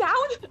wasn't down.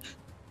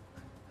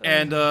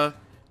 And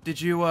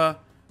did you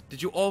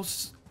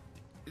also?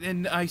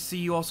 And I see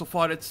you also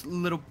fought its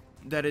little.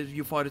 That is,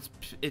 you fought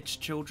its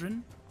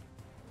children.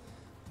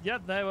 Yeah,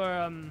 they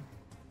were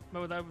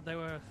well, they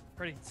were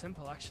pretty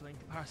simple actually in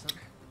comparison.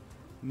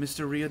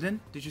 Mr. Riordan,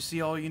 did you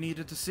see all you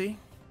needed to see?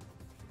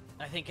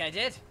 I think I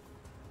did.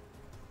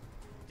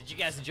 Did you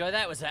guys enjoy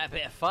that? Was that a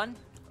bit of fun?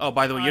 Oh,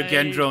 by the way, your I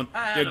Gendrone,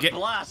 had a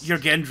blast. your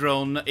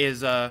Gendrone is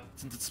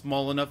since it's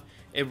small enough,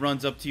 it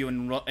runs up to you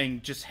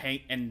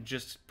and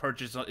just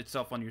perches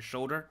itself on your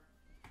shoulder.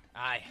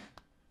 Aye.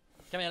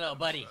 Come here, little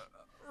buddy.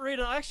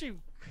 Rita, I'm actually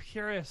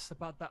curious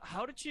about that.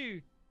 How did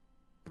you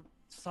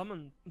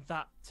summon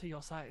that to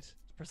your side Did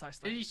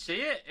precisely? you see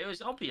it? It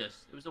was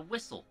obvious. It was a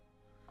whistle.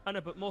 I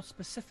know, but more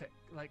specific.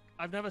 Like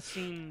I've never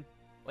seen.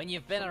 When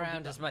you've been Someone did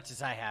around that. as much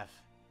as I have,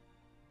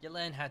 you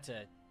learn how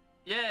to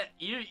Yeah,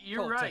 you're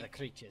talk to right. the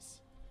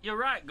creatures. You're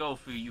right,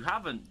 Gofu. You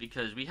haven't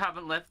because we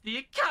haven't left the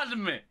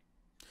academy.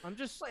 I'm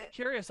just Wait.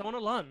 curious. I want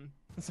to learn.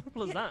 As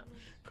simple as that.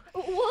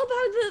 What about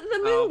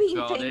the Oh moonbeam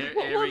God, thing? here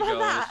What he about goes.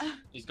 that?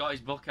 He's got his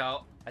book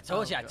out. I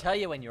told you, I'd God. tell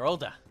you when you're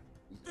older.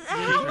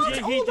 How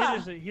much older?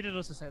 He did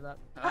also say that.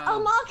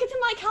 I'll mark it in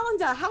my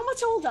calendar. How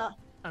much older?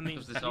 I mean,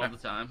 Does this all the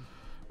time.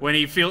 When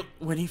he feels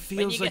When you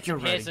like get you're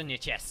some hairs ready. on your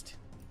chest.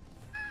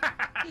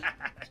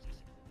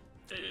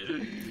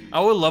 I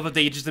would love if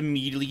they just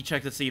immediately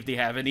check to see if they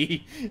have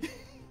any.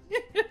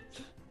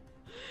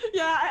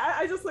 Yeah,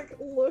 I just like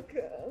look.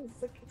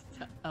 It's like,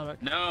 all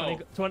right. No.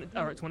 20,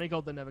 all right, 20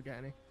 gold. They never get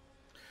any.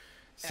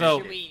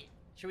 So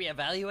Should we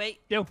evaluate?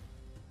 Deal.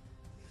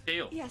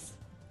 Deal. yes.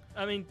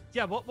 I mean,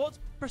 yeah. What's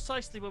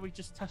precisely what we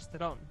just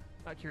tested on?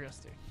 Out of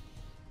curiosity.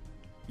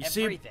 you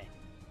see, Everything.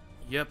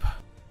 yep.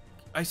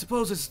 I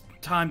suppose it's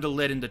time to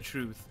let in the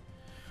truth.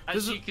 As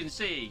This is- you can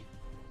see,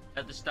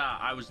 at the start,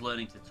 I was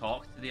learning to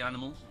talk to the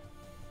animals.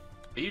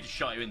 But you just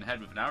shot you in the head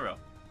with an arrow.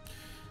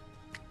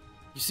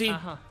 You see,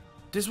 Uh-huh.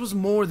 this was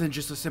more than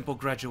just a simple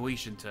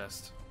graduation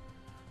test.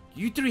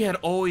 You three had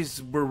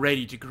always were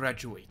ready to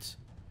graduate.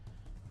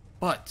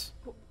 But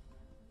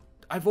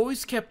I've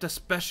always kept a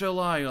special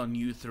eye on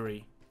you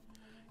three.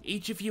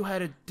 Each of you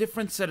had a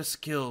different set of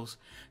skills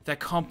that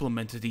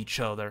complemented each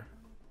other.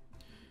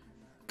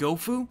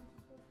 Gofu,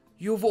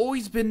 you've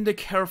always been the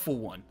careful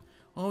one,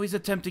 always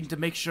attempting to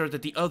make sure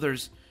that the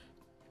others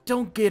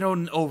don't get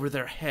on over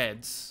their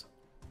heads.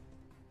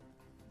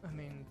 I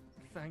mean,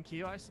 thank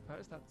you. I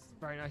suppose that's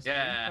very nice. of you.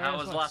 Yeah, Very how nice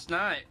was words. last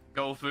night,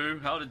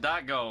 Gofu? How did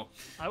that go?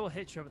 I will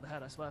hit you over the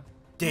head. I swear.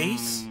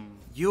 Dace,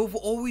 you've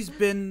always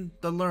been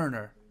the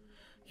learner,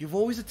 You've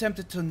always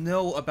attempted to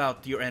know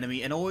about your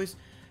enemy and always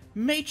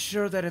made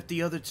sure that if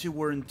the other two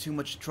were in too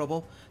much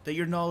trouble, that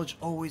your knowledge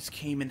always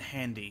came in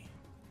handy.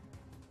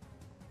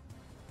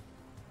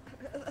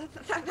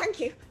 Thank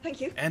you,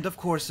 thank you. And of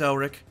course,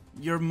 Elric,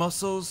 your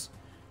muscles,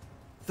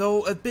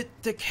 though a bit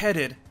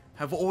thick-headed,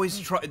 have always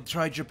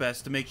tried your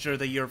best to make sure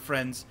that your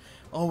friends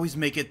always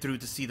make it through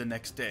to see the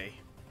next day.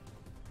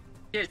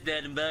 Cheers,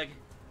 Dedenberg.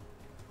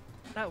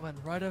 That went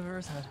right over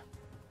his head.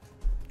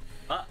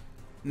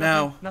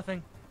 Now,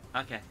 Nothing.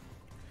 Okay.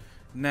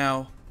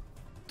 Now,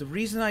 the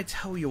reason I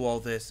tell you all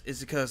this is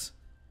because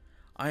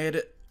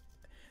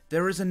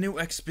there is a new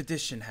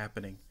expedition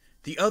happening.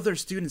 The other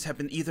students have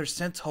been either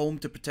sent home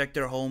to protect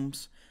their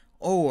homes,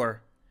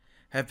 or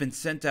have been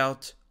sent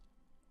out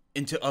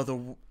into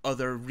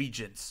other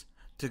regions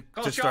to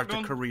start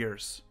their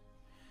careers.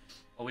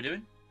 What are we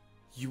doing?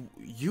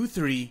 You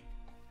three,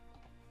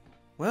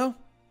 well,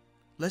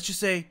 let's just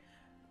say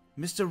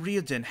Mr.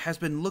 Riordan has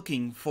been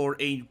looking for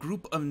a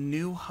group of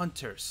new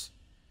hunters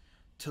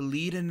to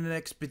lead in an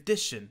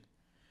expedition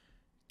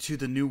to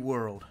the new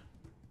world,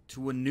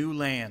 to a new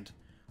land,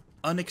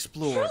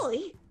 unexplored.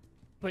 Really?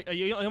 Wait, are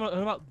you on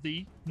about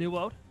the new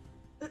world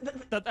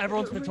that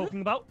everyone's been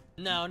talking about?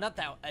 No, not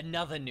that.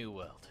 Another new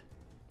world.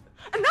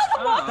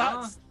 Another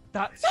one?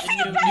 That's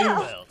A new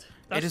world.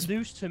 That's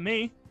news to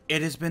me.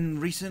 It has been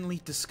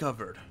recently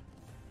discovered,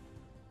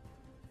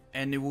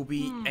 and you will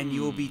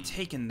be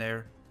taken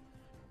there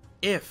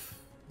if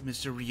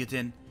Mr.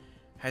 Riordan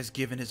has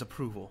given his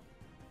approval.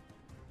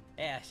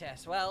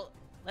 Yes. Well,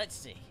 let's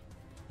see.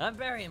 I'm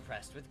very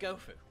impressed with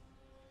Gofu.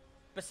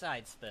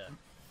 Besides the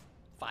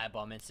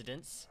firebomb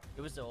incidents,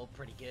 it was all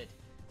pretty good.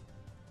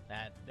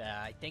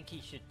 I think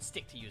he should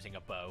stick to using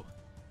a bow.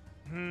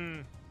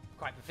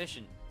 Quite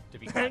proficient, to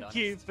be quite honest.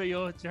 Thank you for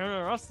your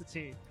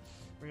generosity,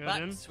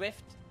 Riordan. But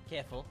swift,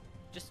 careful.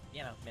 Just,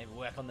 maybe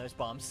work on those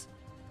bombs.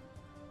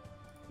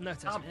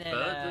 Notice. A And then,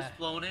 bird was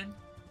flown in.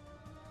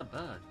 A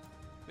bird.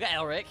 We got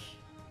Elric.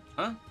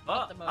 Huh?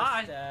 Not the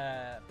Hi.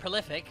 most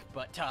prolific,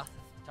 but tough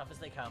as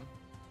they come.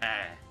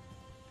 Ah.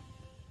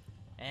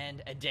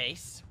 And a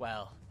Dace,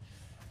 well,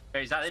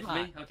 Wait, is that it for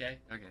me? Smart. Okay.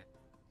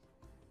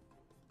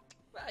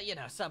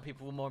 some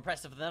people were more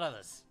impressive than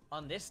others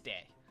on this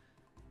day.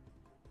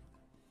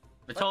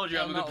 I told you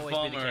I'm a good that'll not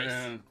always be the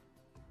performer. case.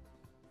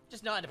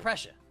 Just not under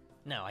pressure.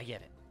 No, I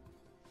get it.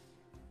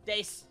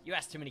 Dace, you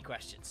asked too many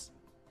questions.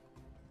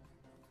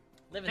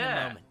 Live in the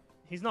Yeah. moment.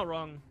 He's not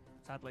wrong,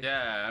 sadly.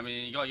 Yeah, I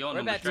mean, you got your We're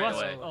number about to straight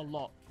That's away. a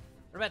lot.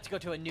 We're about to go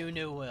to a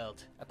new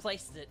world. A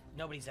place that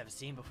nobody's ever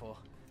seen before.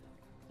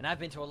 And I've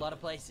been to a lot of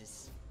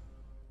places.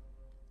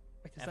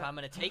 Wait, is And if that- I'm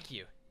gonna take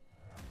you,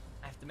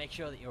 I have to make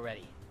sure that you're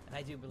ready. And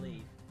I do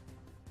believe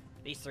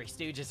these three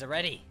stooges are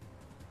ready.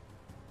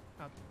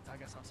 I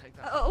guess I'll take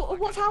that.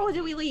 What hour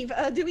do we leave?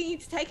 Do we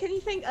need to take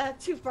anything?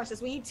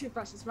 Toothbrushes. We need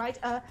toothbrushes, right?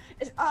 Your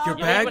You'll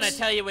leave bags? when I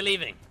tell you we're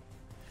leaving.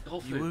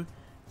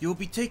 You'll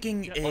be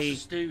taking What's the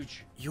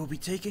stooge? You'll be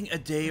taking a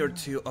day or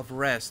two of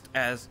rest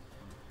as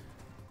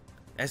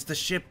the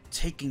ship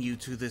taking you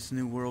to this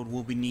new world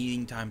will be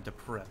needing time to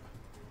prep.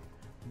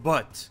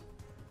 But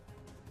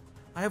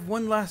I have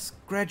one last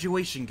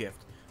graduation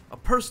gift, a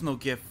personal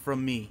gift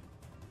from me.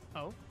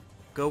 Oh.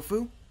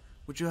 Gofu,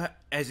 would you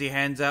as he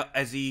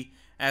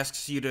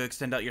asks you to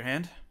extend out your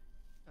hand?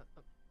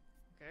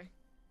 Okay.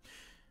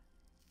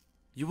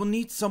 You will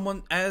need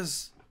someone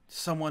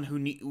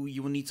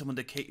you will need someone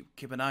to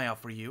keep an eye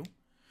out for you.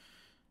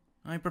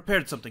 I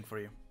prepared something for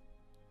you.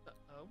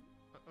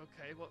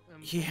 Okay. What?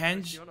 He what's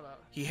hands on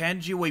about? he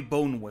hands you a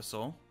bone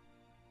whistle.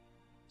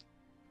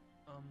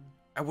 Um.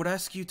 I would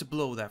ask you to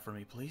blow that for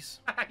me, please.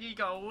 You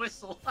got a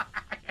whistle.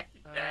 Okay.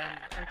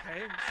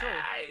 Sure.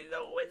 The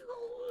whistle.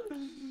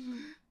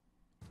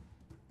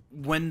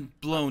 When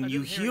blown, I you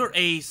didn't hear hear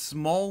a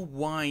small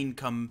whine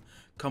come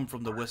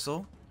from the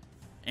whistle,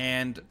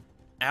 and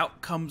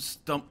out comes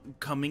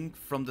coming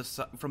from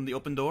the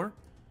open door.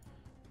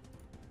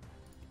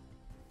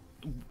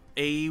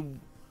 A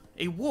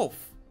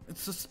wolf.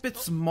 It's a bit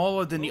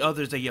smaller than the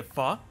others that you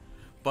fought,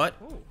 but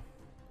Oh.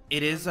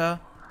 it is a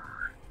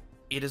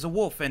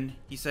wolf, and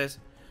he says,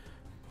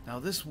 "Now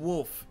this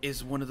wolf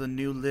is one of the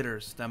new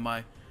litters that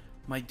my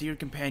dear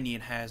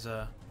companion has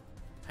had.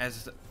 It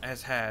is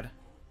Why does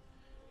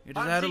he get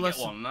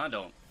adolescent one and I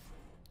don't?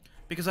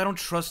 because I don't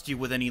trust you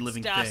with any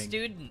living Star thing.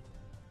 student.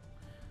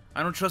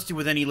 I don't trust you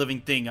with any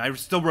living thing. I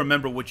still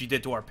remember what you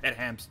did to our pet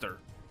hamster.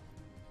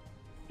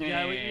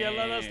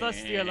 Let's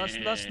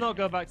not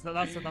go back to that.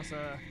 That's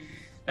a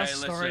Hey,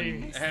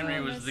 story. listen, Henry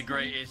was the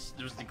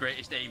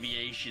greatest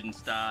aviation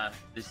star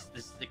this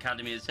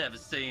academy has ever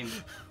seen.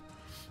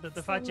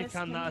 The fact you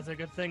can that as a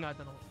good thing, I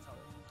don't know what to tell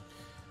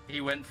you.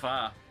 He went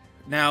far.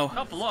 Now,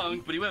 Not for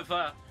long, but he went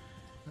far.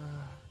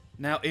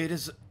 it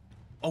is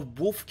a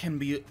wolf can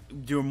be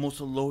your most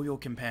loyal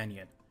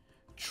companion.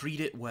 Treat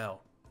it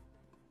well.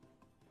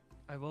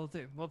 I will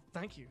do. Well,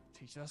 thank you,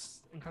 teacher.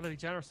 That's incredibly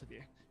generous of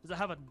you. Does it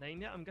have a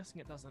name yet? I'm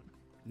guessing it doesn't.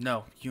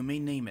 No, you may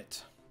name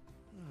it.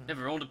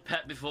 Never owned a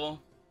pet before.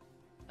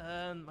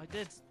 I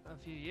did a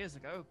few years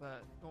ago,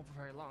 but not for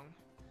very long.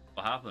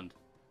 What happened?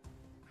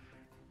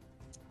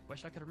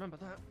 Wish I could remember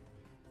that.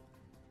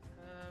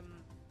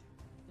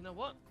 You know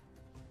what?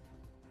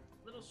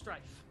 Little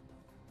strife.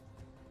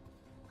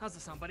 How's that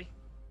sound, buddy?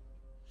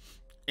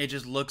 It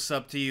just looks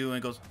up to you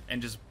and goes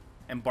and just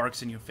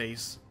barks in your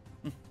face.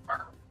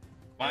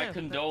 My Yeah,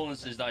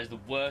 condolences. That is the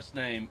worst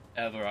name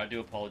ever. I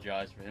do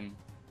apologize for him.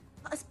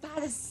 Not as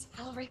bad as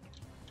Alric.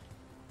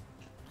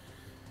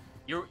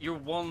 You're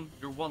one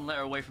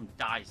letter away from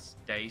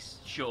Dace.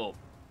 Shut up.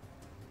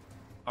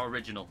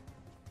 Original.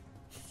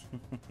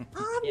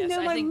 Yes,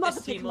 I my think mother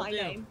this team picked will my do.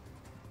 name.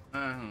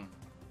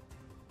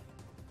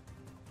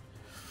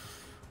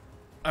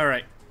 All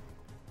right.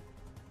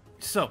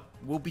 So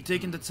we'll be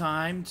taking the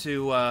time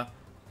to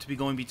be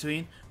going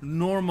between.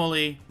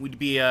 Normally we'd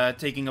be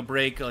taking a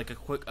break, like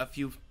a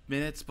few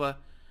minutes, but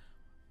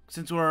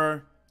since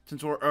we're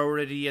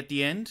already at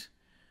the end,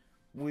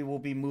 we will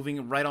be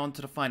moving right on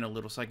to the final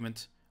little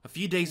segment. A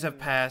few days have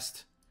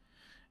passed,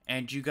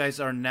 and you guys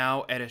are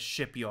now at a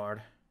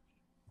shipyard.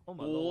 Oh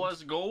my lord.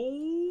 Let's go.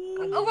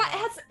 All right,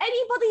 has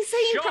anybody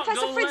seen Professor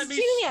don't Fritz let me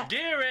Jr.?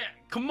 steer it.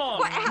 Come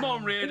on, come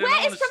on, Raiden. Where I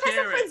is wanna Professor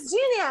steer Fritz it.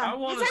 Jr.? I Has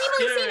wanna anybody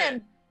steer seen it.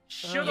 him?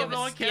 Shut You up, no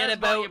one forget cares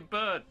about about- your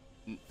bird.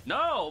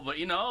 No, but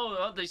you know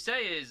what they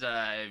say is you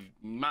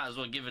might as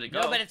well give it a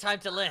go. No better time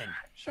to learn.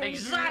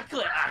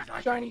 Exactly.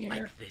 I Shiny like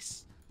hair.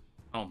 this.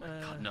 Oh my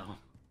god, no.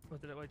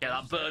 What did it, Get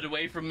that bird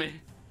away from me.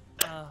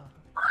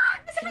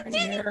 Shiny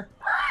hair.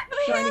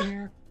 Shiny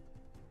hair.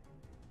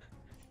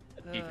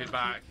 Keep it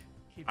back.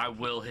 I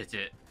will hit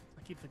it.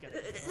 I keep forgetting.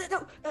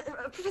 No,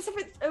 Professor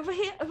Fritz, over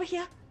here, over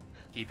here.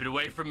 Keep it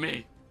away from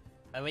me.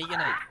 Are we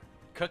gonna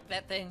cook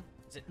that thing?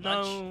 Is it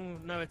lunch?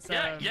 No, it's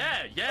Yeah,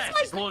 my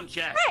it's lunch,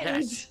 yes,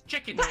 friend. yes.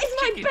 Chicken, That is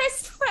my chicken.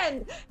 best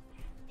friend.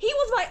 He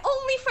was my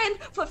only friend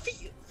for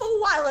a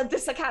while at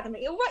this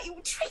academy. All right, you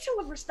treat him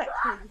with respect,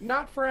 please.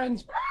 Not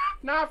friends.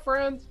 Not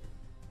friends.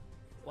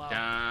 Wow. Damn.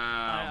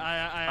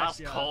 I That's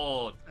actually,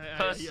 cold. I-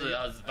 Personally,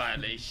 that was a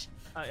violation.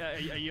 Are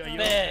you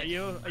Bed. okay?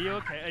 Are you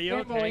okay? Are you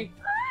okay? Family.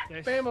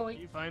 Yes, Family.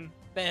 You fine?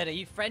 Bed, are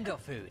you friend or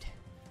food?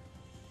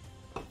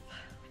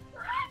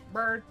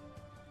 Bird.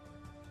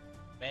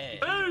 Bed.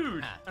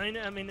 Food. Ah,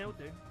 I mean, it'll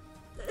do.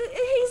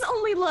 He's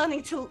only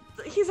learning to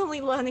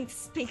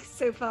speak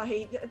so far.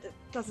 He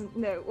doesn't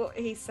know what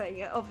he's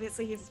saying.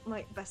 Obviously, he's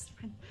my best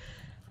friend.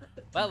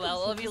 well,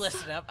 all of you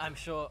listen up. I'm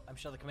sure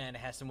the commander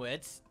has some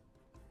words.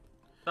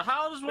 So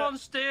how does one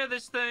steer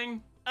this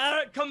thing?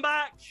 Eric, come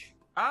back!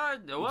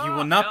 You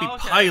will not be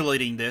okay.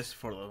 piloting this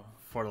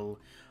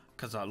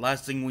because the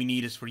last thing we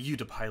need is for you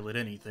to pilot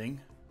anything.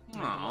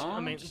 Aw. I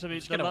mean, so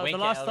just the gonna wink at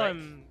last Elric.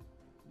 time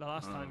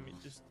you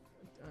just.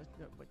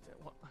 No, wait,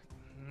 what?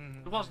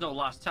 There was no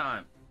last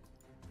time.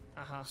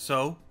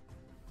 So,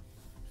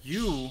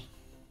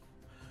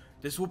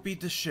 this will be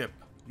the ship.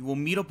 You will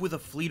meet up with a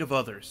fleet of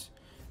others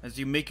as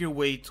you make your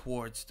way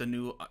towards the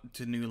new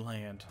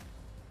land.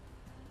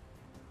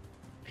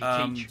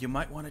 Hey, teach. You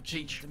might want to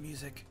change Teach. the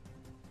music.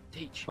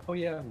 Teach. Oh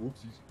yeah.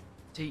 Whoopsies.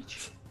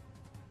 Teach.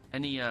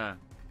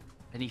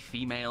 Any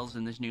females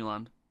in this new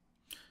land?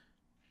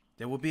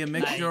 There will be a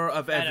mixture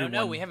of everyone. I don't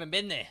know. We haven't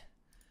been there.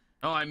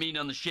 Oh, I mean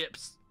on the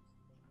ships.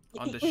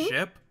 on the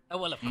ship. Oh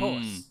well, of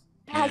course.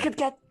 I could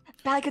get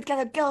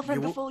a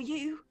girlfriend You will- before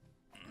you.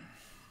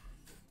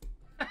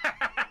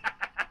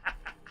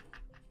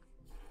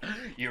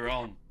 You're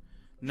on.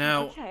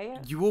 Now, Okay.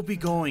 you will be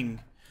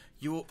going.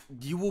 You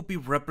will be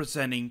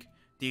representing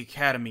the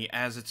academy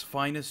as its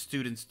finest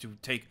students to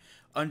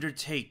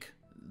undertake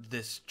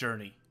this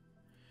journey.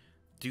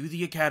 Do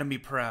the academy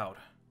proud.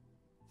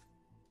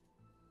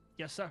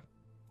 Yes, sir.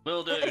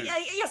 Will do.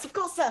 Yes, of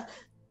course, sir.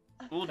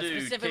 Will do.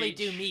 Specifically,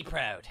 teach. do me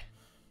proud.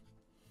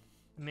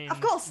 I mean,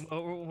 Of course.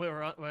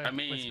 We're I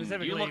mean,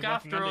 specifically you look working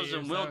after under us you,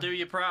 and we'll so- do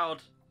you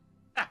proud.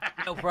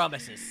 No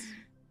promises.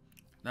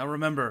 Now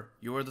remember,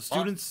 you are the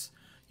students.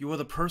 You are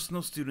the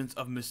personal students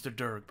of Mr.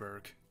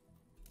 Durgberg.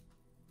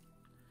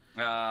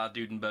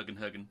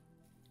 Dudenbergenhagen.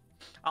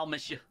 I'll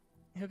miss you.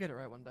 He'll get it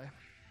right one day.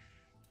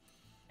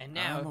 And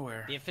now, I'm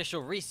aware. the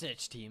official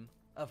research team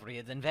of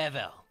Riordan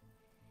Vervel.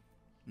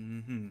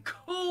 Mm-hmm.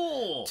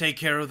 Cool. Take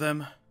care of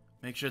them.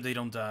 Make sure they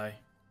don't die.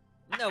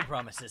 No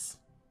promises.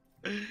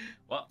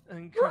 What?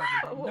 Incredibly,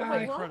 Whoa,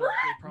 wait, incredibly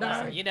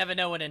promising. You never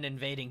know when an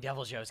invading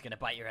devil joe is gonna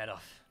bite your head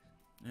off.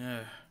 Yeah.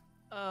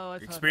 Oh,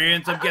 I've heard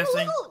Experience, I'm I'm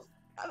guessing.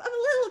 a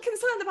little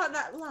concerned about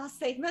that last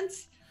statement.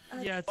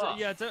 that. Yeah,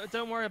 Fuck.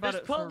 don't worry about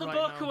Just it for put the right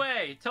book now.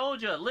 away.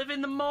 Told you. Live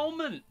in the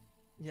moment.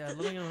 Yeah,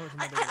 living in a I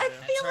moment.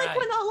 feel like right.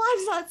 when our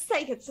lives are at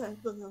stake, it's a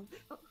little.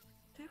 Oh,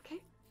 okay.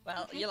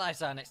 Well, Okay. your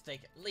lives aren't at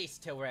stake at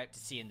least till we're out to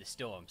sea in the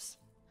storms.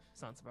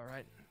 Sounds about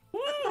right.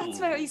 That's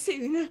very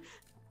soon.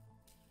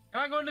 Am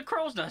I going to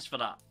Crow's Nest for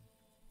that?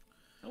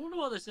 I wonder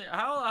what this is.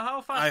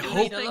 How fast I can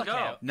hope- this thing go?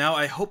 Lookout. Now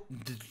I hope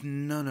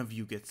none of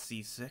you get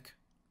seasick.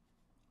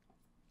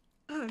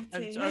 Oh,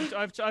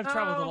 I've dear.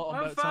 traveled a lot on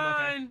I'm boats.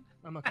 fine.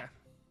 I'm okay.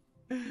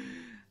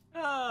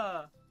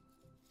 Ah.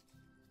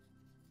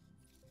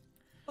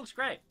 Looks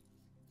great.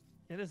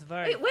 It is a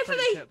very Wait for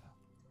pretty me. ship.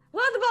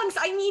 Where are the bunks?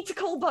 I need to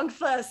call bunk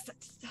first.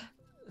 You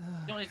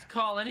don't need to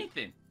call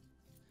anything.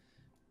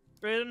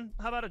 Brayden,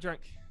 how about a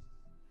drink?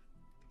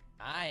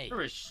 Aye.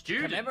 You're a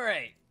student.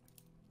 Commemorate.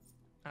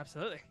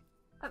 Absolutely.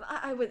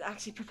 I would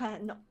actually prefer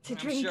not to I'm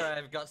drink. sure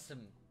I've got some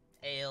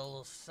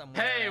ale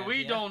somewhere. Hey, around we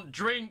here. don't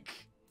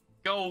drink.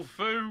 Go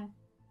foo.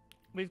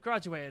 We've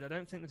graduated. I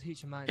don't think the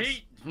teacher minds.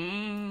 Heat.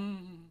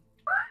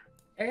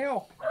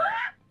 Ale.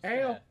 Just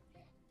Ale. gonna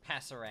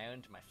pass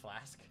around my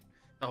flask.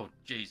 Oh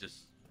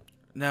Jesus.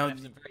 I Now, have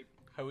some very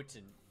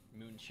potent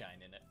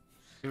moonshine in it.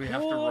 Do we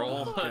have to Oh,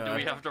 roll? Do God.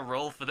 we have to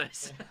roll for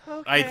this?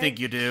 I think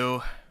you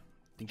do.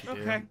 I think you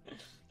Okay. do.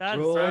 That's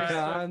Roll right.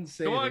 con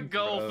saving Come on,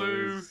 go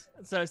throws.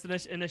 so it's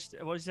the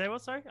initiative. What did you say?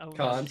 What? Sorry.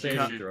 Con saving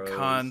Con- throws.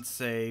 Con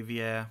save,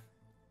 yeah.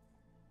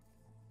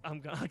 I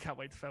can't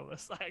wait to fail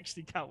this. I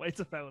actually can't wait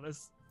to fail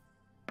this.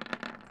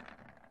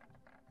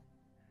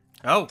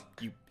 Oh,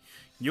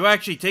 you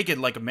actually take it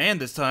like a man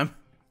this time.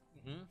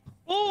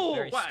 Oh,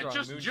 Very Well, strong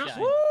just moonshine.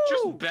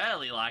 just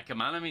barely like a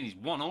man. I mean, he's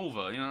won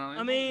over. You know.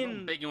 I mean-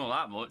 don't big him up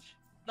that much.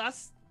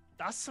 that's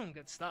some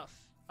good stuff.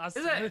 That's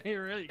Is it? really,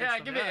 really good Yeah,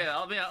 stuff. give me.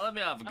 Let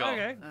me have a go.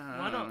 Okay,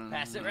 why not?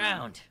 Pass it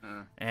round.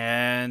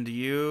 And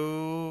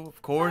you,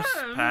 of course,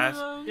 pass.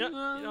 You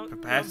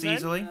don't- Pass Ben?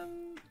 easily.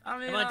 I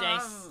mean, Come on,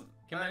 Dace.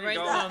 Come there on, you right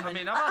go. down. I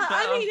mean, I'm I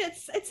better. mean,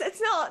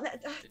 it's not.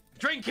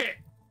 Drink it.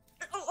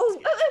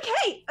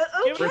 Okay.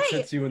 Fritz Okay.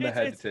 hits you in the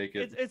head to take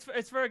it.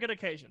 It's for a good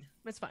occasion.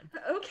 It's fine.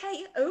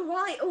 Okay.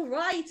 All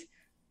right.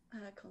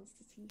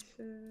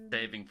 Constitution.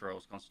 Saving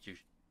throws,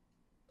 Constitution.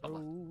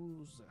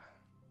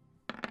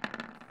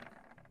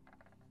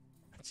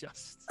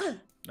 Just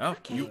No,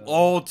 Okay. you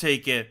all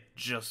take it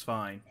just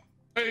fine.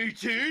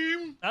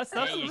 18. that's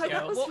There you Alright,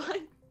 that go. was What-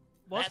 fine.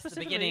 what That's the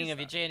specifically beginning is of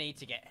your that? journey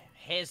to get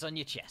hairs on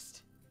your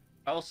chest.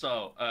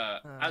 Also,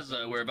 as that's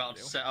we're what about we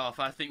to do. set off,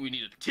 I think we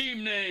need a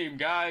team name,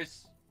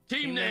 guys.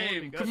 Team Team name would be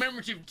name, good.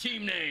 commemorative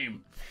team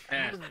name.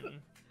 Yeah.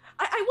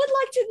 I would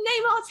like to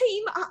name our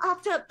team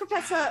after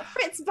Professor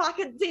Fritz back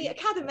at the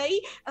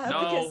academy.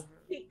 No.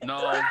 Because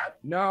No.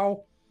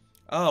 No.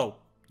 Oh,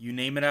 you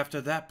name it after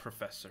that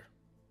professor.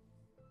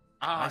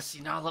 Ah, see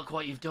now. Look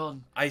what you've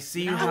done. I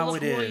see Now how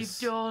look it what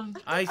is. you've done.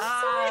 I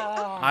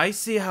Ah. I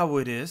see how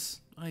it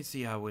is. I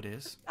see how it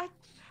is.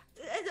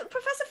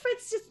 Professor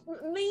Fritz just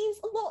means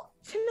a lot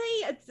to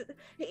me.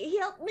 He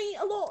helped me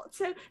a lot,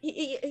 so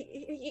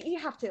you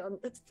have to.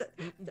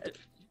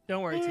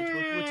 Don't worry,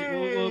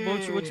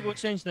 teacher. We'll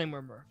change the name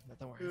when we're.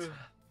 Don't worry.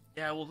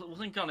 Yeah, we'll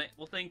think on it.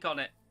 We'll think on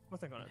it. We'll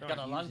think on it. Don't Got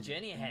a worry. long using it.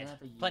 journey ahead.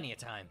 Never use Plenty of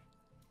time.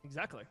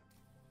 Exactly.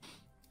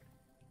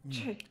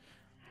 True.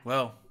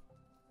 Well,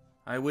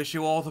 I wish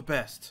you all the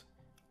best.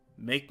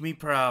 Make me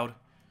proud.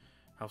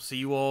 I'll see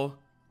you all.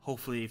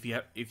 Hopefully, if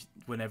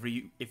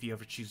you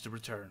ever choose to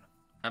return.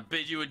 I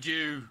bid you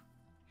adieu,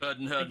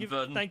 Burden,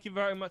 Burden. Thank you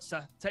very much,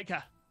 sir. Take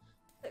care.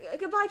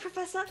 Goodbye,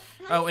 Professor.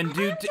 Oh, and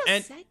I am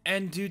just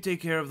saying- do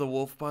take care of the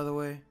wolf, by the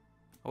way.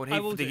 I would I hate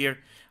will to do.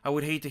 hear. I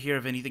would hate to hear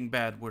if anything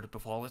bad were to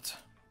befall it.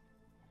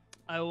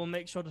 I will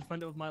make sure to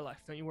defend it with my life.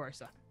 Don't you worry,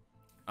 sir.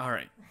 All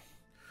right.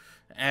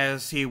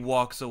 As he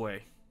walks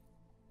away.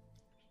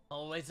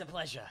 Always a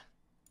pleasure.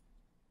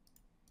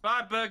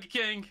 Bye, Burger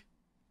King.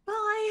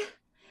 Bye.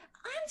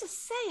 I'm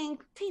just saying,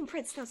 Team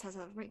Fritz does has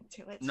a ring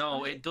to it.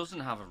 No, right? it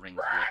doesn't have a ring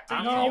to it.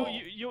 at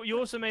You, all. you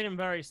also made him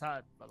very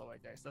sad, by the way,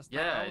 Dace. That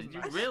Yeah, wasn't you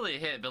nice. really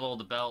hit below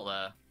the belt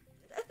there.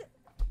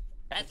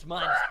 That's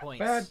minus points.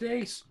 Bad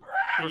days.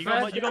 You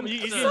got you I'm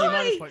gave me sorry.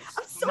 minus points.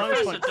 I'm sorry.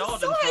 Minus Professor points. Dorden,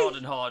 sorry.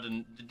 Fraud,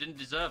 Harden didn't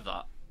deserve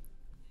that.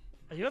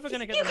 Are you ever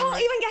gonna get You the name can't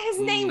right? even get his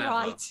name Never.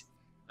 right.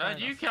 And Fair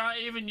you enough. can't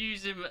even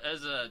use him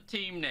as a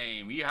team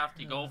name. You have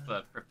to go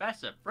for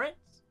Professor Fritz.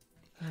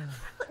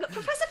 Look,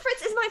 Professor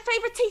Fritz is my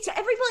favorite teacher.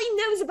 Everybody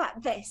knows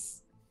about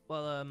this.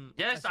 Well,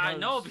 Yes, I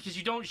know, suppose- because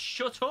you don't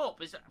shut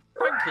up. It's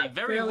frankly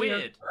very Failure.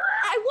 weird.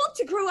 I want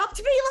to grow up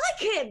to be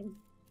like him.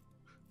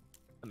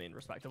 I mean,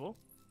 respectable,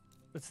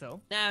 but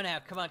still. Now,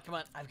 come on.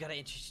 I've got to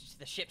introduce you to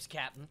the ship's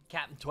captain,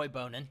 Captain Toy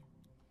Bonin.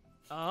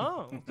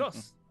 Oh, of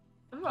course.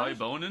 Hi,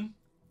 Bonin.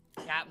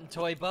 Captain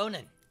Toy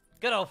Bonin.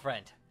 Good old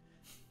friend.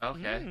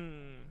 Okay.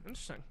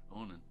 Interesting.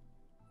 Bonin.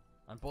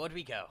 On board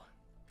we go.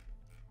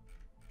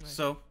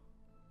 So,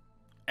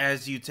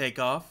 as you take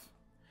off,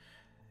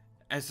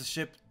 as the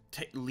ship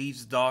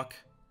leaves dock,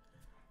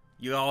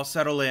 you all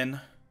settle in,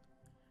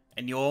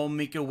 and you all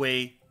make your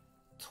way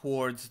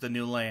towards the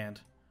new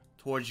land,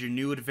 towards your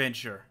new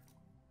adventure.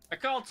 I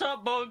call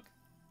Top Bug.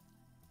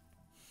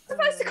 I'm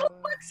supposed to call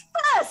Bugs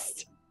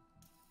first.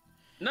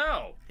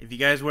 No. If you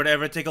guys were to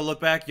ever take a look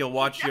back, you'll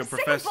watch your Single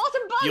professor.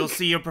 bottom bug. You'll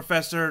see your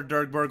Professor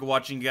Dirkberg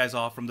watching you guys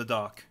off from the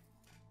dock.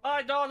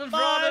 Hi, Dorden,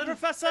 Bye, Fraud.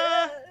 Professor.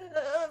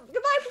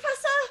 Goodbye,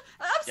 Professor.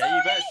 I'm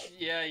Yeah,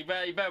 sorry. you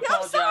better I'm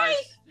sorry.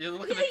 apologize. You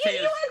look at the You- you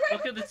tears. are a great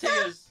Look at the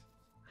professor. tears.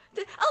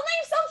 I'll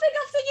name something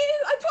after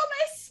you. I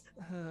promise.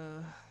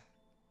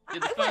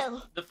 You're I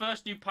will. the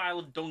first new pile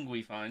of dung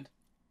we find.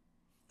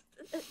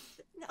 I'm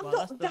Well,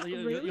 not that's that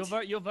you're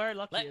rude. you're very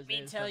lucky. Let as me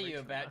is tell that you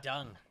Rachel about left.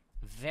 dung.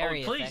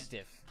 Very please.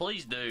 effective.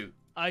 Please do.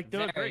 I do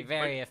Very, agree.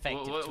 very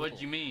effective. What do tool.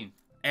 you mean?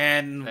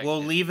 And we'll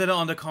Effective. leave it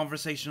on the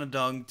conversation of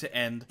dung to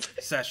end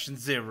session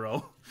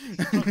 0.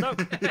 That was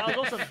dope. That was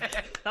awesome.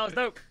 That was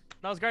dope.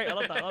 That was great. I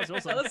love that. That was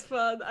awesome. That was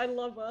fun. I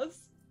love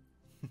us.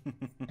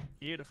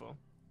 Beautiful.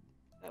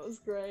 That was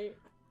great.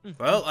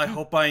 Well, I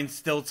hope I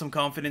instilled some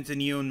confidence in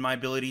you and my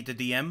ability to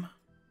DM.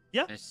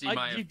 Yeah. I see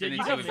my you did- affinity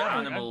you have with me.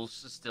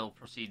 animals still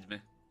precedes me.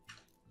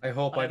 I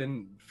hope I I'm-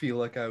 didn't feel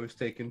like I was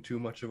taking too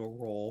much of a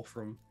role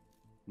from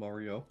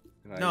Mario.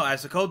 And No,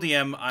 as a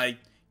co-DM,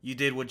 you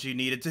did what you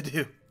needed to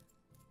do.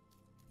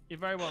 You're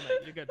very well, mate.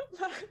 You're good.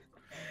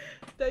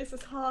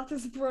 Dace's heart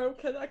is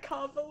broken. I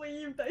can't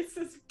believe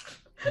Dace's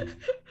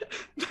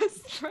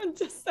best friend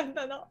just said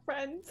they're not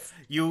friends.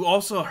 You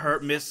also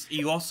heard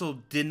You also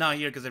did not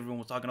hear because everyone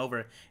was talking over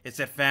it. It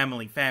said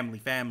family, family,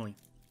 family.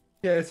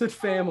 Yeah, it said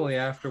family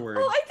afterwards.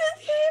 Oh, I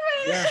did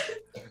hear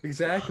it! Yeah,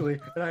 exactly.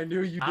 And I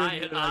knew you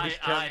didn't. And I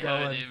just kept heard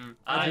going. him.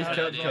 I just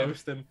heard kept him.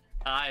 coasting.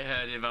 I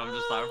heard him. I'm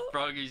just like,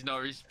 Froggy's not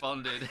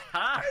responded. Hear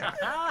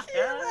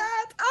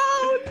that?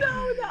 Oh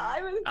no,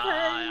 I'm in pain.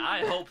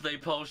 I hope they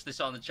post this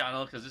on the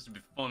channel because this would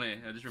be funny.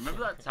 I just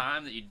remember that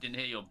time that you didn't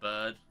hear your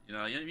bird. You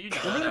know, you Remember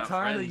the our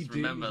time that friends, you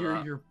didn't remember hear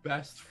that. your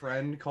best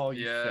friend call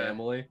you Yeah.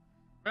 family?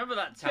 Remember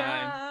that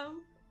time?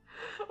 Damn.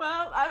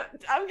 Well,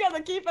 I'm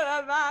gonna keep it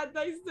at that.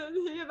 Dace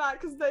didn't hear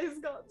that because Dace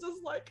got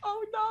just like,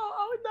 oh no,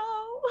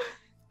 oh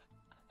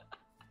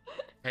no.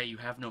 Hey, you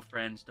have no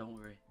friends. Don't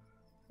worry.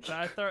 So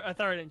I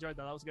thoroughly enjoyed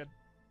that. That was good.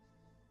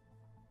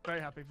 Very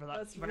happy for that.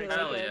 That's Very really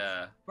excited. Hell good.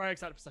 yeah. Very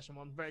excited for session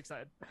 1. Very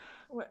excited.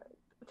 Wait,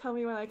 tell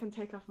me when I can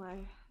take off my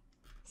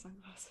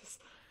sunglasses.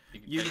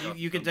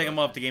 You can take them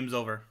off. The game's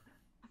over.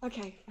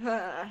 Okay,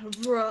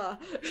 bruh.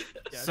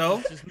 Yeah,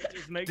 So,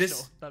 just make this-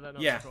 sure that they're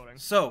not Yeah. recording.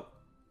 So,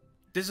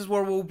 this is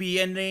where we'll be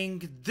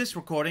ending this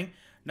recording.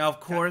 Now,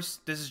 of course,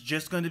 this is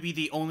just going to be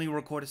the only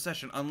recorded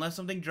session, unless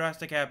something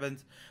drastic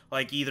happens,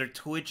 like either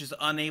Twitch is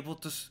unable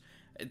to,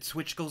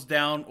 Twitch goes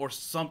down, or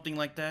something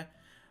like that.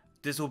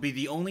 This will be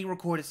the only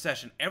recorded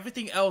session.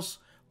 Everything else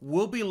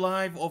will be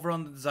live over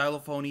on the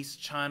Xylophonies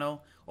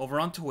channel, over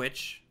on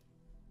Twitch,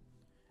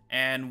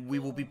 and we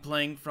will be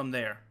playing from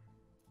there.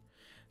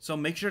 So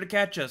make sure to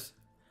catch us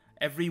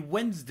every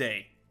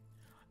Wednesday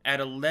at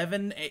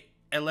 11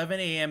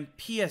 a.m.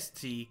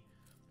 PST,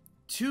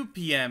 2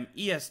 p.m.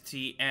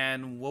 EST,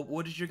 and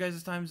what is your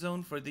guys' time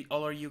zone for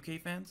all our UK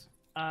fans?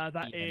 That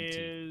GMT.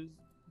 is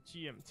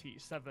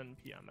GMT, 7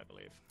 p.m. I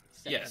believe.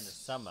 Except in the Yes.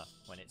 summer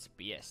when it's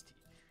BST.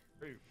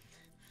 Ooh.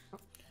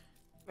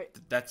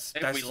 That's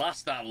If we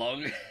last that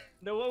long.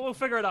 No, we'll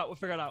figure it out. We'll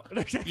figure it out.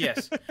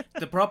 yes.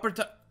 The proper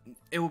time.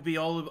 It will be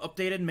all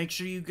updated. Make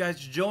sure you guys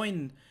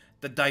join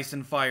the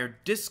Dyson Fire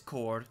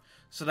Discord,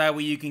 so that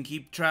way you can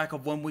keep track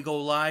of when we go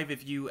live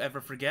if you ever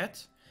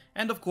forget,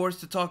 and of course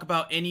to talk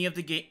about any of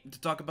the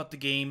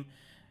game,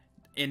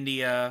 in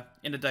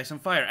the Dyson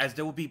Fire, as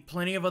there will be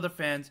plenty of other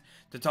fans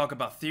to talk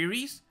about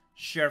theories,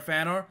 share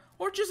fan art,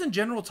 or just in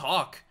general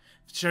talk,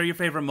 share your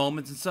favorite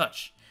moments and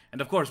such.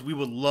 And of course, we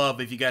would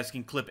love if you guys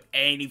can clip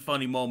any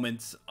funny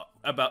moments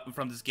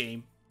from this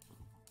game.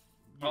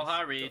 Oh,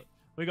 hi, Reed.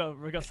 we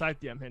got side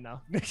DM here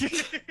now.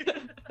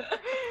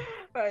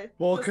 Right.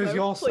 Well, let's because go.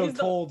 you also Please don't-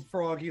 told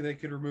Froggy they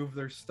could remove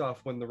their stuff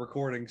when the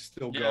recording's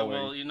still Yeah, going.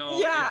 well, you know,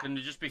 Yeah. it can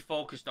just be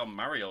focused on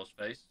Mario's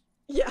face.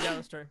 yeah, Yeah.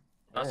 that's true.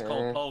 That's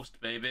called post,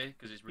 baby,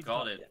 because it's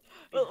recorded.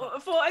 Well,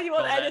 for anyone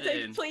Call that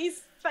editing, in.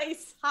 please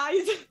face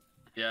hide.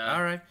 Yeah.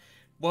 All right.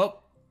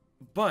 Well,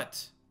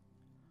 but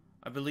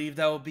I believe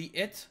that will be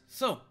it.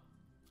 So,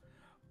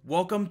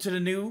 welcome to the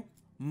new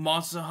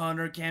Monster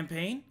Hunter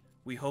campaign.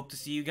 We hope to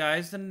see you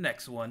guys in the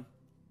next one.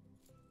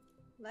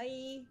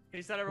 Bye.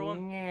 Peace out,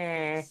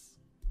 everyone.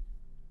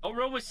 Oh,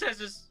 Robert says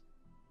this.